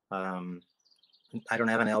 I don't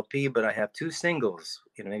have an LP, but I have 2 singles,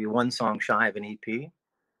 maybe one song shy of an EP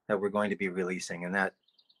that we're going to be releasing. And that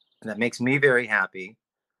makes me very happy.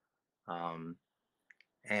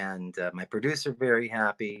 And my producer very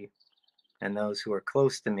happy, and those who are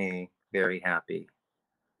close to me very happy.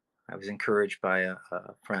 I was encouraged by a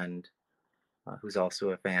friend who's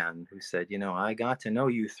also a fan who said, I got to know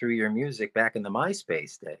you through your music back in the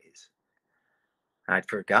MySpace days. I'd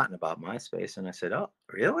forgotten about MySpace, and I said, oh,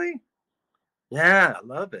 really? Yeah, I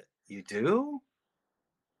love it. You do?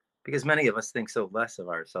 Because many of us think so less of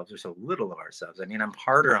ourselves or so little of ourselves. I mean, I'm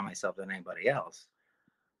harder on myself than anybody else.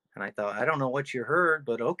 And I thought, I don't know what you heard,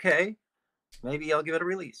 but okay, maybe I'll give it a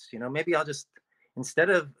release. Maybe I'll just, instead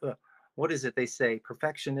of, what is it they say?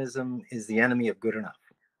 Perfectionism is the enemy of good enough.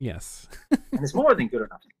 Yes. And it's more than good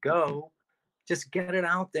enough to go. Just get it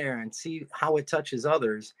out there and see how it touches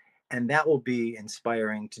others. And that will be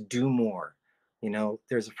inspiring to do more.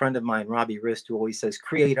 There's a friend of mine, Robbie Rist, who always says,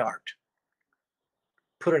 create art.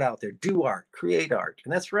 Put it out there, do art, create art.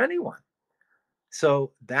 And that's for anyone.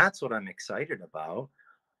 So that's what I'm excited about.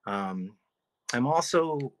 I'm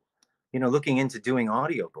also, looking into doing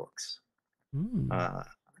audiobooks.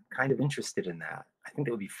 Kind of interested in that. I think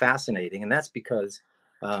it would be fascinating. And that's because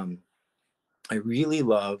I really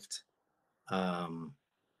loved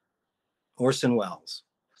Orson Welles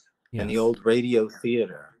and the old radio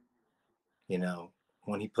theater,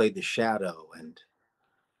 when he played The Shadow. And,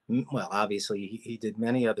 well, obviously he did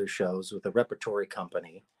many other shows with a repertory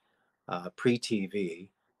company, pre-TV.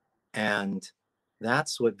 And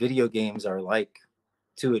that's what video games are like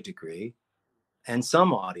to a degree. And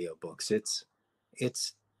some audiobooks,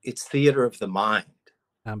 it's theater of the mind.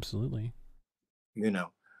 Absolutely.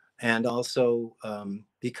 And also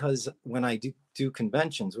because when I do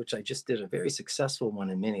conventions, which I just did a very successful one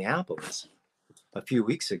in Minneapolis a few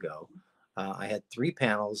weeks ago, I had 3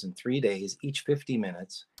 panels in 3 days, each 50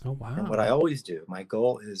 minutes. Oh, wow. And what I always do, my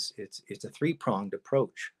goal is it's a 3-pronged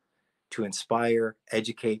approach to inspire,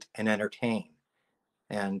 educate, and entertain.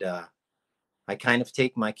 And I kind of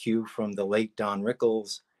take my cue from the late Don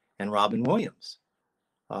Rickles and Robin Williams.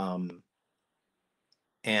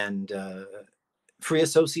 And free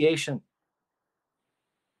association,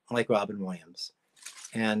 like Robin Williams.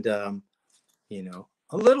 And, a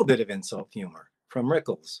little bit of insult humor from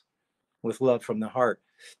Rickles with love from the heart.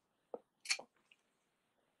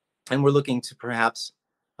 And we're looking to perhaps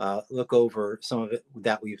look over some of it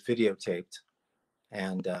that we've videotaped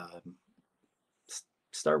and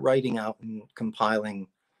start writing out and compiling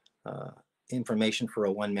information for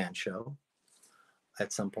a one-man show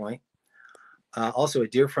at some point. Also, a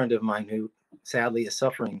dear friend of mine who sadly is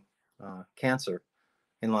suffering cancer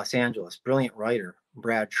in Los Angeles, brilliant writer,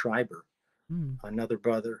 Brad Schreiber, another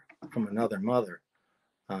brother from another mother.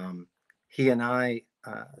 He and I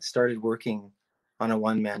started working on a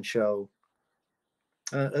one-man show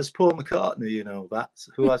as Paul McCartney. That's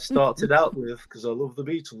who I started out with because I love the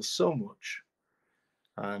Beatles so much.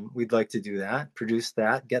 We'd like to do that, produce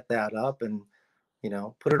that, get that up, and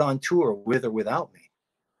put it on tour with or without me.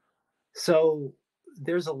 So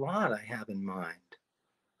there's a lot I have in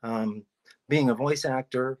mind. Being a voice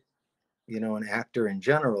actor, an actor in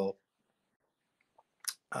general,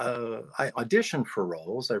 I audition for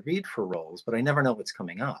roles, I read for roles, but I never know what's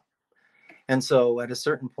coming up. And so at a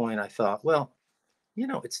certain point I thought, well,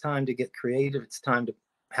 it's time to get creative. It's time to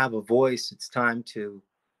have a voice. It's time to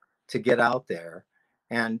get out there.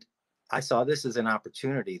 And I saw this as an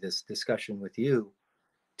opportunity, this discussion with you,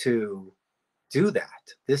 to do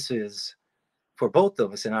that. This is, for both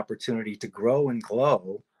of us, an opportunity to grow and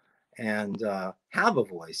glow and have a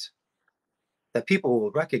voice that people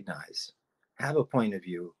will recognize, have a point of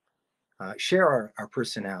view, share our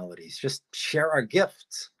personalities, just share our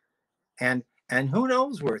gifts. And who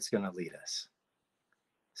knows where it's going to lead us.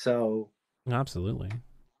 So absolutely.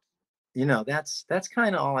 That's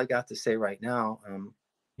kind of all I got to say right now.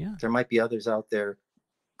 Yeah. There might be others out there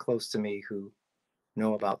close to me who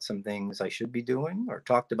know about some things I should be doing or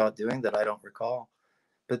talked about doing that I don't recall.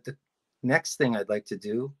 But the next thing I'd like to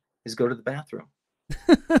do is go to the bathroom.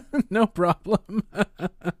 No problem.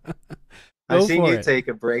 I've Go seen for you it. take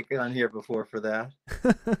a break on here before for that.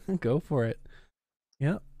 Go for it.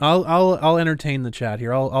 Yeah, I'll entertain the chat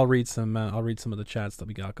here. I'll read some of the chats that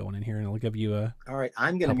we got going in here, and I'll give you a. All right,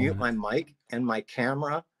 I'm going to Couple mute my mic and my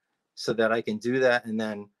camera so that I can do that, and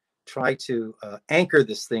then try to anchor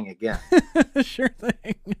this thing again. Sure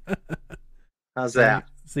thing. How's that?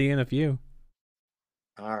 See you in a few.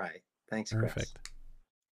 All right. Thanks, Chris. Perfect.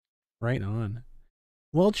 Right on.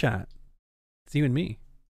 Well, chat. It's you and me.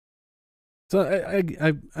 So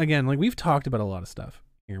I again, like, we've talked about a lot of stuff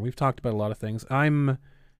here. We've talked about a lot of things. I'm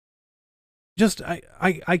just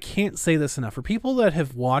I can't say this enough. For people that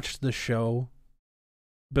have watched the show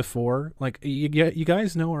before, like, you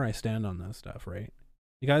guys know where I stand on this stuff, right?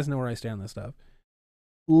 You guys know where I stand on this stuff.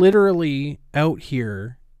 Literally out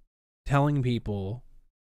here telling people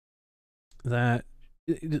that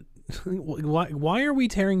why are we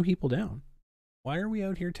tearing people down? Why are we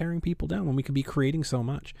out here tearing people down when we could be creating so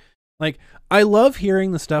much? Like, I love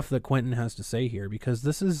hearing the stuff that Quentin has to say here, because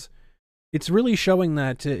it's really showing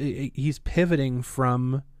that he's pivoting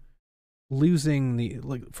from losing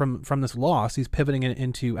from this loss. He's pivoting it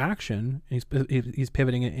into action. He's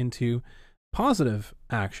pivoting it into positive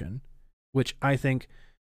action, which I think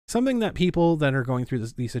something that people that are going through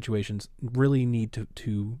these situations really need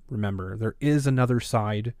to remember. There is another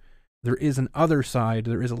side. There is an other side.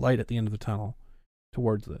 There is a light at the end of the tunnel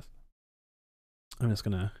towards this. I'm just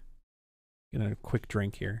gonna get a quick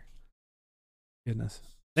drink here. Goodness.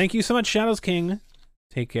 Thank you so much, Shadows King.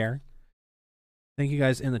 Take care. Thank you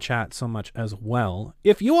guys in the chat so much as well.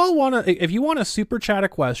 If you want to super chat a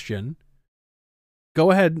question,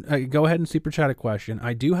 go ahead and super chat a question.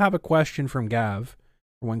 I do have a question from Gav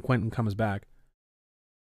for when Quentin comes back.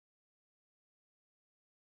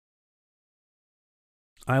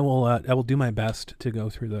 I will do my best to go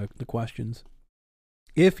through the questions.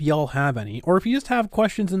 If y'all have any, or if you just have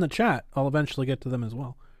questions in the chat, I'll eventually get to them as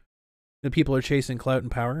well. The people are chasing clout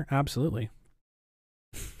and power? Absolutely.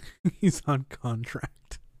 He's on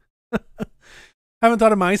contract. Haven't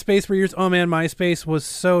thought of MySpace for years. Oh man, MySpace was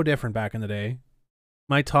so different back in the day.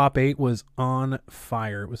 My top 8 was on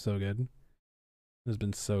fire. It was so good. It has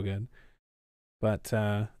been so good. But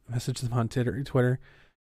message them on Twitter.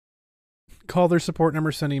 Call their support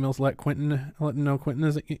number, send emails, let them know Quentin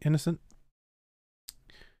is innocent.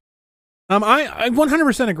 I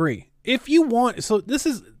 100% agree. If you want, so this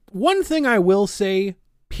is one thing I will say,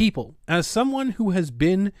 people, as someone who has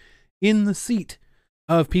been in the seat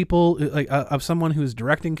of people, of someone who's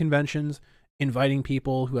directing conventions, inviting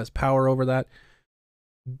people, who has power over that,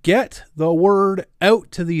 get the word out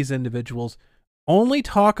to these individuals. Only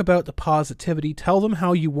talk about the positivity. Tell them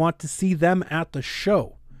how you want to see them at the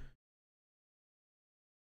show.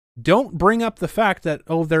 Don't bring up the fact that,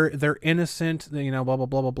 oh, they're innocent, you know, blah, blah,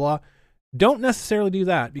 blah, blah, blah. Don't necessarily do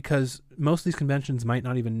that, because most of these conventions might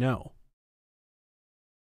not even know.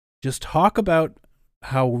 Just talk about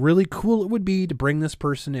how really cool it would be to bring this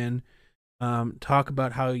person in. Talk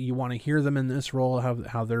about how you want to hear them in this role,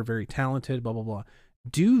 how they're very talented, blah, blah, blah.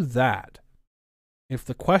 Do that. If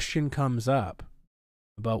the question comes up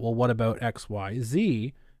about, well, what about X, Y,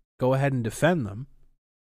 Z, go ahead and defend them.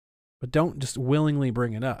 But don't just willingly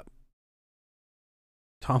bring it up.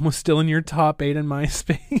 Tom was still in your top 8 in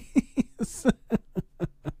MySpace.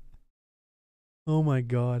 Oh my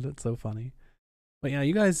god, that's so funny. But yeah,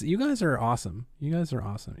 you guys are awesome. You guys are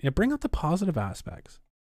awesome. Yeah, bring up the positive aspects.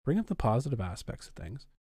 Bring up the positive aspects of things.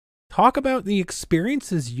 Talk about the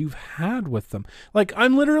experiences you've had with them. Like,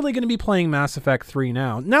 I'm literally going to be playing Mass Effect 3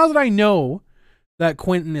 now. Now that I know that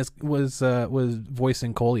Quentin was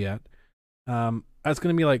voicing Kolyat, it's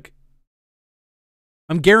going to be like,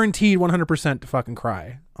 I'm guaranteed 100% to fucking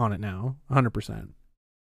cry on it now. 100%.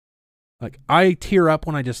 Like, I tear up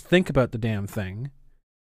when I just think about the damn thing.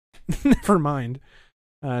 Never mind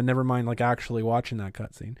like actually watching that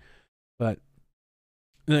cutscene. But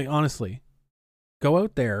like, honestly, go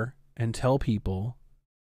out there and tell people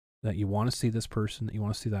that you want to see this person, that you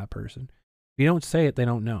want to see that person. If you don't say it, they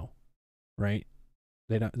don't know, right?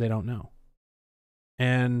 They don't know.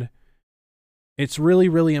 And it's really,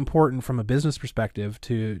 really important from a business perspective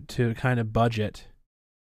to kind of budget,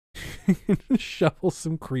 shovel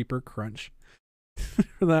some creeper crunch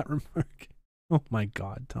for that remark. Oh my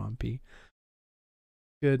God, Tom P.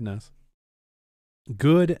 Goodness.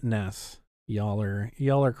 Y'all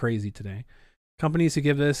are crazy today. Companies who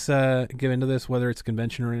give into this, whether it's a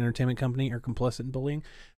convention or an entertainment company, are complicit in bullying.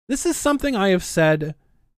 This is something I have said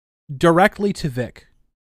directly to Vic.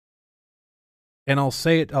 And I'll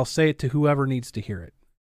say it to whoever needs to hear it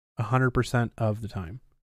 100% of the time.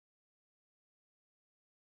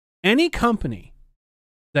 Any company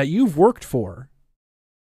that you've worked for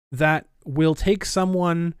that will take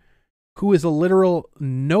someone who is a literal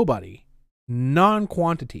nobody,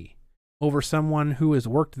 non-quantity, over someone who has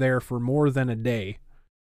worked there for more than a day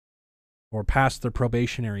or past their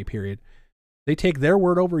probationary period. They take their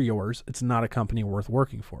word over yours. It's not a company worth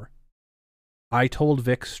working for. I told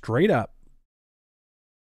Vic straight up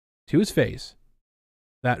to his face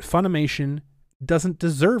that Funimation doesn't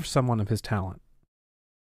deserve someone of his talent.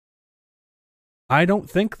 I don't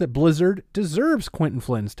think that Blizzard deserves Quentin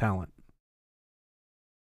Flynn's talent.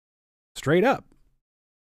 Straight up.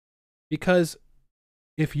 Because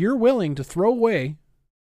if you're willing to throw away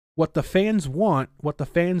what the fans want, what the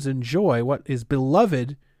fans enjoy, what is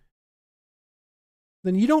beloved,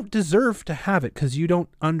 then you don't deserve to have it because you don't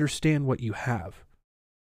understand what you have.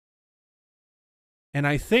 And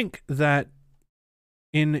I think that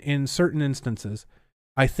in certain instances,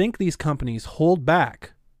 I think these companies hold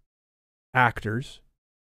back actors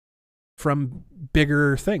from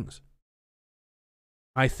bigger things.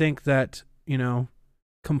 I think that,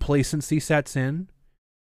 complacency sets in.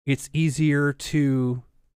 It's easier to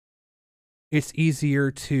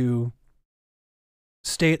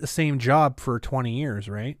stay at the same job for 20 years,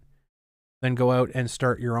 right? Then go out and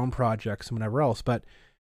start your own projects and whatever else. But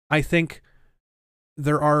I think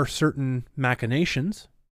there are certain machinations,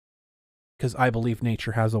 because I believe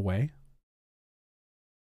nature has a way.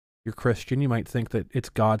 You're Christian, you might think that it's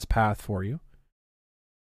God's path for you.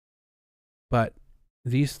 But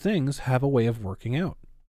these things have a way of working out.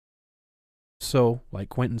 So, like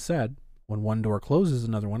Quentin said, when one door closes,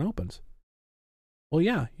 another one opens. Well,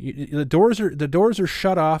 yeah, the doors are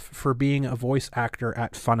shut off for being a voice actor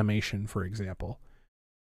at Funimation, for example.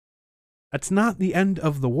 That's not the end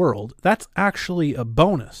of the world. That's actually a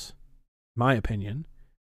bonus, in my opinion,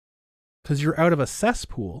 because you're out of a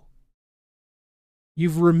cesspool.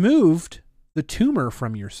 You've removed the tumor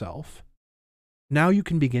from yourself. Now you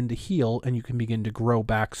can begin to heal and you can begin to grow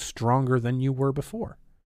back stronger than you were before.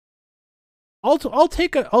 I'll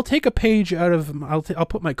take a page out of I'll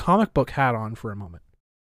put my comic book hat on for a moment.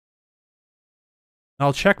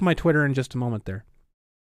 I'll check my Twitter in just a moment there.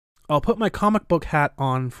 I'll put my comic book hat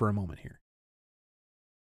on for a moment here.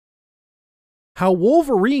 How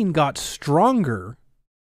Wolverine got stronger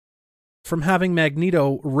from having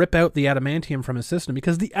Magneto rip out the adamantium from his system,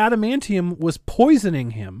 because the adamantium was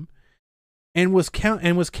poisoning him and was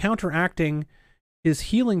counteracting his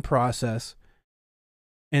healing process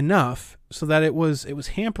enough so that it was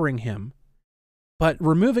hampering him. But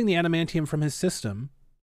removing the adamantium from his system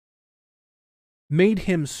made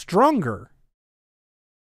him stronger,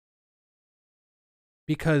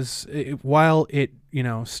 because while it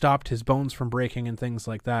stopped his bones from breaking and things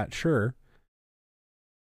like that, sure,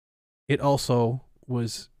 it also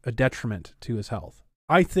was a detriment to his health.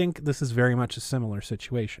 I think this is very much a similar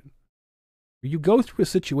situation. You go through a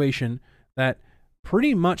situation that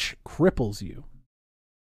pretty much cripples you.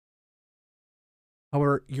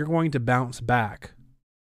 However, you're going to bounce back.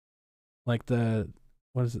 Like the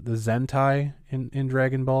Zentai in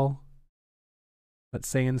Dragon Ball that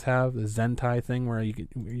Saiyans have, the Zentai thing where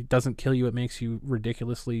it doesn't kill you, it makes you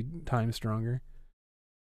ridiculously times stronger.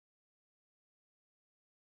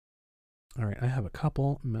 All right, I have a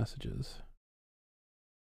couple messages.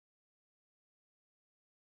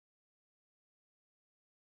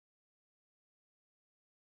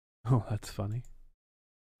 Oh, that's funny.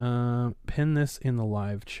 Pin this in the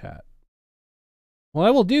live chat. Well,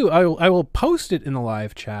 I will post it in the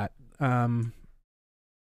live chat. Oh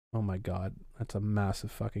my god, that's a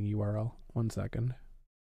massive fucking URL. 1 second.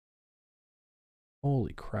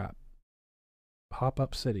 Holy crap.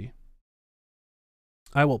 Pop-up city.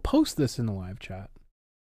 I will post this in the live chat.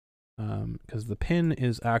 Because the pin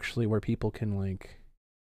is actually where people can link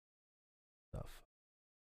stuff.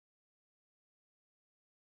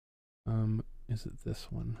 Is it this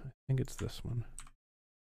one? I think it's this one.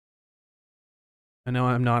 I know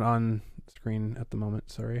I'm not on screen at the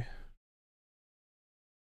moment, sorry.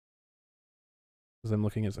 Because I'm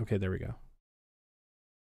looking at... Okay, there we go.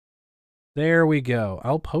 There we go.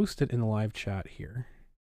 I'll post it in the live chat here.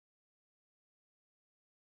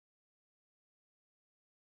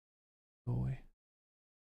 Go away.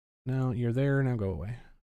 No, you're there. Now go away.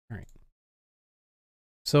 All right.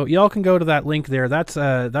 So y'all can go to that link there. That's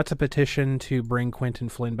a petition to bring Quentin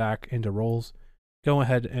Flynn back into roles. Go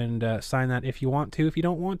ahead and sign that if you want to. If you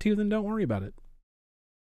don't want to, then don't worry about it.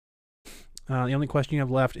 The only question you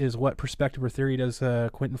have left is, what perspective or theory does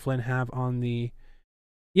Quentin Flynn have on the...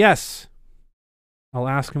 Yes! I'll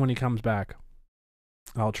ask him when he comes back.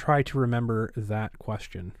 I'll try to remember that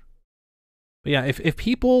question. But yeah, if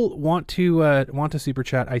people want to super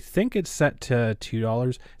chat, I think it's set to $2.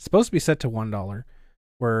 It's supposed to be set to $1,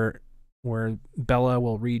 where Bella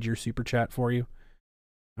will read your super chat for you,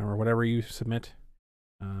 or whatever you submit.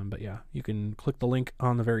 But yeah, you can click the link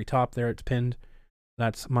on the very top there. It's pinned.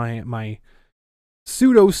 That's my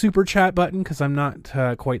pseudo super chat button, because I'm not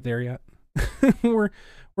quite there yet.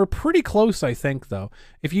 We're pretty close, I think, though.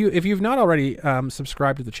 If you've not already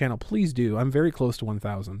subscribed to the channel, please do. I'm very close to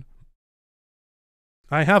 1,000.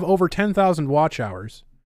 I have over 10,000 watch hours,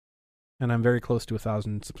 and I'm very close to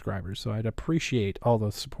 1,000 subscribers. So I'd appreciate all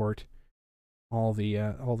the support, all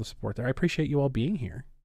the support there. I appreciate you all being here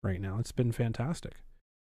right now. It's been fantastic.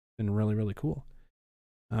 It's been really, really cool.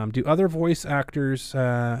 Do other voice actors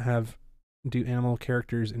do animal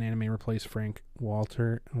characters in anime replace Frank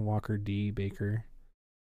Walter, Walker D, Baker,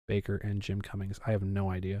 and Jim Cummings? I have no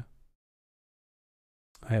idea.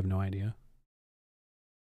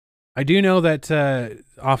 I do know that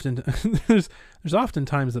often there's often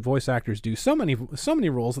times that voice actors do so many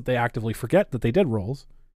roles that they actively forget that they did roles.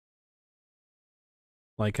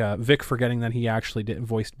 Like Vic forgetting that he actually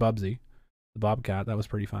voiced Bubsy, the Bobcat. That was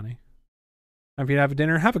pretty funny. If you have a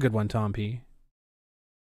dinner, have a good one, Tom P.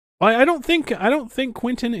 I don't think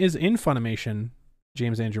Quentin is in Funimation.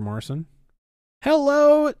 James Andrew Morrison.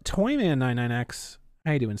 Hello, Toyman99X.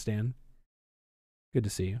 How you doing, Stan? Good to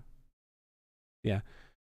see you. Yeah.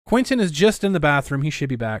 Quentin is just in the bathroom. He should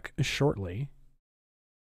be back shortly.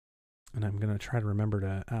 And I'm going to try to remember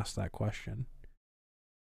to ask that question.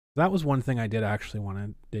 That was one thing I did actually want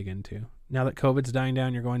to dig into. Now that COVID's dying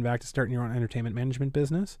down, you're going back to starting your own entertainment management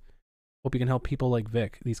business. Hope you can help people like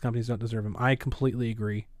Vic. These companies don't deserve him. I completely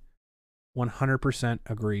agree. 100%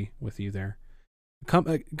 agree with you there.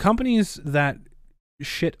 Companies that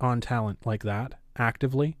shit on talent like that,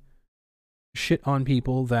 actively, shit on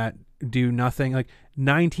people that do nothing, like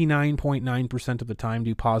 99.9% of the time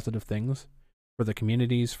do positive things for the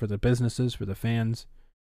communities, for the businesses, for the fans,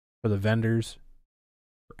 for the vendors,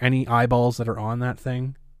 for any eyeballs that are on that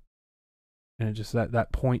thing. And it's just that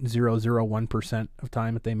 0.001% of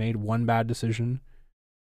time that they made one bad decision.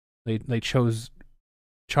 They chose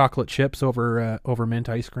chocolate chips over mint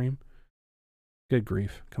ice cream. Good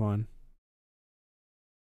grief. Come on.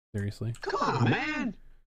 Seriously. Come on, man.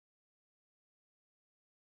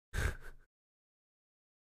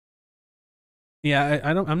 Yeah,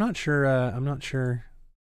 I'm not sure. I'm not sure.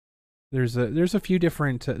 There's a few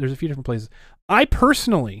different places. I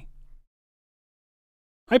personally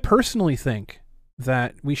think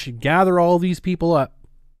that we should gather all these people up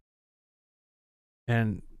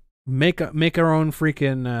and make our own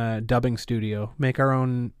freaking dubbing studio, make our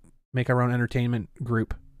own entertainment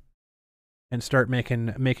group, and start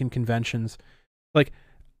making conventions. Like,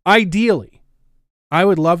 ideally, I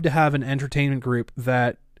would love to have an entertainment group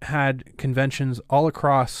that had conventions all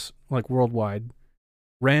across, like, worldwide,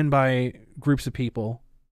 ran by groups of people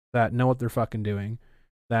that know what they're fucking doing,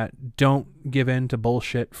 that don't give in to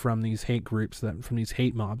bullshit from these hate groups, from these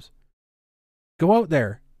hate mobs. Go out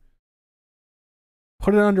there,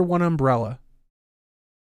 put it under one umbrella,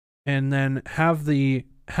 and then have the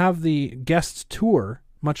guests tour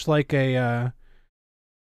much like a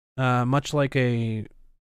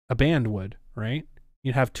band would, right?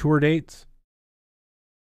 You'd have tour dates.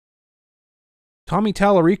 Tommy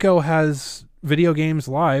Tallarico has video games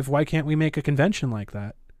live. Why can't we make a convention like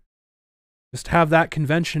that? Just have that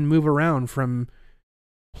convention move around from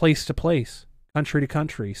place to place, country to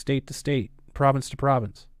country, state to state, province to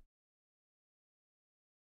province.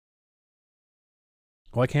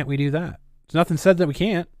 Why can't we do that? There's nothing said that we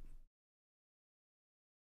can't.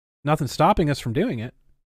 Nothing stopping us from doing it.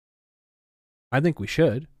 I think we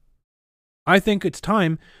should. I think it's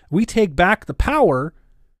time we take back the power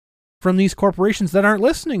from these corporations that aren't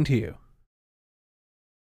listening to you.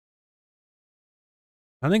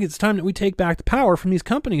 I think it's time that we take back the power from these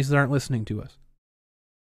companies that aren't listening to us.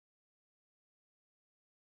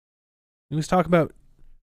 We always talk about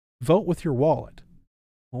vote with your wallet.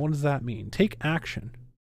 Well, what does that mean? Take action.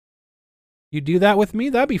 You do that with me?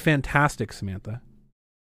 That'd be fantastic, Samantha.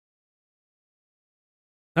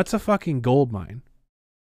 That's a fucking gold mine.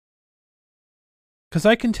 Because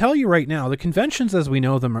I can tell you right now, the conventions as we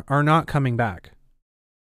know them are not coming back.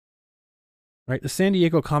 Right? The San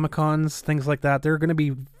Diego Comic-Cons, things like that, they're going to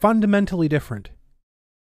be fundamentally different.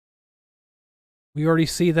 We already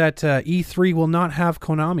see that E3 will not have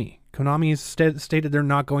Konami. Konami has stated they're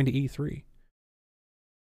not going to E3.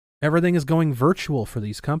 Everything is going virtual for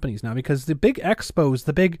these companies now because the big expos,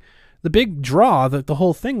 the big draw, the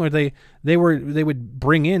whole thing where they would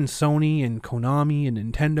bring in Sony and Konami and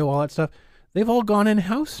Nintendo, all that stuff, they've all gone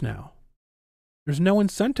in-house now. There's no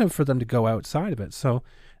incentive for them to go outside of it. So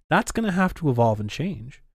that's going to have to evolve and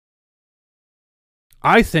change.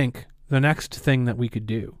 I think the next thing that we could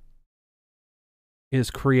do is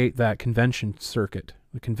create that convention circuit,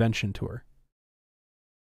 the convention tour.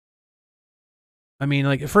 I mean,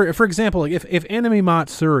 like for example, like if Anime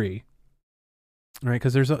Matsuri, right?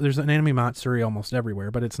 Because there's an Anime Matsuri almost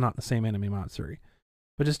everywhere, but it's not the same Anime Matsuri.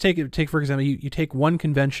 But just take for example, you take one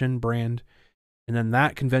convention brand, and then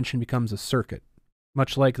that convention becomes a circuit,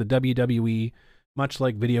 much like the WWE, much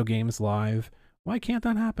like Video Games Live. Why can't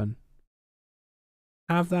that happen?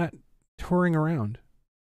 Have that touring around.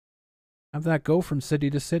 Have that go from city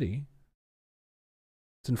to city.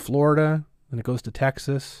 It's in Florida, then it goes to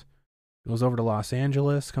Texas, goes over to Los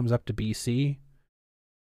Angeles, comes up to BC,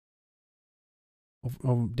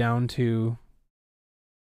 down to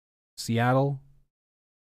Seattle,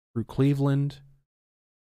 through Cleveland,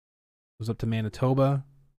 goes up to Manitoba,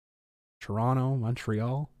 Toronto,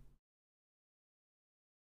 Montreal.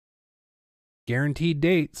 Guaranteed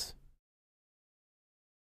dates.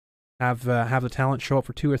 Have the talent show up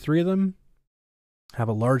for 2 or 3 of them. Have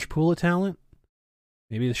a large pool of talent.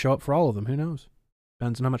 Maybe they show up for all of them. Who knows?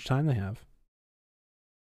 Depends on how much time they have.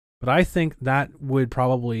 But I think that would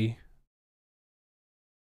probably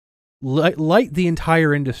light the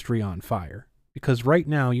entire industry on fire. Because right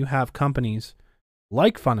now you have companies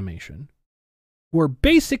like Funimation who are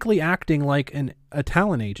basically acting like a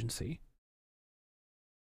talent agency.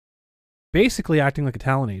 Basically acting like a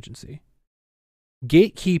talent agency.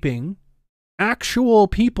 Gatekeeping actual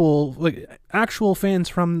people, like actual fans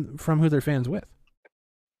from who they're fans with.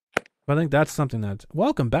 I think that's something that's...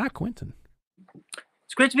 Welcome back, Quentin.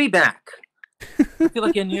 It's great to be back. I feel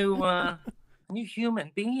like a new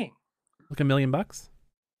human being. Like $1 million?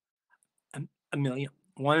 A million.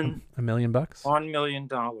 $1 million? $1 million.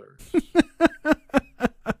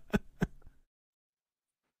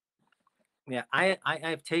 Yeah,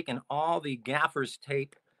 I've taken all the gaffer's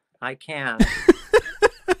tape I can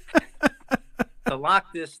to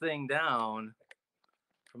lock this thing down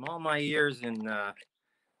from all my years in not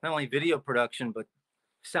only video production, but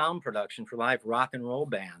sound production for live rock and roll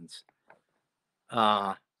bands.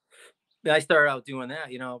 I started out doing that,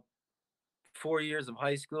 4 years of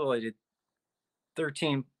high school. I did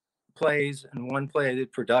 13 plays, and 1 play I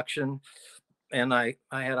did production. And I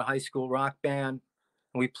had a high school rock band.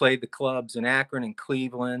 And we played the clubs in Akron and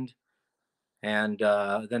Cleveland, and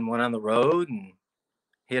then went on the road and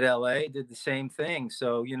hit LA, did the same thing.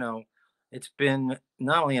 So, it's been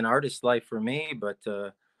not only an artist life for me, but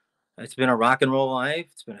it's been a rock and roll life.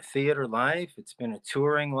 It's been a theater life. It's been a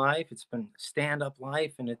touring life. It's been stand-up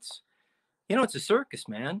life. And it's a circus,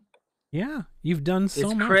 man. Yeah, you've done so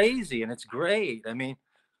much. It's crazy and it's great. I mean,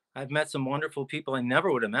 I've met some wonderful people I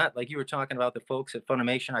never would have met. Like you were talking about the folks at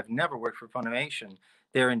Funimation. I've never worked for Funimation.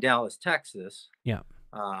 They're in Dallas, Texas. Yeah.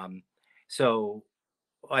 So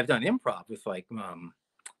I've done improv with I'm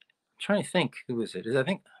trying to think, who is it? I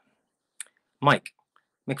think Mike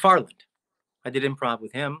McFarland. I did improv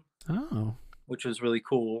with him. Oh. Which was really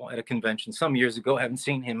cool at a convention some years ago. I haven't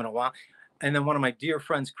seen him in a while. And then one of my dear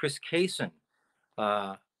friends, Chris Kaysen,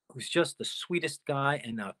 who's just the sweetest guy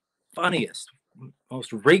and the funniest,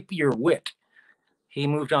 most rapier wit. He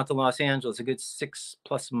moved out to Los Angeles a good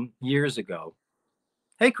 6+ years ago.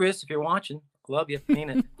 Hey, Chris, if you're watching, love you, mean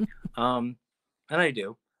it. And I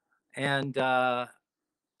do. And so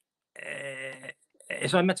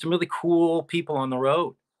I met some really cool people on the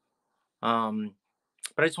road.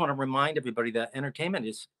 But I just want to remind everybody that entertainment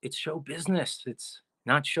it's show business. It's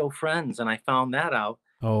not show friends. And I found that out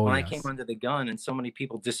when I came under the gun and so many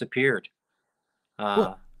people disappeared.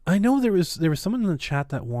 Well, I know there was someone in the chat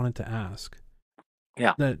that wanted to ask.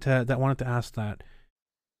 Yeah. That wanted to ask that.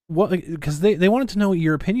 What, because they wanted to know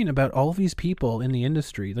your opinion about all these people in the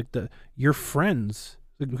industry, like your friends,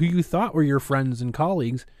 who you thought were your friends and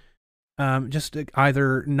colleagues, just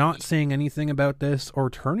either not saying anything about this or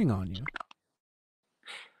turning on you.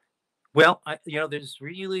 Well, there's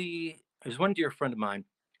one dear friend of mine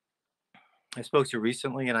I spoke to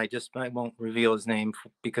recently, and I won't reveal his name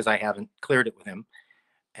because I haven't cleared it with him.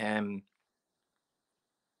 And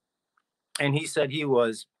he said he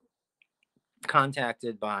was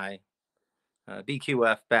contacted by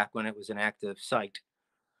BQF back when it was an active site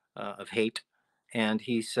of hate. And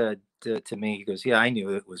he said to me, he goes, yeah, I knew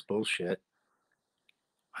it was bullshit.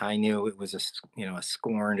 I knew it was a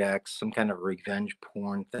scorned ex, some kind of revenge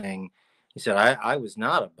porn thing. He said, I was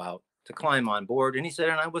not about to climb on board. And he said,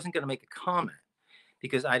 and I wasn't going to make a comment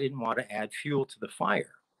because I didn't want to add fuel to the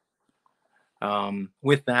fire.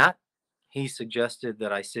 With that, he suggested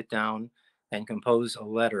that I sit down and compose a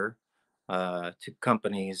letter to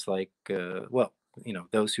companies like, well,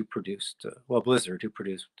 those who produced, Blizzard, who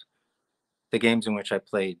produced the games in which I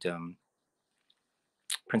played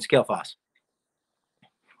Prince Kael'thas,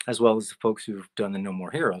 as well as the folks who've done the No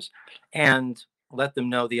More Heroes, and let them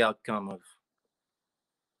know the outcome of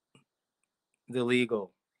the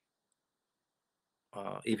legal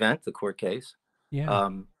event, the court case, Yeah.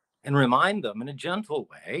 and remind them in a gentle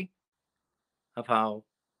way of how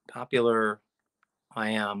popular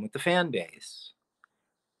I am with the fan base.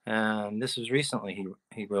 And this was recently,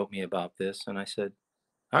 he wrote me about this, and I said,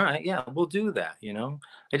 all right, yeah, we'll do that.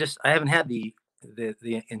 I haven't had the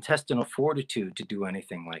intestinal fortitude to do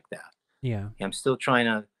anything like that. Yeah. I'm still trying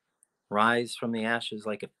to rise from the ashes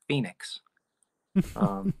like a phoenix.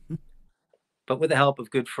 But with the help of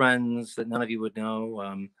good friends that none of you would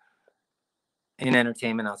know, in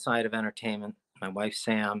entertainment, outside of entertainment, my wife,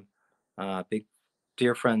 Sam, big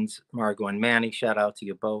dear friends, Margot and Manny, shout out to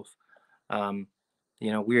you both.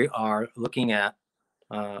 We are looking at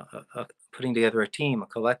putting together a team, a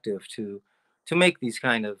collective to make these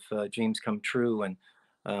kind of dreams come true and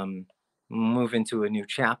move into a new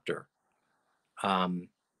chapter. I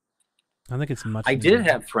think it's much. I did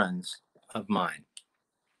have friends of mine,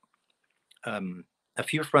 a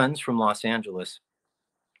few friends from Los Angeles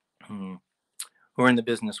who are in the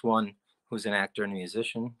business. One who's an actor and a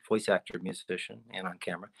musician, voice actor, musician, and on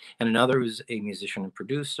camera, and another who's a musician and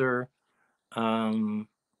producer. A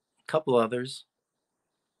couple others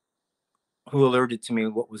who alerted to me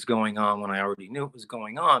what was going on when I already knew it was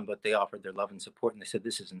going on, but they offered their love and support, and they said,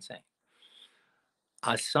 this is insane.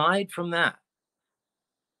 Aside from that,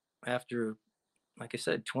 after, like I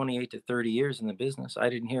said, 28 to 30 years in the business, I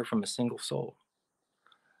didn't hear from a single soul.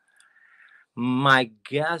 My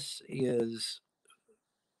guess is,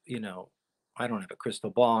 I don't have a crystal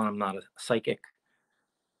ball and I'm not a psychic,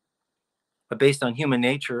 but based on human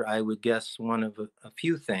nature, I would guess one of a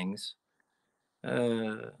few things.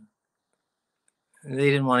 They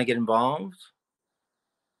didn't want to get involved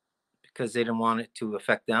because they didn't want it to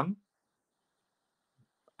affect them.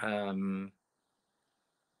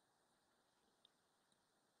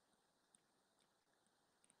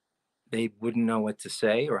 They wouldn't know what to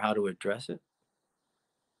say or how to address it.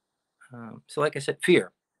 So like I said,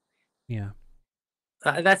 fear. Yeah.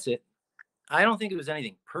 That's it. I don't think it was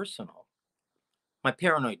anything personal. My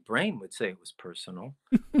paranoid brain would say it was personal.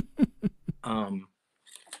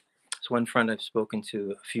 It's one friend I've spoken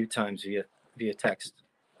to a few times via text,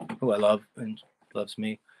 who I love and loves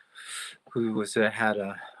me, who was had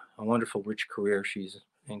a wonderful, rich career. She's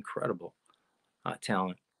incredible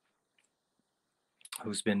talent,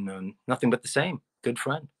 who's been nothing but the same, good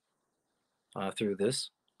friend through this.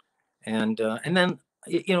 And then,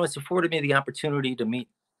 it's afforded me the opportunity to meet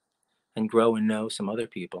and grow and know some other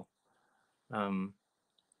people. But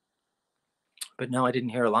no, I didn't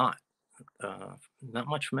hear a lot. Not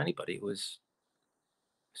much from anybody. It was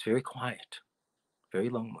very quiet, very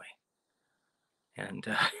lonely. And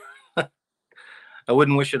I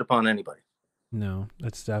wouldn't wish it upon anybody. No,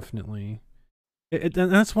 that's definitely... and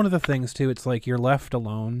that's one of the things, too. It's like you're left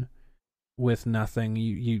alone with nothing.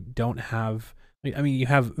 You don't have... I mean, you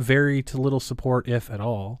have very to little support, if at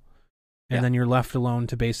all. And then you're left alone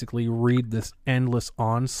to basically read this endless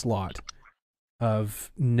onslaught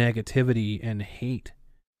of negativity and hate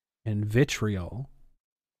and vitriol.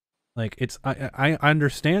 Like, it's... I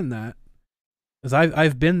understand that. Because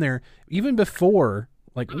I've been there even before,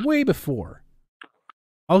 like way before.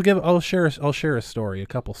 I'll share a story, a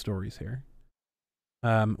couple stories here.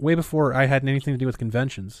 Way before I had anything to do with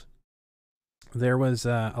conventions, there was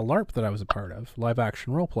a LARP that I was a part of, live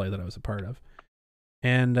action role play that I was a part of,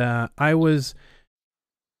 and I was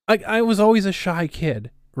always a shy kid,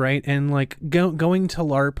 right? And like going to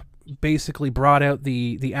LARP basically brought out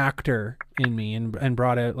the actor in me and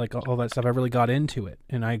brought out like all that stuff. I really got into it,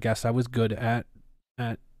 and I guess I was good at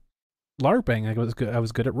LARPing. I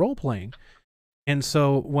was good at role playing. And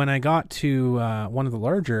so when I got to one of the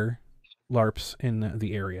larger LARPs in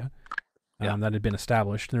the area that had been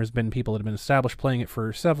established, and there's been people that have been established playing it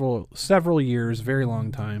for several years, very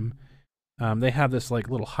long time. They have this like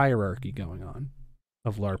little hierarchy going on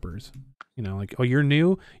of LARPers. Like, oh, you're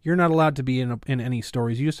new, you're not allowed to be in any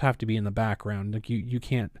stories. You just have to be in the background. Like you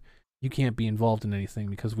can't be involved in anything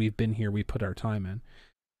because we've been here, we put our time in.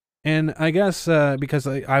 And I guess because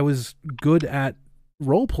I was good at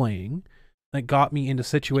role playing, that got me into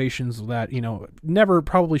situations that, never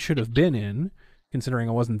probably should have been in, considering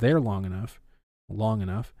I wasn't there long enough.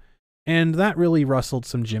 And that really rustled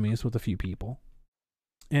some jimmies with a few people.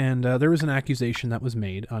 And there was an accusation that was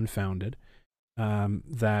made, unfounded,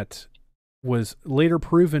 that was later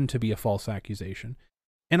proven to be a false accusation.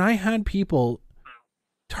 And I had people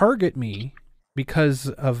target me because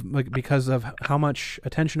of how much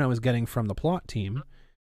attention I was getting from the plot team,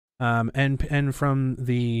 and from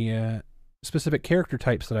the specific character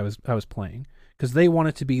types that I was playing, because they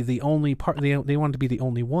wanted to be the only part. They wanted to be the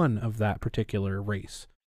only one of that particular race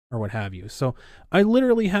or what have you. So I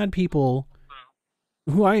literally had people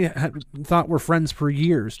who I had thought were friends for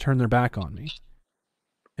years turn their back on me,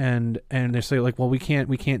 and they say like, well, we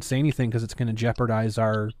can't say anything because it's going to jeopardize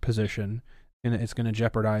our position, and it's going to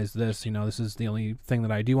jeopardize this. You know, this is the only thing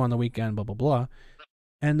that I do on the weekend. Blah blah blah.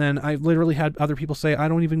 And then I literally had other people say, I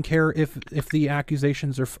don't even care if the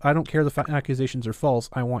accusations are. I don't care if the accusations are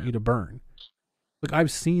false. I want you to burn. Like,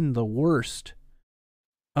 I've seen the worst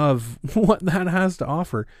of what that has to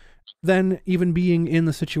offer. Then even being in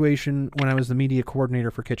the situation when I was the media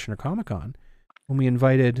coordinator for Kitchener Comic-Con, when we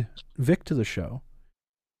invited Vic to the show,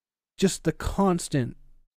 just the constant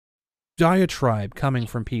diatribe coming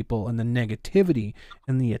from people, and the negativity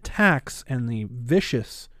and the attacks and the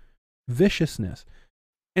viciousness.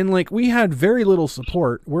 And like, we had very little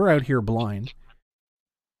support. We're out here blind.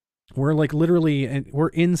 We're like literally, we're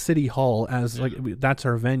in City Hall as like, that's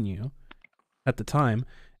our venue at the time.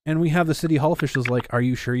 And we have the City Hall officials like, are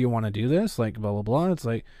you sure you want to do this? Like, blah, blah, blah. It's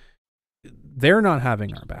like, they're not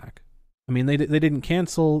having our back. I mean, they didn't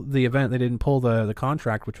cancel the event. They didn't pull the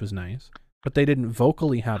contract, which was nice. But they didn't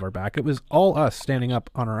vocally have our back. It was all us standing up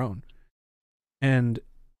on our own. And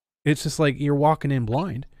it's just like, you're walking in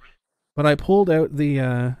blind. But I pulled out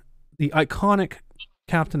the iconic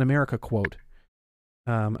Captain America quote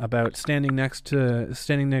about planting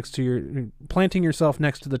yourself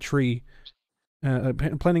next to the tree,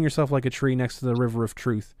 planting yourself like a tree next to the river of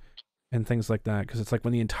truth, and things like that. Because it's like,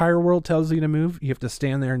 when the entire world tells you to move, you have to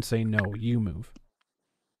stand there and say, no, you move.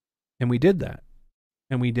 And we did that.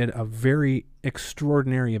 And we did a very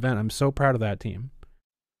extraordinary event. I'm so proud of that team.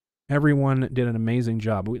 Everyone did an amazing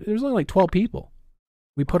job. There was only like 12 people.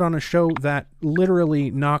 We put on a show that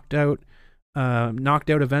literally knocked out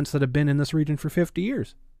events that have been in this region for 50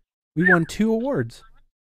 years. We won 2 awards.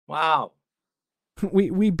 Wow.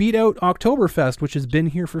 We beat out Oktoberfest, which has been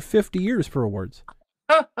here for 50 years for awards.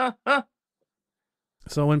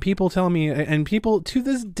 So when people tell me, and people to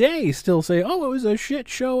this day still say, oh, it was a shit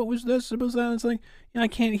show, it was this, it was that, it's like, I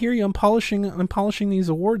can't hear you. I'm polishing these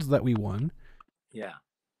awards that we won. Yeah.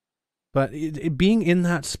 But it being in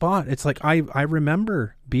that spot, it's like, I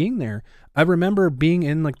remember being there. I remember being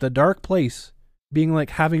in like the dark place, being like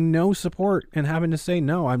having no support and having to say,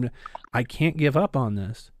 no, I can't give up on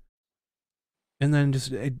this. And then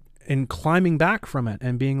and climbing back from it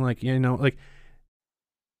and being like, like,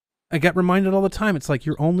 I get reminded all the time. It's like,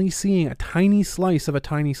 you're only seeing a tiny slice of a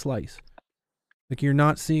tiny slice. Like, you're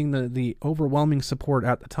not seeing the overwhelming support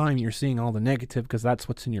at the time. You're seeing all the negative because that's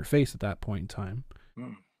what's in your face at that point in time.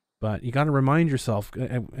 But you got to remind yourself,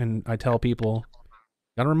 and I tell people,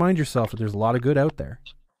 got to remind yourself that there's a lot of good out there.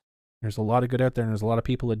 There's a lot of good out there, and there's a lot of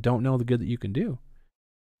people that don't know the good that you can do.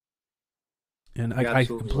 And I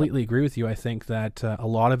completely agree with you. I think that a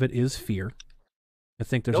lot of it is fear. I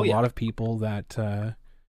think there's a lot of people that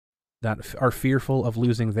are fearful of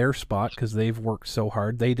losing their spot because they've worked so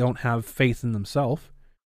hard. They don't have faith in themselves.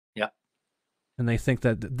 Yeah. And they think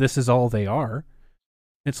that this is all they are.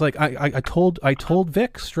 It's like, I told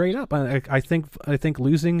Vic straight up. I think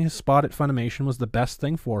losing his spot at Funimation was the best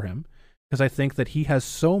thing for him, because I think that he has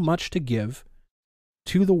so much to give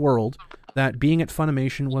to the world that being at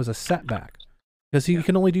Funimation was a setback, because he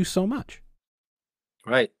can only do so much.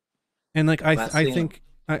 Right. And like,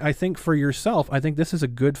 I think for yourself, I think this is a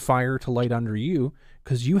good fire to light under you,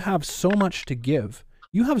 because you have so much to give.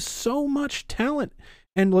 You have so much talent.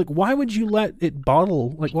 And like, why would you let it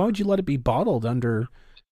bottle? Like, why would you let it be bottled under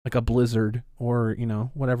like a Blizzard or,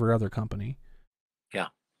 whatever other company? Yeah.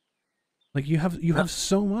 Like, you have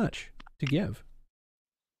so much to give.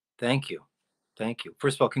 Thank you. Thank you.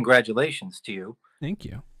 First of all, congratulations to you. Thank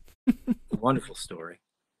you. A wonderful story.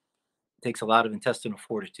 It takes a lot of intestinal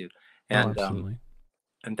fortitude. And absolutely.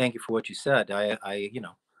 And thank you for what you said. I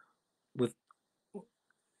with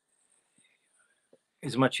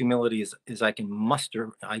as much humility as I can muster,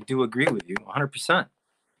 I do agree with you 100%.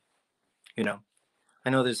 I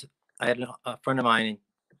know I had a friend of mine in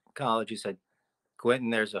college who said, Quentin,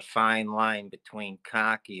 there's a fine line between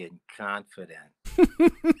cocky and confident.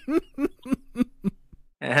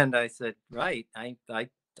 And I said, right. I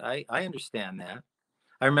understand that.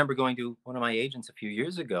 I remember going to one of my agents a few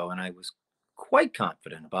years ago, and I was quite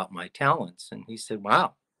confident about my talents. And he said,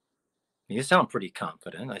 wow, you sound pretty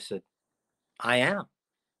confident. I said, I am.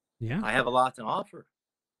 Yeah. I have a lot to offer.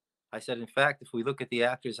 I said, in fact, if we look at the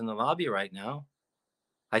actors in the lobby right now,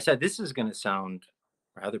 I said, this is going to sound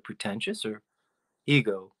rather pretentious or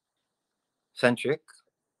egocentric.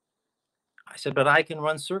 I said, but I can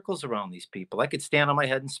run circles around these people. I could stand on my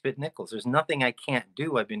head and spit nickels. There's nothing I can't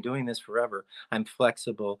do. I've been doing this forever. I'm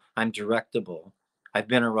flexible. I'm directable. I've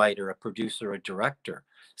been a writer, a producer, a director.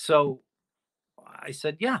 So I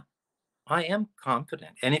said, yeah, I am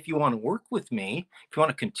confident. And if you want to work with me, if you want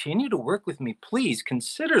to continue to work with me, please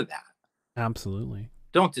consider that. Absolutely.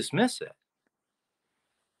 Don't dismiss it.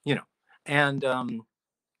 You know, and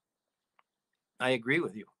I agree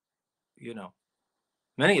with you. You know,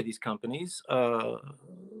 many of these companies,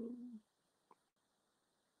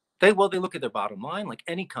 they look at their bottom line like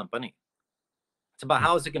any company. It's about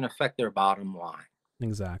how is it going to affect their bottom line.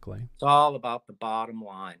 Exactly. It's all about the bottom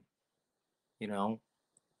line. You know,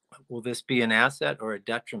 will this be an asset or a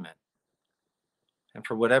detriment? And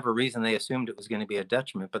for whatever reason, they assumed it was going to be a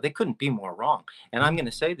detriment, but they couldn't be more wrong. And I'm going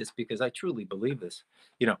to say this because I truly believe this.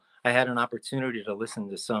 You know, I had an opportunity to listen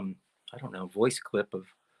to some, I don't know, voice clip of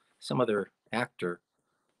some other actor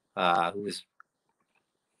who was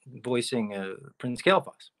voicing Prince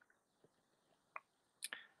Kael'thas.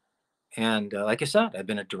 And like I said, I've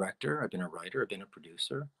been a director, I've been a writer, I've been a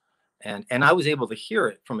producer, and I was able to hear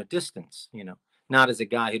it from a distance, you know, not as a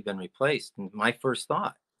guy who'd been replaced. And my first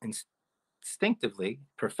thought, instinctively,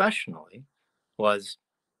 professionally, was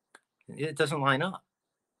it doesn't line up.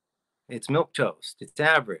 It's milquetoast. It's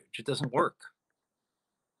average. It doesn't work.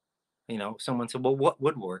 You know, someone said, well, what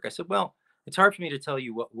would work? I said, well, it's hard for me to tell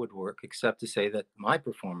you what would work, except to say that my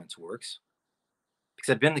performance works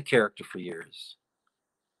because I've been the character for years.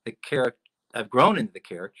 The character, I've grown into the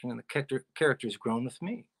character, and the character's grown with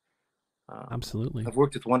me. Absolutely. I've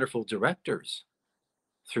worked with wonderful directors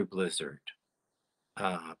through Blizzard,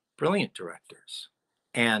 brilliant directors,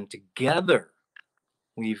 and together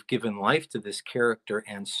we've given life to this character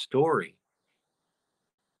and story.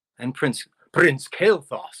 And Prince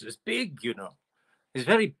Kael'thas is big, you know. He's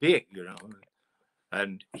very big, you know,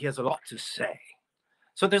 and he has a lot to say.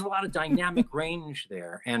 So there's a lot of dynamic range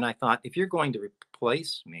there. And I thought, if you're going to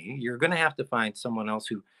replace me, you're going to have to find someone else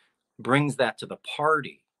who brings that to the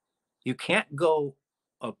party. You can't go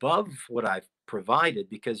above what I've provided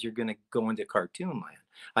because you're going to go into cartoon land.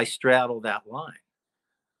 I straddle that line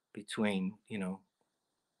between, you know,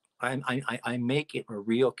 I make it a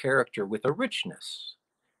real character with a richness,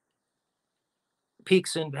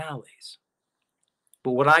 peaks and valleys.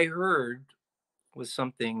 But what I heard was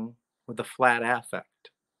something with a flat affect.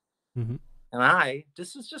 Mm-hmm. And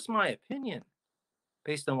this is just my opinion.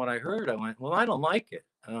 Based on what I heard, I went, well, I don't like it.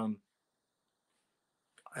 I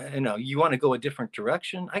know you want to go a different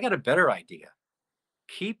direction. I got a better idea.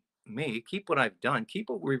 Keep what I've done, keep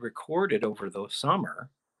what we recorded over the summer,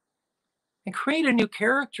 and create a new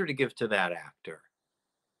character to give to that actor.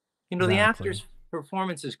 You know, Exactly. The actor's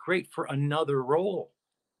performance is great for another role,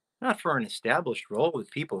 not for an established role with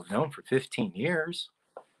people who've known for 15 years.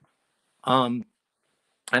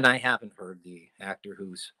 And I haven't heard the actor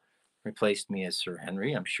who's replaced me as Sir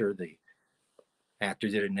Henry. I'm sure the actor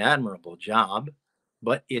did an admirable job,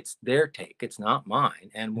 but it's their take. It's not mine.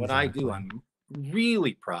 And what I do, I'm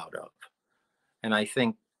really proud of. And I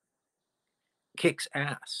think kicks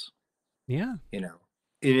ass. Yeah. You know,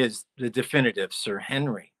 it is the definitive Sir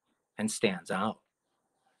Henry and stands out.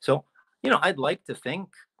 So, you know, I'd like to think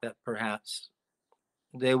that perhaps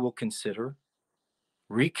they will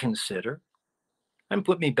reconsider, and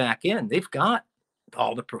put me back in. They've got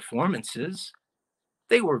all the performances.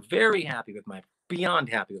 They were very happy with beyond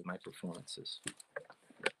happy with my performances.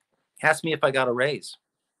 Asked me if I got a raise.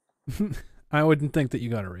 I wouldn't think that you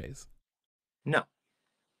got a raise. No.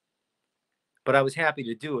 But I was happy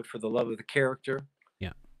to do it for the love of the character.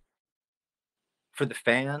 Yeah. For the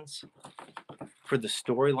fans, for the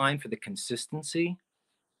storyline, for the consistency.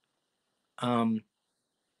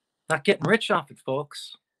 Not getting rich off it,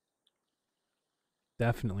 folks.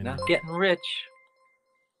 Definitely not getting rich.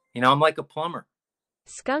 You know, I'm like a plumber.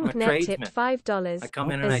 Skunknet tipped $5. I come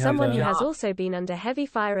in and As someone who has also been under heavy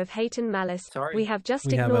fire of hate and malice, we have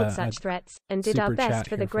just ignored such threats and did our best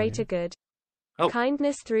for the greater good.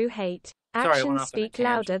 Kindness through hate. Actions speak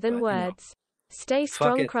louder than words. Stay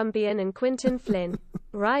strong, Crumbian and Quinton Flynn.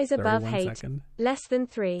 Rise above hate. Less than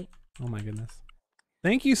 3. Oh my goodness.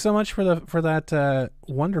 Thank you so much for that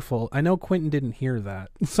wonderful. I know Quentin didn't hear that,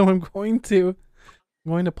 so I'm going to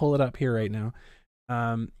pull it up here right now.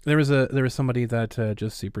 There was somebody that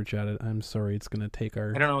just super chatted. I'm sorry, it's gonna take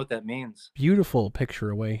our. I don't know what that means. Beautiful picture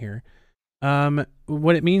away here.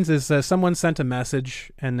 What it means is someone sent a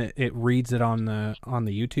message and it reads it on the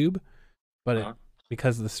YouTube, but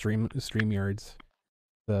because of the StreamYards,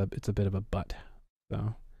 it's a bit of a butt.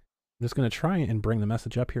 So just going to try and bring the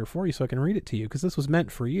message up here for you so I can read it to you, because this was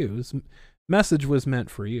meant for you. This message was meant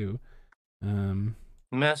for you.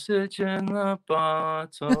 Message in the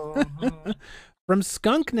bottle. From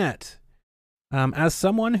Skunknet. As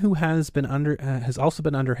someone who has also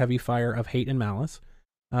been under heavy fire of hate and malice,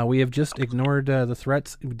 we have just ignored the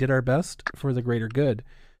threats. We did our best for the greater good.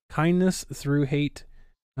 Kindness through hate.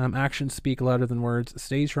 Actions speak louder than words.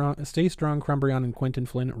 Stay strong, Crumbrion and Quentin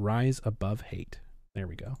Flynn. Rise above hate. There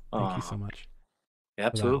we go. Thank you so much.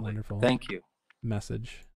 Absolutely. Wonderful Thank you.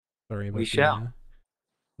 Message. Sorry about We shall.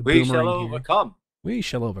 the We shall boomerang here. overcome. We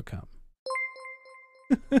shall overcome.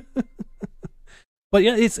 But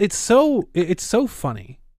yeah, it's so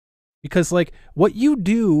funny, because like what you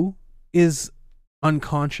do is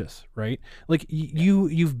unconscious, right? Like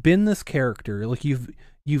you've been this character, like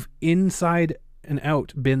you've inside and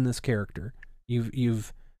out been this character.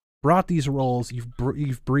 You've brought these roles, you've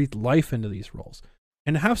breathed life into these roles,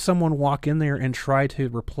 and to have someone walk in there and try to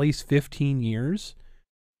replace 15 years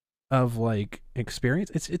of like experience,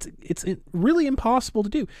 it's really impossible to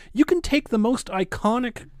do. You can take the most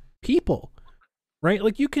iconic people, right?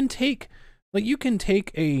 Like you can take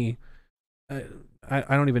a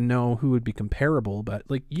I don't even know who would be comparable, but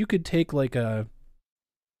like you could take like a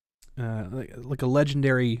like a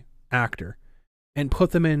legendary actor and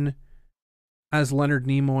put them in as Leonard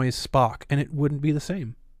Nimoy's Spock, and it wouldn't be the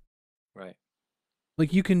same. Right.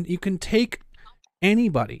 Like you can take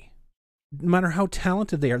anybody, no matter how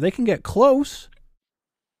talented they are. They can get close.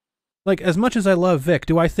 Like, as much as I love Vic,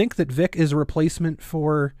 do I think that Vic is a replacement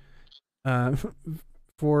for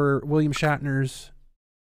William Shatner's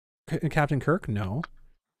Captain Kirk? No.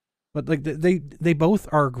 But like they both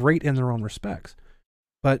are great in their own respects.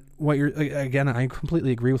 But what you're, again, I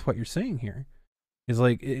completely agree with what you're saying here. Is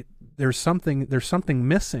like there's something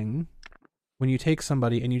missing when you take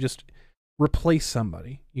somebody and you just replace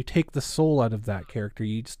somebody. You take the soul out of that character.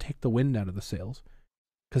 You just take the wind out of the sails,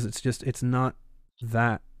 because it's not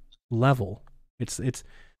that level. It's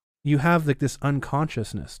you have like this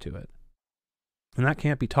unconsciousness to it, and that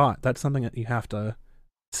can't be taught. That's something that you have to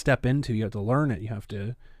step into. You have to learn it. You have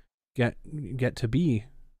to get to be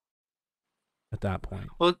at that point.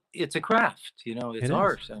 Well, it's a craft, it's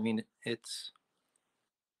art. I mean, it's,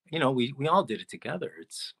 we all did it together.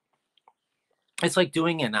 It's like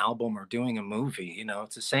doing an album or doing a movie,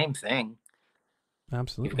 it's the same thing.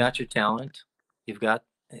 Absolutely. You've got your talent, you've got,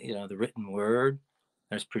 the written word,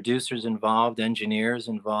 there's producers involved, engineers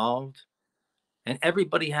involved, and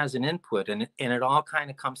everybody has an input, and it all kind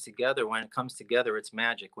of comes together. When it comes together, it's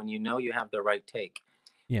magic. When you have the right take.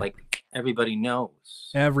 Yeah. Like everybody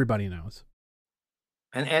knows. Everybody knows.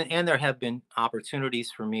 And there have been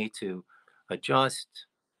opportunities for me to adjust,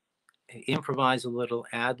 improvise a little,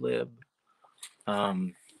 ad lib.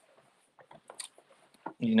 The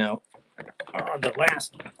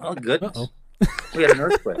last, oh goodness, Uh-oh. We had an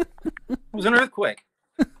earthquake. It was an earthquake.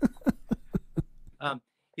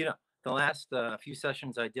 The last few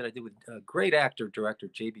sessions I did with a great actor, director,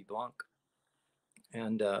 J.B. Blanc.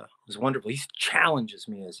 And it was wonderful. He challenges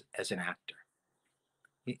me as an actor.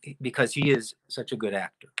 Because he is such a good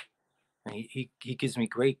actor. And he gives me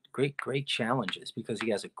great challenges because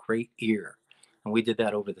he has a great ear. And we did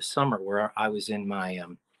that over the summer, where I was in my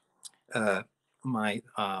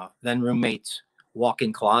then roommate's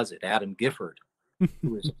walk-in closet, Adam Gifford,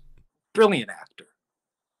 who is a brilliant actor,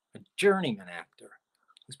 a journeyman actor,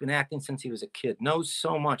 who's been acting since he was a kid, knows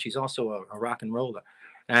so much. He's also a rock and roller.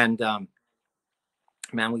 And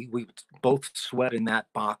man, we both sweat in that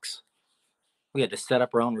box. We had to set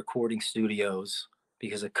up our own recording studios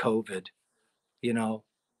because of COVID.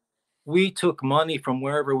 We took money from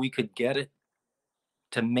wherever we could get it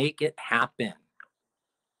to make it happen.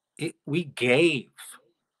 We gave,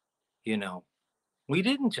 we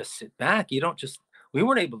didn't just sit back. We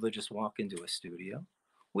weren't able to just walk into a studio.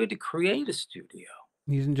 We had to create a studio.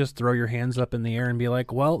 You didn't just throw your hands up in the air and be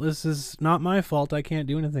like, well, this is not my fault. I can't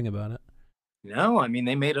do anything about it. No, I mean,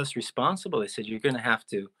 they made us responsible. They said, you're going to have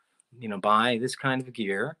to, buy this kind of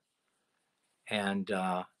gear and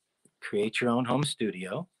create your own home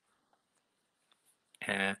studio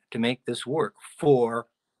and to make this work for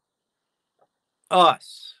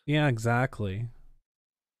us. Yeah, exactly.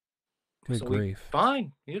 Good grief.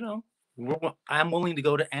 Fine, I'm willing to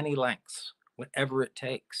go to any lengths, whatever it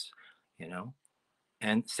takes,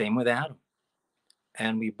 and same with Adam.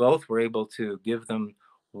 And we both were able to give them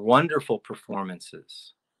wonderful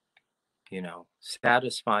performances,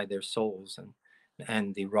 satisfy their souls,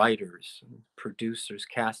 and the writers and producers,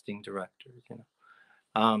 casting directors,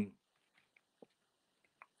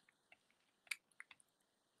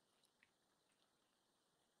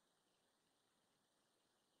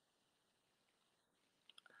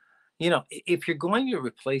 if you're going to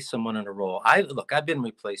replace someone in a role, I've been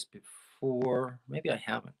replaced before. Maybe I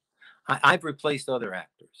haven't. I've replaced other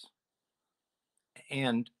actors,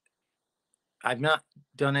 and I've not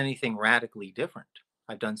done anything radically different.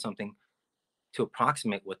 I've done something to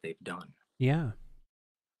approximate what they've done. Yeah.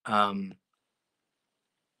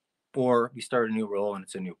 Or we start a new role and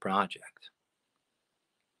it's a new project.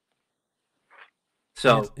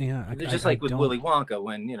 So just like with Willy Wonka,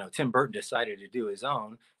 when Tim Burton decided to do his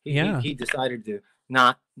own, he decided to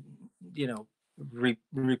not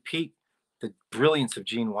repeat the brilliance of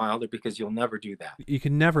Gene Wilder, because you'll never do that. You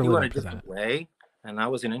can never live up to that. He went a different way, and I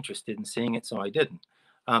wasn't interested in seeing it, so I didn't.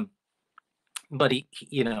 But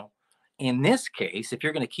in this case, if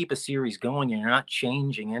you're going to keep a series going and you're not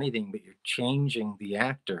changing anything, but you're changing the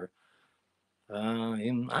actor, I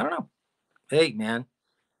don't know. Hey, man,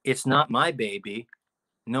 it's not my baby.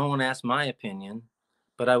 No one asked my opinion,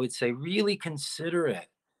 but I would say really consider it.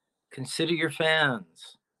 Consider your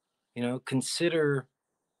fans. Consider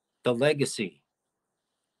the legacy.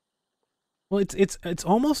 Well, it's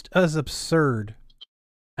almost as absurd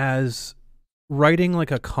as writing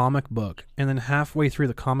like a comic book and then halfway through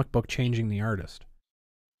the comic book changing the artist.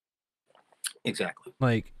 Exactly.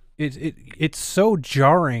 Like it's so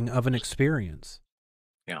jarring of an experience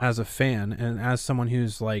as a fan and as someone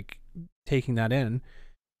who's like taking that in.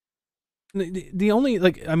 The only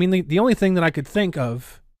thing that I could think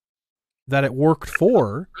of that it worked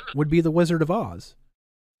for would be The Wizard of Oz,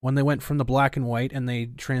 when they went from the black and white and they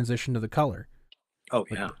transitioned to the color. Oh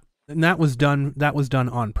yeah. And that was done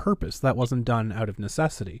on purpose. That wasn't done out of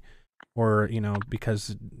necessity or,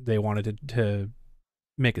 because they wanted to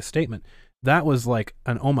make a statement. That was like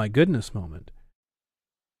an oh my goodness moment.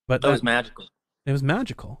 But that was magical. It was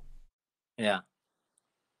magical. Yeah.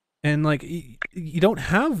 And like you don't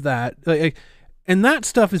have that, and that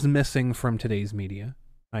stuff is missing from today's media,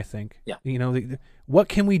 I think. Yeah. What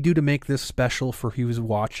can we do to make this special for who's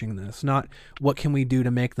watching this? Not what can we do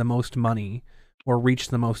to make the most money or reach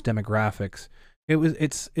the most demographics.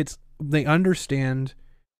 It's they understand,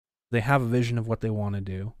 they have a vision of what they want to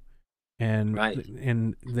do, and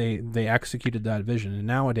and they executed that vision. And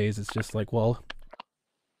nowadays it's just like, well,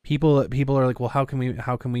 people are like, well, how can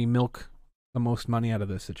we milk the most money out of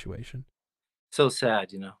this situation? So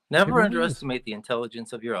sad, Never really underestimate the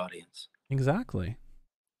intelligence of your audience. Exactly.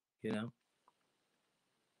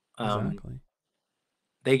 Exactly.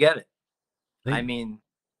 They get it. I mean,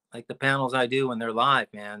 like the panels I do when they're live,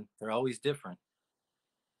 man, they're always different.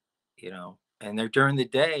 And they're during the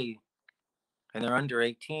day, and they're under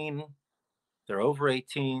 18, they're over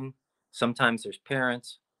 18. Sometimes there's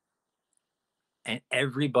parents. And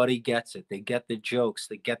everybody gets it. They get the jokes.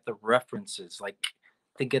 They get the references. Like,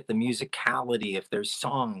 they get the musicality. If there's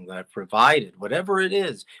song that provided, whatever it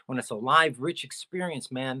is, when it's a live, rich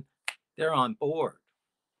experience, man, they're on board.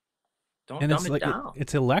 Don't dumb it down.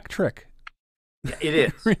 It's electric. Yeah, it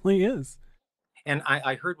is. It really is. And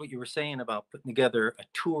I heard what you were saying about putting together a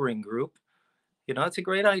touring group. It's a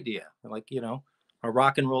great idea. Like, a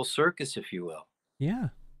rock and roll circus, if you will. Yeah.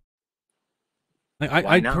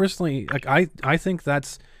 I personally, I think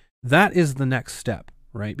that is the next step,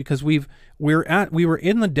 right? Because we were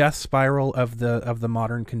in the death spiral of the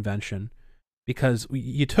modern convention, because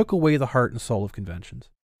you took away the heart and soul of conventions.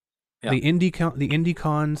 Yeah. The indie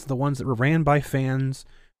cons, the ones that were ran by fans,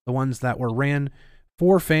 the ones that were ran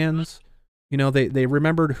for fans, they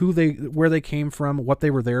remembered where they came from, what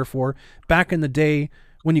they were there for. Back in the day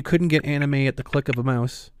when you couldn't get anime at the click of a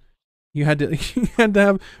mouse, you had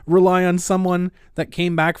to rely on someone that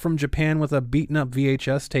came back from Japan with a beaten up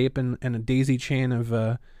VHS tape and a daisy chain of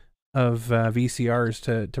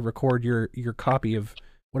VCRs to record your copy of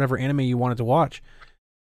whatever anime you wanted to watch.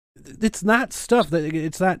 It's that stuff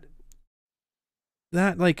it's that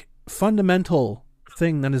like fundamental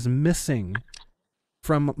thing that is missing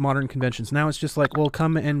from modern conventions. Now it's just like, well,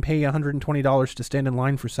 come and pay $120 to stand in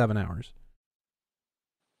line for 7 hours.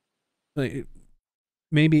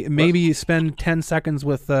 Maybe you spend 10 seconds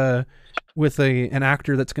with an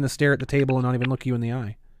actor that's going to stare at the table and not even look you in the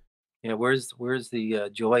eye. Yeah, where's the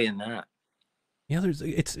joy in that? Yeah,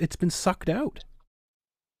 it's been sucked out.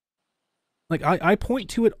 Like I point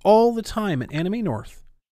to it all the time at Anime North.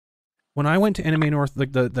 When I went to Anime North,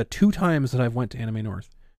 like the 2 times that I've went to Anime North,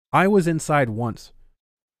 I was inside once,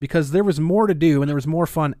 because there was more to do and there was more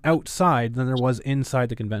fun outside than there was inside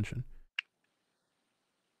the convention.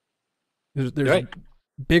 There's right.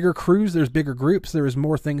 Bigger crews, there's bigger groups, there is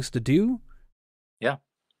more things to do. Yeah.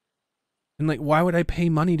 And like, why would I pay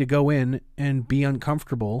money to go in and be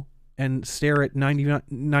uncomfortable and stare at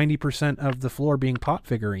 90% of the floor being pop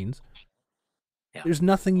figurines Yeah. There's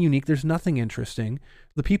nothing unique. There's nothing interesting.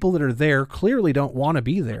 The people that are there clearly don't want to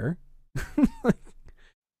be there.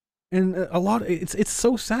 And a lot, it's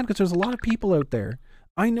so sad because there's a lot of people out there.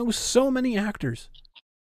 I know so many actors.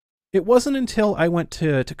 It wasn't until I went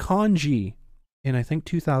to Con G in, I think,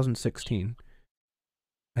 2016.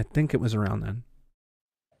 I think it was around then.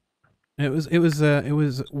 It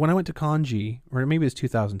was when I went to Con G, or maybe it was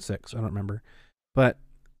 2006. I don't remember. But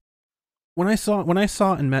when I saw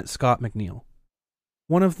and met Scott McNeil,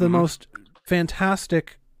 one of the most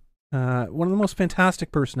fantastic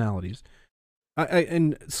personalities.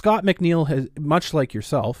 And Scott McNeil has, much like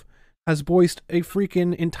yourself, has voiced a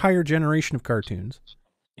freaking entire generation of cartoons.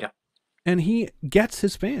 Yeah. And he gets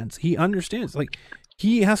his fans. He understands. Like,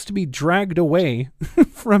 he has to be dragged away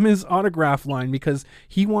from his autograph line because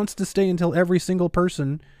he wants to stay until every single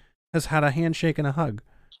person has had a handshake and a hug.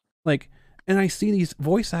 Like, and I see these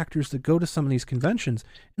voice actors that go to some of these conventions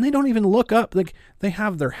and they don't even look up. Like, they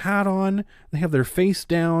have their hat on, they have their face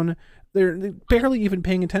down. They're barely even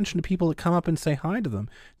paying attention to people that come up and say hi to them.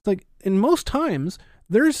 It's like, and most times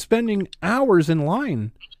they're spending hours in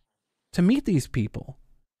line to meet these people.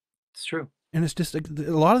 It's true. And it's just like,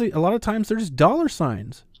 a lot of times they're just dollar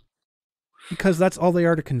signs because that's all they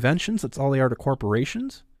are to conventions. That's all they are to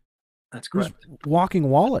corporations. That's There's correct. walking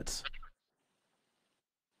wallets.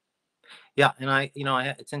 Yeah, and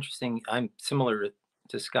it's interesting. I'm similar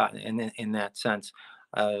to Scott in that sense.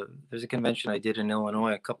 There's a convention I did in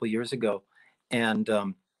Illinois a couple of years ago, and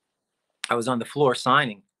I was on the floor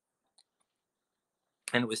signing,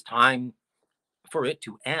 and it was time for it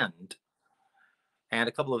to end. And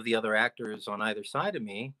a couple of the other actors on either side of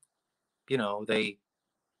me, they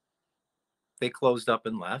closed up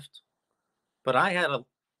and left. But I had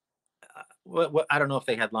I don't know if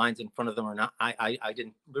they had lines in front of them or not. I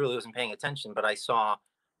wasn't paying attention, but I saw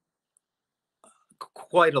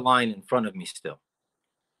quite a line in front of me still.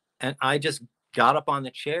 And I just got up on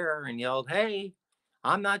the chair and yelled, "Hey,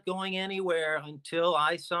 I'm not going anywhere until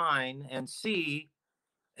I sign and see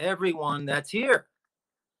everyone that's here.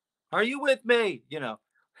 Are you with me?" And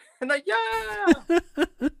yeah.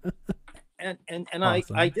 and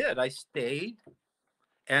Awesome. I did. I stayed,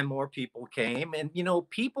 and more people came. And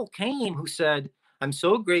people came who said, "I'm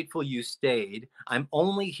so grateful you stayed. I'm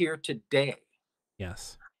only here today.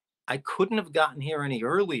 Yes. I couldn't have gotten here any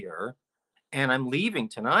earlier, and I'm leaving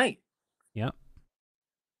tonight." Yep.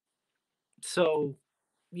 So,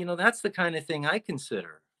 that's the kind of thing I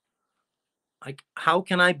consider. Like, how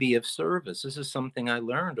can I be of service? This is something I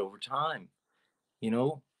learned over time.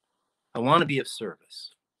 I want to be of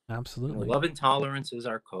service. Absolutely. Love and tolerance is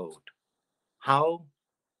our code. How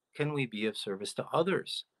can we be of service to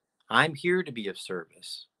others? I'm here to be of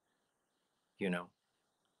service.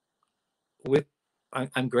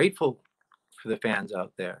 I'm grateful for the fans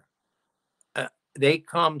out there. They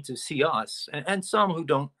come to see us, and some who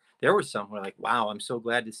don't. There were some who were like, "Wow, I'm so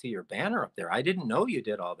glad to see your banner up there. I didn't know you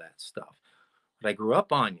did all that stuff, but I grew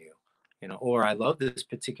up on you, or I love this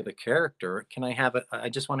particular character. I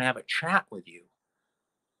just want to have a chat with you."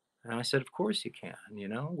 And I said, "Of course you can.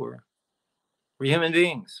 We're human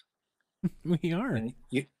beings. We are. And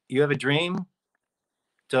you have a dream.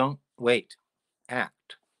 Don't wait.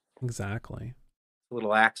 Act." Exactly. A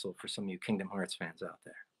little Axel for some of you Kingdom Hearts fans out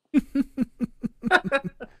there.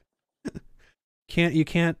 You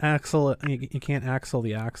can't axle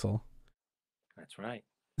the axle. That's right.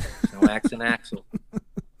 No axe and Axel.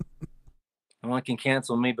 No one can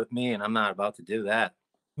cancel me but me, and I'm not about to do that.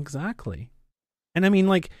 Exactly. And I mean,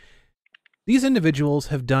 like, these individuals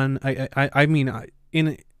have done, I mean,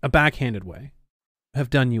 in a backhanded way, have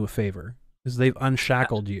done you a favor because they've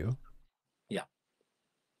unshackled you.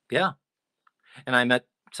 Yeah. And I met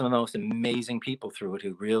some of the most amazing people through it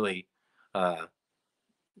who really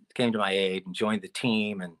came to my aid and joined the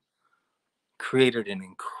team and created an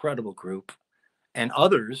incredible group. And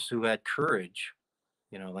others who had courage,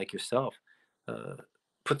 like yourself,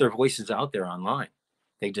 put their voices out there online.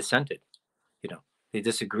 They dissented, they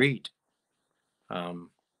disagreed. And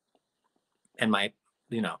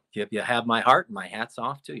you have my heart, and my hat's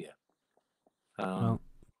off to you. Well,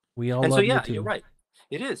 we all and love so, yeah, you too. You're right.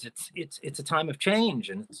 It is. It's a time of change,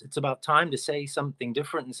 and it's about time to say something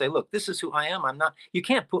different and say, "Look, this is who I am. I'm not. You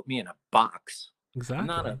can't put me in a box. Exactly. I'm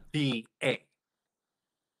not a BA.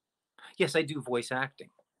 Yes, I do voice acting,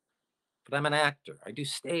 but I'm an actor. I do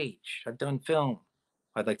stage. I've done film.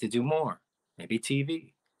 I'd like to do more. Maybe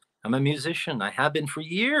TV. I'm a musician. I have been for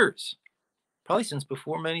years, probably since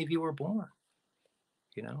before many of you were born.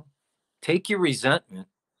 Take your resentment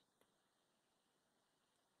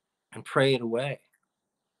and pray it away.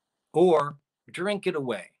 Or drink it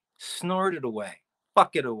away, snort it away,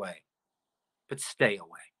 fuck it away. but stay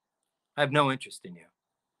away. I have no interest in you.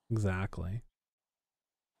 Exactly.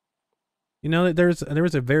 You know, there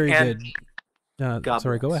was a very And good. God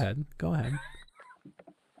Sorry, go bless. ahead. Go ahead.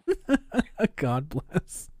 God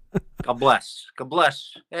bless. God bless. God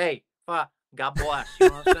bless. Hey, God bless. You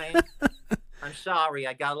know what I'm saying? I'm sorry.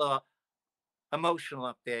 I got a little emotional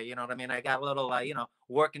up there. You know what I mean? I got a little,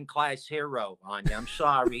 working class hero on you. I'm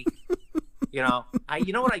sorry. You know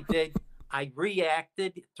what I did? I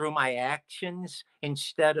reacted through my actions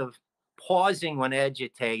instead of pausing when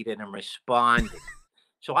agitated and responding.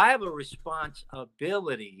 So I have a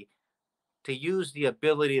responsibility to use the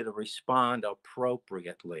ability to respond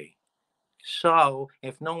appropriately. So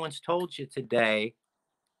if no one's told you today,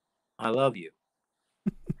 I love you.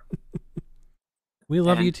 We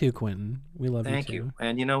love you And too, Quentin. We love you thank too. you.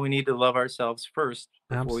 And we need to love ourselves first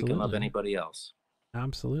before we can love Absolutely. anybody else.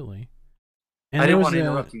 Absolutely. I there didn't was want to a-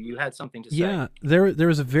 interrupt you. You had something to say. Yeah, there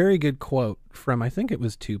was a very good quote from, I think it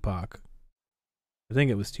was Tupac.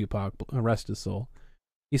 Rest his soul.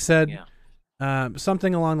 He said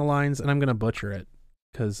something along the lines, and I'm going to butcher it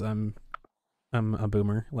because I'm a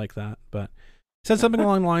boomer like that, but he said something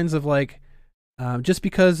along the lines of like, just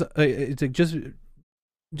because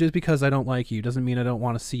just because I don't like you doesn't mean I don't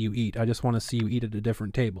want to see you eat. I just want to see you eat at a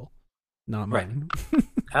different table, not Right. mine.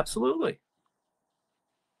 Absolutely.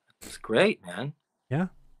 It's great, man. Yeah.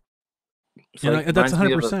 It's And like, that's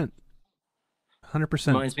reminds me of 100%. 100%.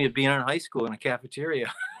 Reminds me of being in high school in a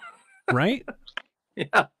cafeteria. Right?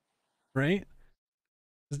 Yeah. Right?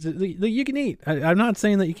 You can eat. I'm not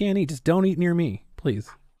saying that you can't eat. Just don't eat near me, please.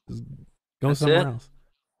 Just go That's somewhere it. else.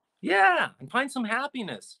 Yeah. And find some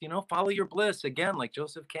happiness. Follow your bliss. Again, like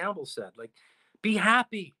Joseph Campbell said, like, be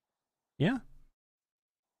happy. Yeah.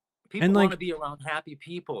 People And, want like- to be around happy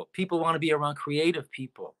people. People want to be around creative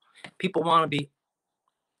people. People want to be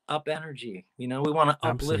up energy. We want to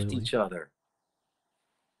uplift Absolutely. each other.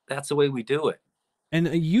 That's the way we do it. And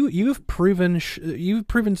you've proven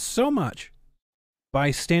so much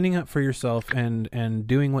by standing up for yourself and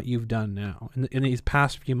doing what you've done now in these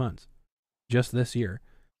past few months, just this year.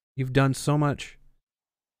 You've done so much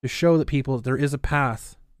to show that people that there is a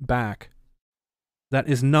path back that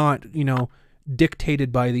is not,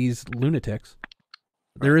 dictated by these lunatics.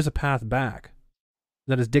 Right. There is a path back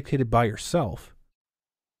that is dictated by yourself.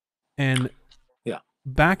 And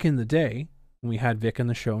back in the day, when we had Vic on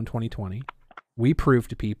the show in 2020, we proved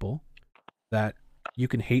to people that you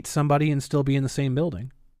can hate somebody and still be in the same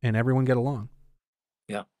building and everyone get along.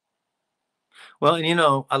 Yeah. Well, and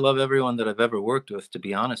I love everyone that I've ever worked with, to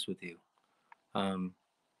be honest with you.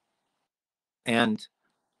 And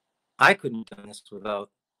I couldn't have done this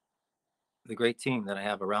without the great team that I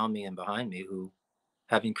have around me and behind me, who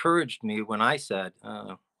have encouraged me when I said,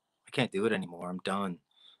 I can't do it anymore. I'm done.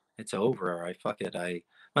 It's over. Fuck it. I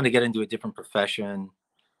want to get into a different profession,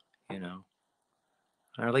 And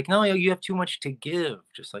they're like, no, you have too much to give,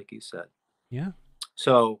 just like you said. Yeah.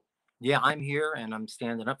 So, yeah, I'm here and I'm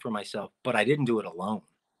standing up for myself, but I didn't do it alone.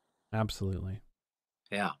 Absolutely.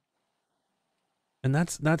 Yeah. And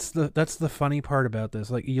that's the funny part about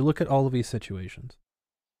this. Like, you look at all of these situations,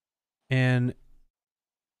 and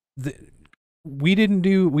we didn't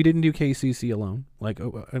do KCC alone. Like,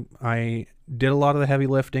 I did a lot of the heavy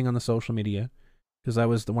lifting on the social media because I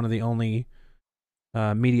was one of the only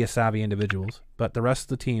media savvy individuals. But the rest of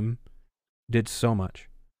the team did so much.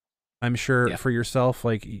 I'm sure for yourself,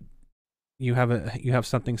 like, you have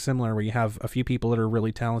something similar where you have a few people that are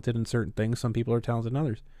really talented in certain things. Some people are talented in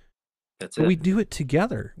others. But we do it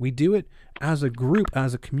together. We do it as a group,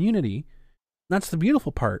 as a community. That's the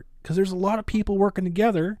beautiful part, because there's a lot of people working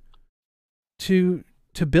together to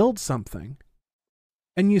build something.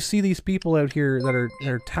 And you see these people out here that are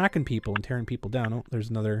attacking people and tearing people down. Oh,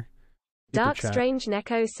 there's another super Dark chat. Strange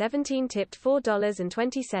Neko 17 tipped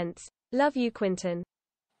 $4.20. Love you, Quentin.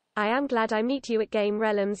 I am glad I meet you at Game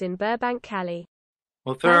Realms in Burbank, Cali.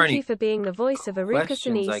 Well, if there are Thank any you for being the voice of Aruka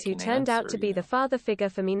questions I Sinise, who can turned out answer, to be the father figure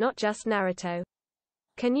for me, not just Naruto.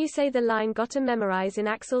 Can you say the line "gotta memorize" in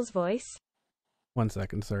Axel's voice? 1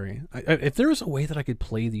 second, sorry. If there was a way that I could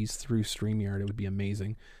play these through StreamYard, it would be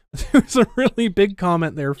amazing. There's a really big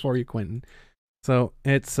comment there for you, Quentin. So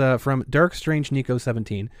it's from Dark Strange Nico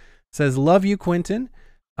 17. Says, love you, Quentin.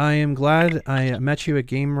 I am glad I met you at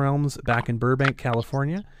Game Realms back in Burbank,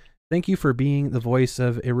 California. Thank you for being the voice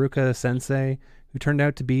of Iruka Sensei, who turned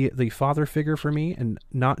out to be the father figure for me and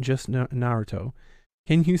not just Naruto.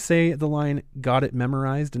 Can you say the line, got it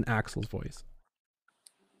memorized, in Axel's voice?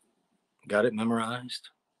 Got it memorized?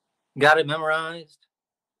 Got it memorized?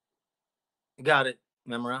 Got it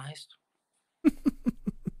memorized?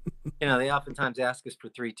 They oftentimes ask us for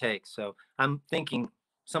 3 takes. So I'm thinking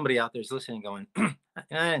somebody out there's listening going, I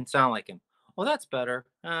didn't sound like him. Well, that's better.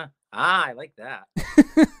 I like that.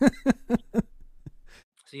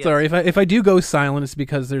 So, yeah. Sorry, if I do go silent, it's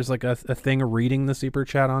because there's like a thing reading the super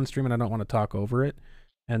chat on stream, and I don't want to talk over it.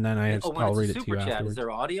 And then I'll read it to you afterwards. Is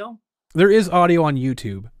there audio? There is audio on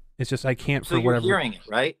YouTube. It's just I can't So for you're whatever. hearing it,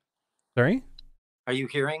 right? Sorry? Are you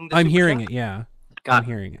hearing the I'm super hearing chat? it, yeah. Got I'm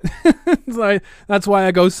hearing it. So that's why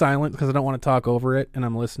I go silent, because I don't want to talk over it, and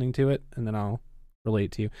I'm listening to it, and then I'll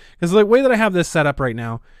relate to you. Because the way that I have this set up right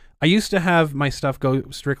now, I used to have my stuff go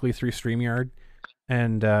strictly through StreamYard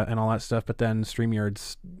and all that stuff, but then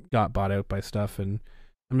StreamYard's got bought out by stuff, and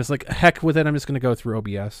I'm just like, heck with it, I'm just going to go through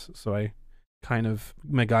OBS. So I kind of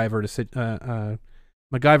MacGyvered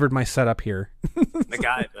my setup here.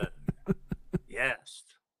 MacGyver. Yes.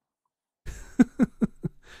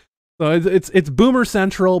 So it's Boomer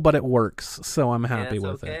Central, but it works. So I'm happy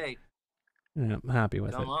with it. Yeah, I'm happy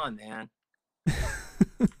with Come it. on, man.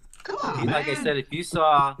 Come on, Like I man. said, if you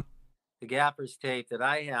saw the Gaffer's tape that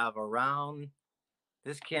I have around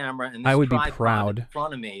this camera and this I would be tripod proud. in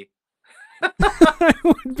front of me,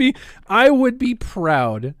 I would be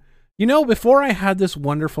proud. You know, before I had this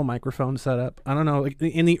wonderful microphone set up, I don't know, like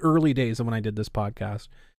in the early days of when I did this podcast,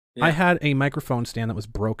 Yeah. I had a microphone stand that was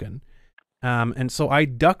broken. And so I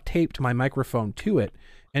duct taped my microphone to it,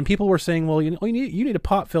 and people were saying, well, you need a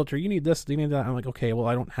pop filter, you need this, you need that. I'm like, okay, well,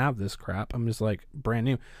 I don't have this crap. I'm just like brand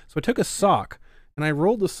new. So I took a sock and I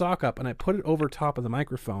rolled the sock up and I put it over top of the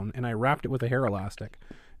microphone and I wrapped it with a hair elastic.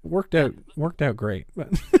 It worked out great. But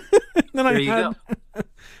then There you go.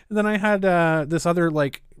 then I had this other,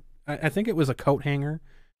 like, I think it was a coat hanger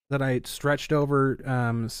that I stretched over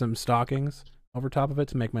some stockings over top of it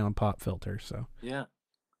to make my own pop filter. So Yeah.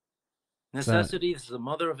 Necessity is the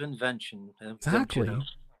mother of invention. exactly. You know?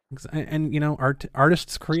 And you know,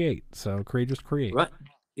 artists create, so creators create. Right.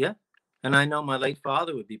 Yeah. And I know my late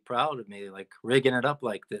father would be proud of me, like rigging it up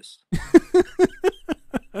like this.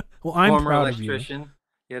 Well, I'm Former proud of you. electrician,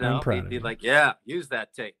 you know, proud he'd of be you. like, yeah, use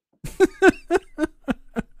that tape.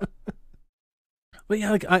 But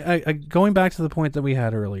yeah, like I going back to the point that we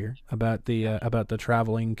had earlier about the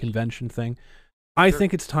traveling convention thing, I Sure.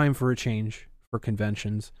 think it's time for a change for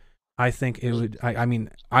conventions. I think it would.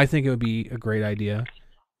 I think it would be a great idea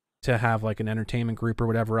to have like an entertainment group or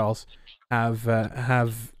whatever else, have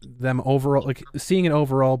them overall, like seeing it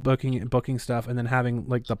overall, booking stuff, and then having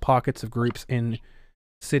like the pockets of groups in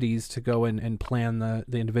cities to go in and plan the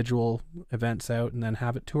individual events out, and then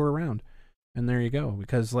have it tour around. And there you go.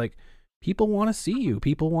 Because like people want to see you.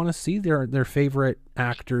 People want to see their favorite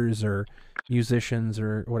actors or musicians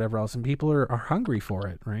or whatever else, and people are hungry for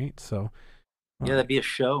it, right? So Yeah, that'd be a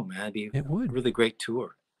show, man. It'd be it would. a really great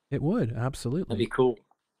tour. It would, absolutely. That'd be cool.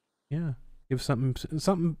 Yeah, give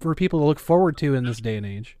something for people to look forward to in this day and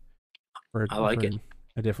age. I like it.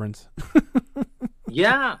 A difference.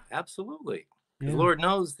 Yeah, absolutely. 'Cause Yeah. Lord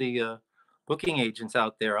knows the booking agents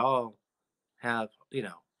out there all have, you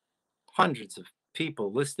know, hundreds of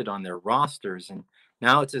people listed on their rosters, and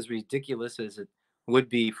now it's as ridiculous as it would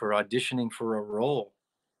be for auditioning for a role.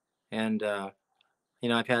 And you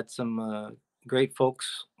know, I've had some great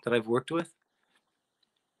folks that I've worked with,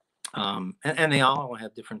 and they all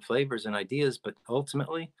have different flavors and ideas, but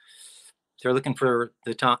ultimately, they're looking for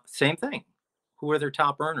the top. Same thing. Who are their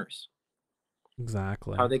top earners?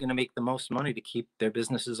 Exactly. How are they going to make the most money to keep their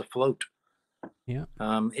businesses afloat? Yeah.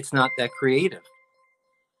 It's not that creative.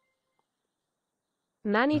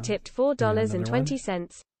 Manny tipped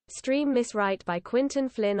 $4.20. Stream Miss Right by Quinton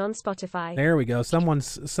Flynn on Spotify. There we go.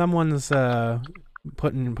 Someone's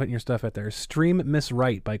putting your stuff out there. Stream Miss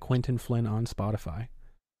Right by Quinton Flynn on Spotify.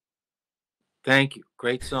 Thank you.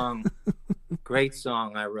 Great song. Great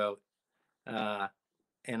song I wrote.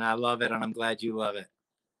 And I love it, and I'm glad you love it.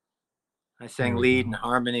 I sang There we lead go. and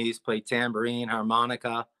harmonies, played tambourine,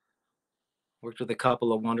 harmonica. Worked with a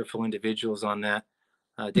couple of wonderful individuals on that.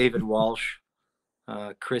 David Walsh,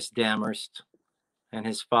 Chris Dammerst, and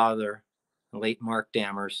his father, the late Mark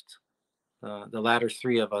Dammerst. The latter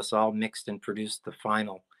three of us all mixed and produced the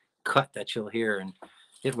final cut that you'll hear, and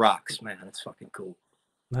it rocks, man. It's fucking cool.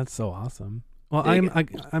 That's so awesome. Well, Dig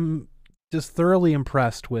I'm just thoroughly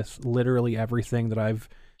impressed with literally everything that I've,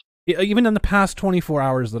 even in the past 24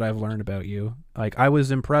 hours that I've learned about you. Like, I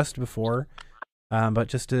was impressed before, but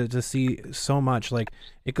just to see so much, like,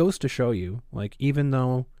 it goes to show you, like, even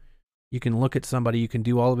though you can look at somebody, you can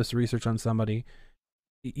do all of this research on somebody,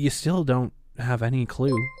 you still don't have any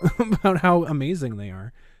clue about how amazing they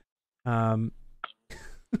are.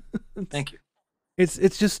 Thank you.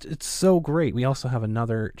 It's so great. We also have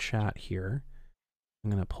another chat here. I'm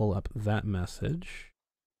gonna pull up that message.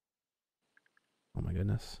 Oh my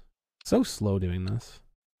goodness, so slow doing this.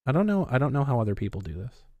 I don't know how other people do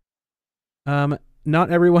this.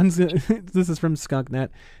 Not everyone's. This is from Skunknet.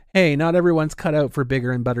 Hey, not everyone's cut out for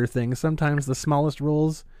bigger and better things. Sometimes the smallest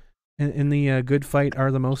roles in the good fight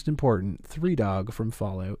are the most important. 3Dog from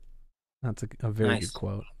Fallout. That's a very good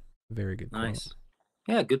quote. Very good quote. Nice.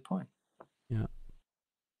 Yeah, good point. Yeah.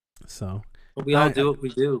 So. But we all do what we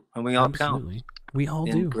do, and we all absolutely. count. We all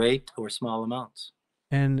in do. Great or small amounts.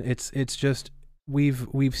 And it's just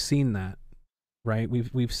we've seen that, right?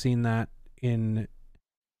 We've seen that in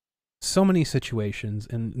so many situations,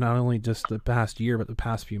 and not only just the past year, but the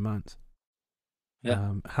past few months.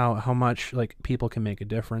 Yeah. How much like people can make a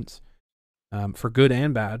difference, for good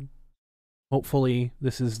and bad. Hopefully,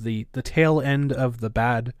 this is the tail end of the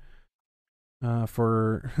bad,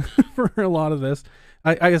 for for a lot of this.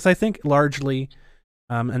 I think largely,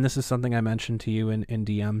 and this is something I mentioned to you in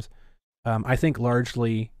DMs. I think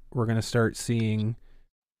largely we're going to start seeing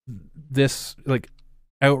this like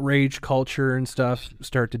outrage culture and stuff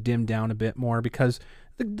start to dim down a bit more, because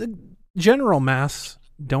the general mass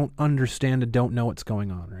don't understand and don't know what's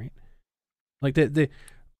going on, right? Like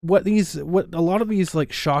what a lot of these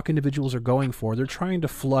like shock individuals are going for, they're trying to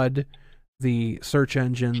flood the search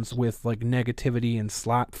engines with like negativity and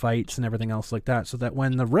slap fights and everything else like that, so that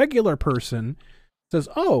when the regular person says,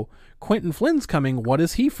 "Oh, Quentin Flynn's coming. What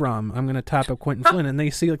is he from? I'm going to tap up Quentin Flynn," and they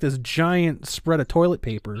see like this giant spread of toilet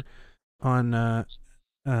paper on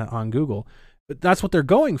Google. But that's what they're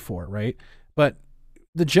going for, right? But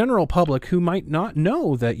the general public, who might not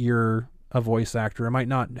know that you're a voice actor, or might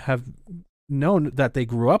not have known that they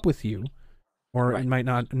grew up with you, or Right. might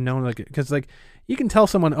not know, like, because like you can tell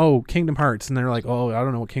someone, "Oh, Kingdom Hearts," and they're like, "Oh, I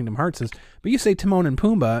don't know what Kingdom Hearts is." But you say Timon and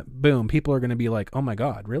Pumbaa, boom, people are going to be like, "Oh my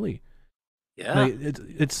God, really?" Yeah. Like,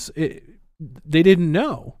 they didn't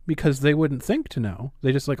know, because they wouldn't think to know.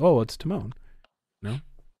 They just like, "Oh, it's Timon." No.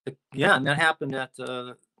 Yeah, and that happened at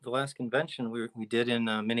the last convention we did in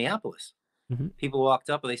Minneapolis. Mhm. People walked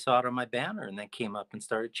up and they saw it on my banner, and they came up and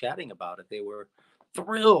started chatting about it. They were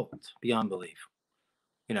thrilled beyond belief,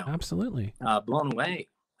 Absolutely. blown away.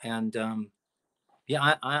 And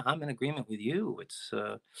yeah, I'm in agreement with you. It's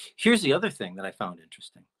here's the other thing that I found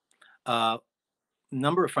interesting. A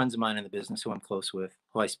number of friends of mine in the business who I'm close with,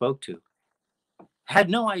 who I spoke to, had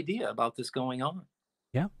no idea about this going on.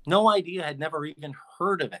 Yeah. No idea, had never even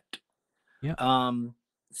heard of it. Yeah.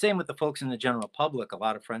 Same with the folks in the general public. A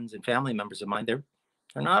lot of friends and family members of mine, they're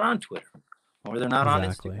not on Twitter, or they're not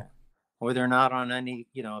Exactly. on Instagram, or they're not on any,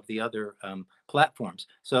 of the other platforms.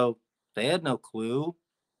 So they had no clue.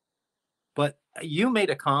 But you made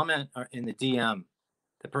a comment in the DM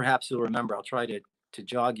that perhaps you'll remember. I'll try to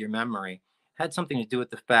jog your memory. Had something to do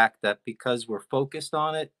with the fact that because we're focused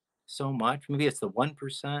on it so much, maybe it's the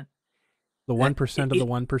 1%. The 1% of the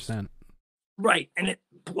 1%. Right. And it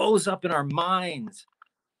blows up in our minds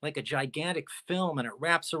like a gigantic film, and it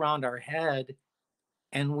wraps around our head,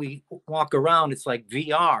 and we walk around. It's like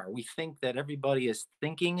VR. We think that everybody is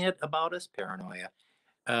thinking it about us. Paranoia.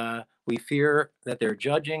 We fear that they're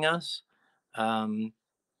judging us.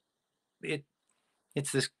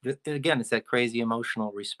 It's this, again, it's that crazy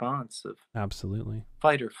emotional response of Absolutely.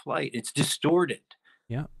 fight or flight. It's distorted.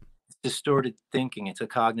 Yeah. It's distorted thinking. It's a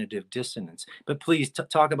cognitive dissonance. But please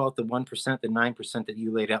talk about the 1%, the 9% that you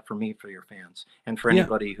laid out for me, for your fans, and for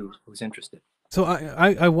anybody who's interested. So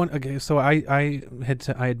I want, okay, so I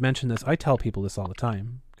had mentioned this. I tell people this all the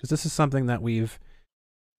time, because this is something that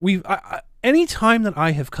any time that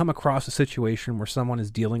I have come across a situation where someone is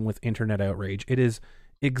dealing with internet outrage, it is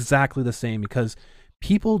exactly the same, because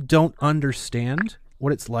people don't understand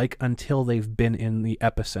what it's like until they've been in the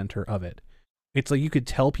epicenter of it. It's like you could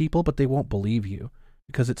tell people, but they won't believe you,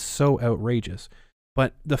 because it's so outrageous.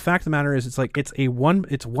 But the fact of the matter is, it's like it's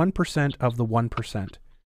 1% of the 1%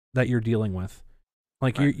 that you're dealing with.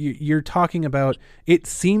 Like, right. you're talking about, it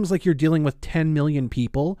seems like you're dealing with 10 million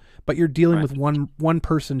people, but you're dealing right. with one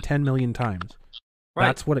person 10 million times. Right.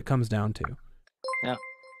 That's what it comes down to. Yeah.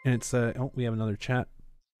 And it's we have another chat.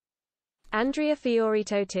 Andrea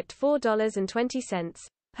Fiorito tipped $4.20.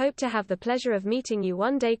 Hope to have the pleasure of meeting you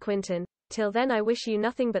one day, Quentin. Till then, I wish you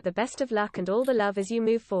nothing but the best of luck and all the love as you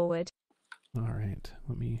move forward. All right,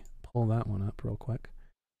 let me pull that one up real quick.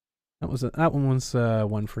 That one was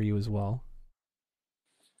one for you as well.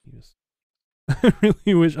 I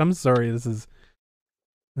really wish. I'm sorry. This is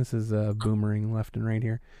boomerang left and right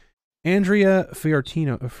here. Andrea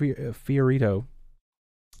Fiorito.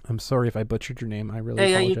 I'm sorry if I butchered your name. I really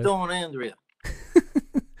apologize. Hey, how you doing, Andrea?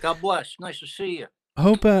 God bless. Nice to see you.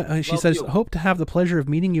 Hope she says, you. Hope to have the pleasure of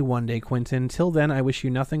meeting you one day, Quentin. Till then, I wish you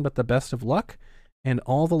nothing but the best of luck and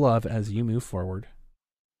all the love as you move forward.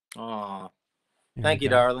 Oh, thank you,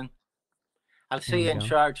 darling. I'll There see we you in go.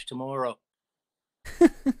 charge tomorrow.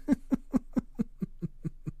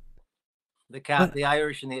 But The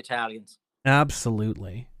Irish and the Italians.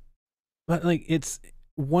 absolutely. But like it's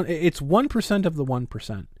 1% of the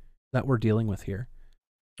 1% that we're dealing with here.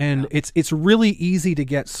 And Yeah. it's really easy to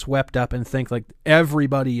get swept up and think like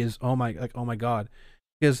everybody is oh my god,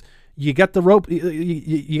 because you get the rope,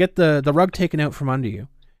 you get the rug taken out from under you,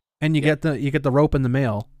 and you get the rope in the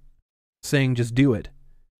mail saying just do it,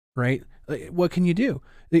 right? Like, what can you do?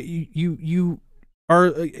 You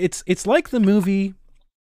are it's like the movie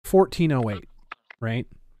 1408, right?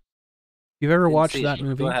 You've ever Didn't watched see that it.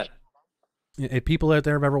 movie? Go ahead. If people out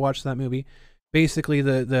there have ever watched that movie, basically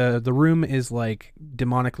the room is like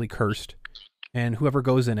demonically cursed, and whoever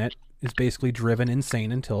goes in it is basically driven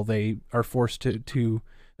insane until they are forced to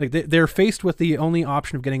like they're faced with the only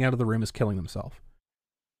option of getting out of the room is killing themselves.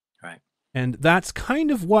 Right. And that's kind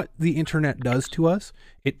of what the internet does to us.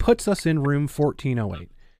 It puts us in room 1408.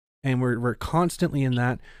 And we're constantly in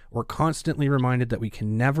that. We're constantly reminded that we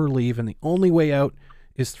can never leave, and the only way out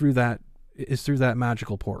is through that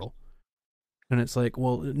magical portal. And it's like,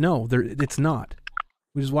 well, no, it's not.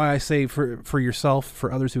 Which is why I say for yourself,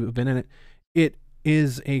 for others who have been in it, it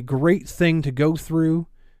is a great thing to go through,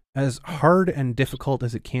 as hard and difficult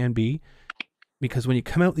as it can be, because when you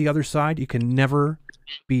come out the other side, you can never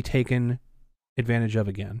be taken advantage of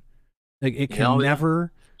again. Like it can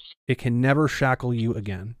never shackle you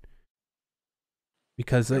again.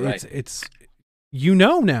 Because it's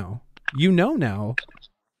now,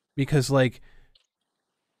 because like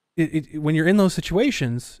when you're in those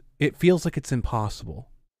situations, it feels like it's impossible.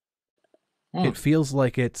 It feels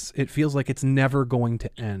like it's never going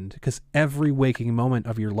to end, because every waking moment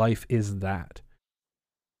of your life is that.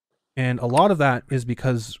 And a lot of that is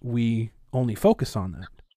because we only focus on that,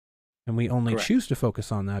 and we only choose to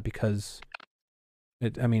focus on that because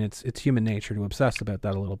it's human nature to obsess about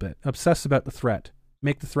that a little bit. Obsess about the threat.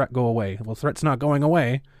 Make the threat go away. Well, the threat's not going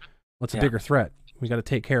away. What's a bigger threat? We got to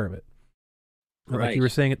take care of it. Right. Like you were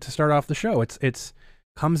saying it to start off the show, it's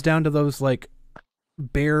comes down to those like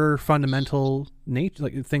bare fundamental nature,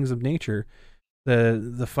 like things of nature,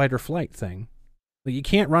 the fight or flight thing. Like you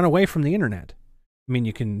can't run away from the internet. I mean,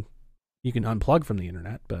 you can unplug from the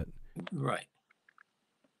internet, but right.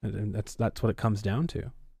 And that's what it comes down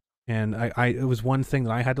to. And it was one thing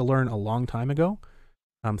that I had to learn a long time ago.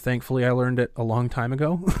 Thankfully, I learned it a long time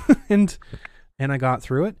ago, and I got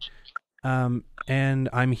through it. And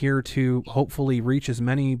I'm here to hopefully reach as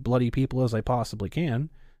many bloody people as I possibly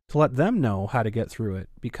can to let them know how to get through it,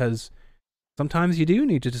 because sometimes you do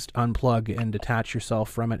need to just unplug and detach yourself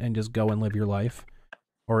from it and just go and live your life.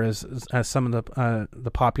 Or as some of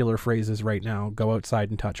the popular phrases right now, go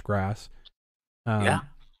outside and touch grass.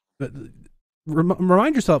 But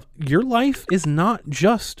remind yourself, your life is not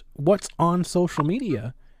just what's on social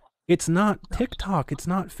media. It's not TikTok. It's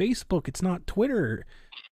not Facebook. It's not Twitter.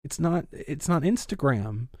 It's not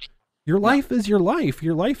Instagram. Your life is your life.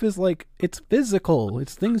 Your life is like, it's physical.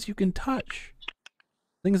 It's things you can touch,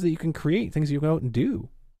 things that you can create, things you go out and do.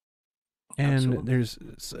 And Absolutely.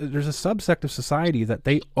 there's a subsect of society that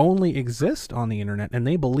they only exist on the internet, and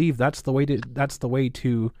they believe that's the way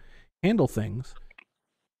to handle things.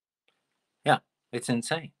 Yeah, it's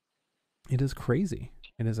insane. It is crazy.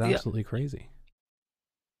 It is absolutely crazy.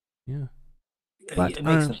 Yeah. But, it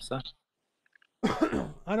makes no sense.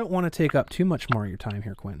 I don't want to take up too much more of your time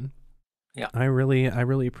here, Quentin. Yeah. I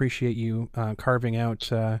really appreciate you carving out.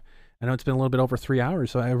 I know it's been a little bit over 3 hours,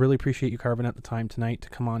 so I really appreciate you carving out the time tonight to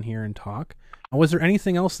come on here and talk. Was there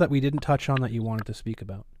anything else that we didn't touch on that you wanted to speak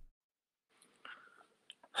about?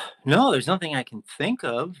 No, there's nothing I can think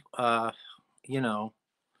of. I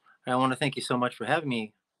want to thank you so much for having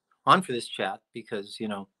me on for this chat, because,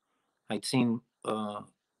 I'd seen one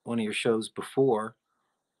of your shows before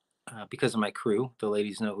because of my crew. The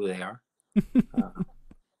ladies know who they are.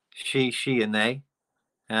 She and they,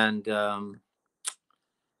 and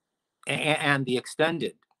the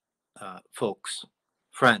extended folks,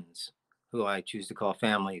 friends, who I choose to call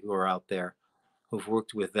family, who are out there, who've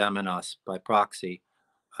worked with them and us by proxy.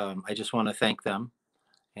 I just want to thank them,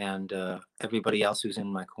 and everybody else who's in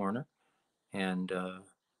my corner, and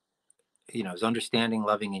is understanding,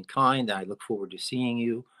 loving, and kind. I look forward to seeing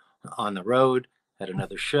you on the road, at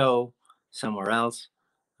another show, somewhere else,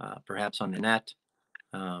 perhaps on the net.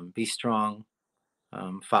 Be strong.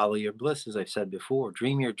 Follow your bliss, as I've said before.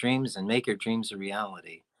 Dream your dreams and make your dreams a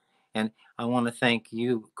reality. And I want to thank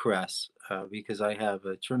you, Cress, because I have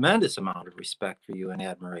a tremendous amount of respect for you and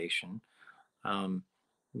admiration.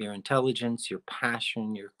 Your intelligence, your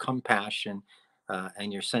passion, your compassion,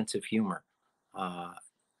 and your sense of humor.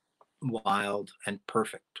 Wild and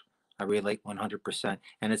perfect. I relate 100%.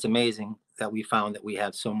 And it's amazing that we found that we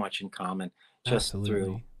have so much in common just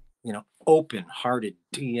through, Absolutely. open-hearted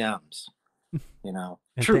DMs, And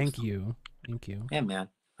truth. thank you. Thank you. Yeah, man.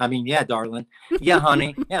 I mean, yeah, darling. Yeah,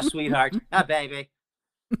 honey. Yeah, sweetheart. Yeah, baby.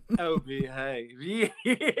 Oh, behave.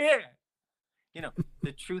 Yeah.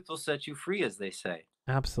 The truth will set you free, as they say.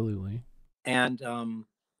 Absolutely. And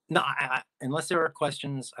no, unless there are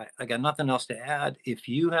questions, I got nothing else to add. If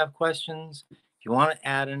you have questions, if you want to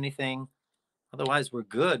add anything, otherwise we're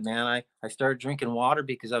good, man. I started drinking water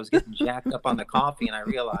because I was getting jacked up on the coffee, and I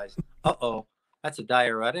realized, that's a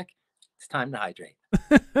diuretic. It's time to hydrate.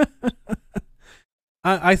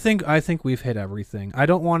 I think we've hit everything. I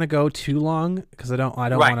don't want to go too long because I don't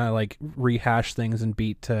Right. want to like rehash things and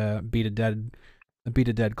beat a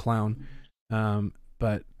dead clown.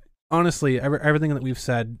 But honestly, everything that we've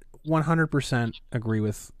said, 100% agree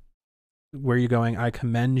with where you're going. I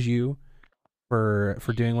commend you for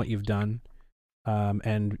doing what you've done,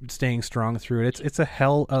 and staying strong through it. It's a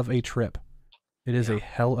hell of a trip. It is a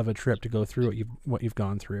hell of a trip to go through what you've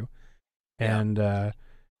gone through, and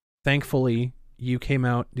thankfully you came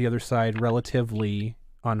out the other side relatively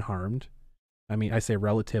unharmed. I mean, I say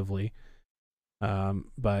relatively,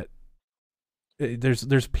 but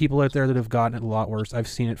there's people out there that have gotten it a lot worse. I've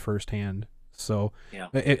seen it firsthand. So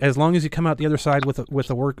as long as you come out the other side with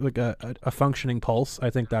a work like a functioning pulse, I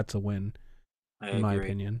think that's a win, in my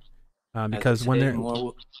opinion. Because when their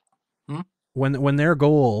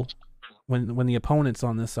goal, when the opponent's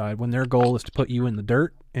on this side, when their goal is to put you in the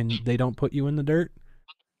dirt and they don't put you in the dirt,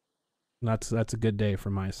 that's a good day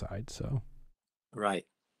from my side. So right,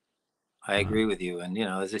 I agree with you. And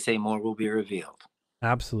as they say, more will be revealed.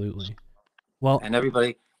 Absolutely. Well, and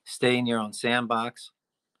everybody stay in your own sandbox.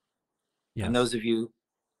 Yes. And those of you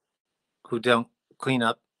who don't clean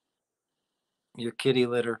up your kitty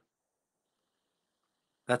litter,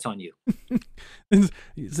 that's on you.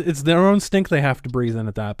 It's their own stink they have to breathe in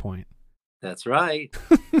at that point. That's right.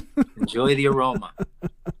 Enjoy the aroma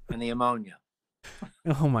and the ammonia.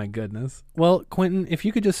 Oh my goodness. Well, Quentin, if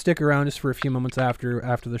you could just stick around just for a few moments after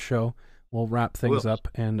the show, we'll wrap things up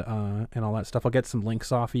and all that stuff. I'll get some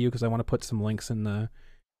links off of you because I want to put some links in the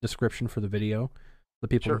description for the video so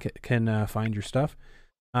people can find your stuff.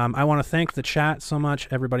 I want to thank the chat so much.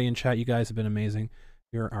 Everybody in chat, you guys have been amazing.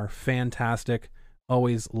 You are fantastic.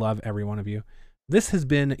 Always love every one of you. This has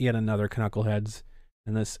been yet another Knuckleheads,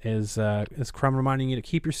 and this is Crumb reminding you to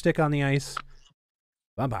keep your stick on the ice.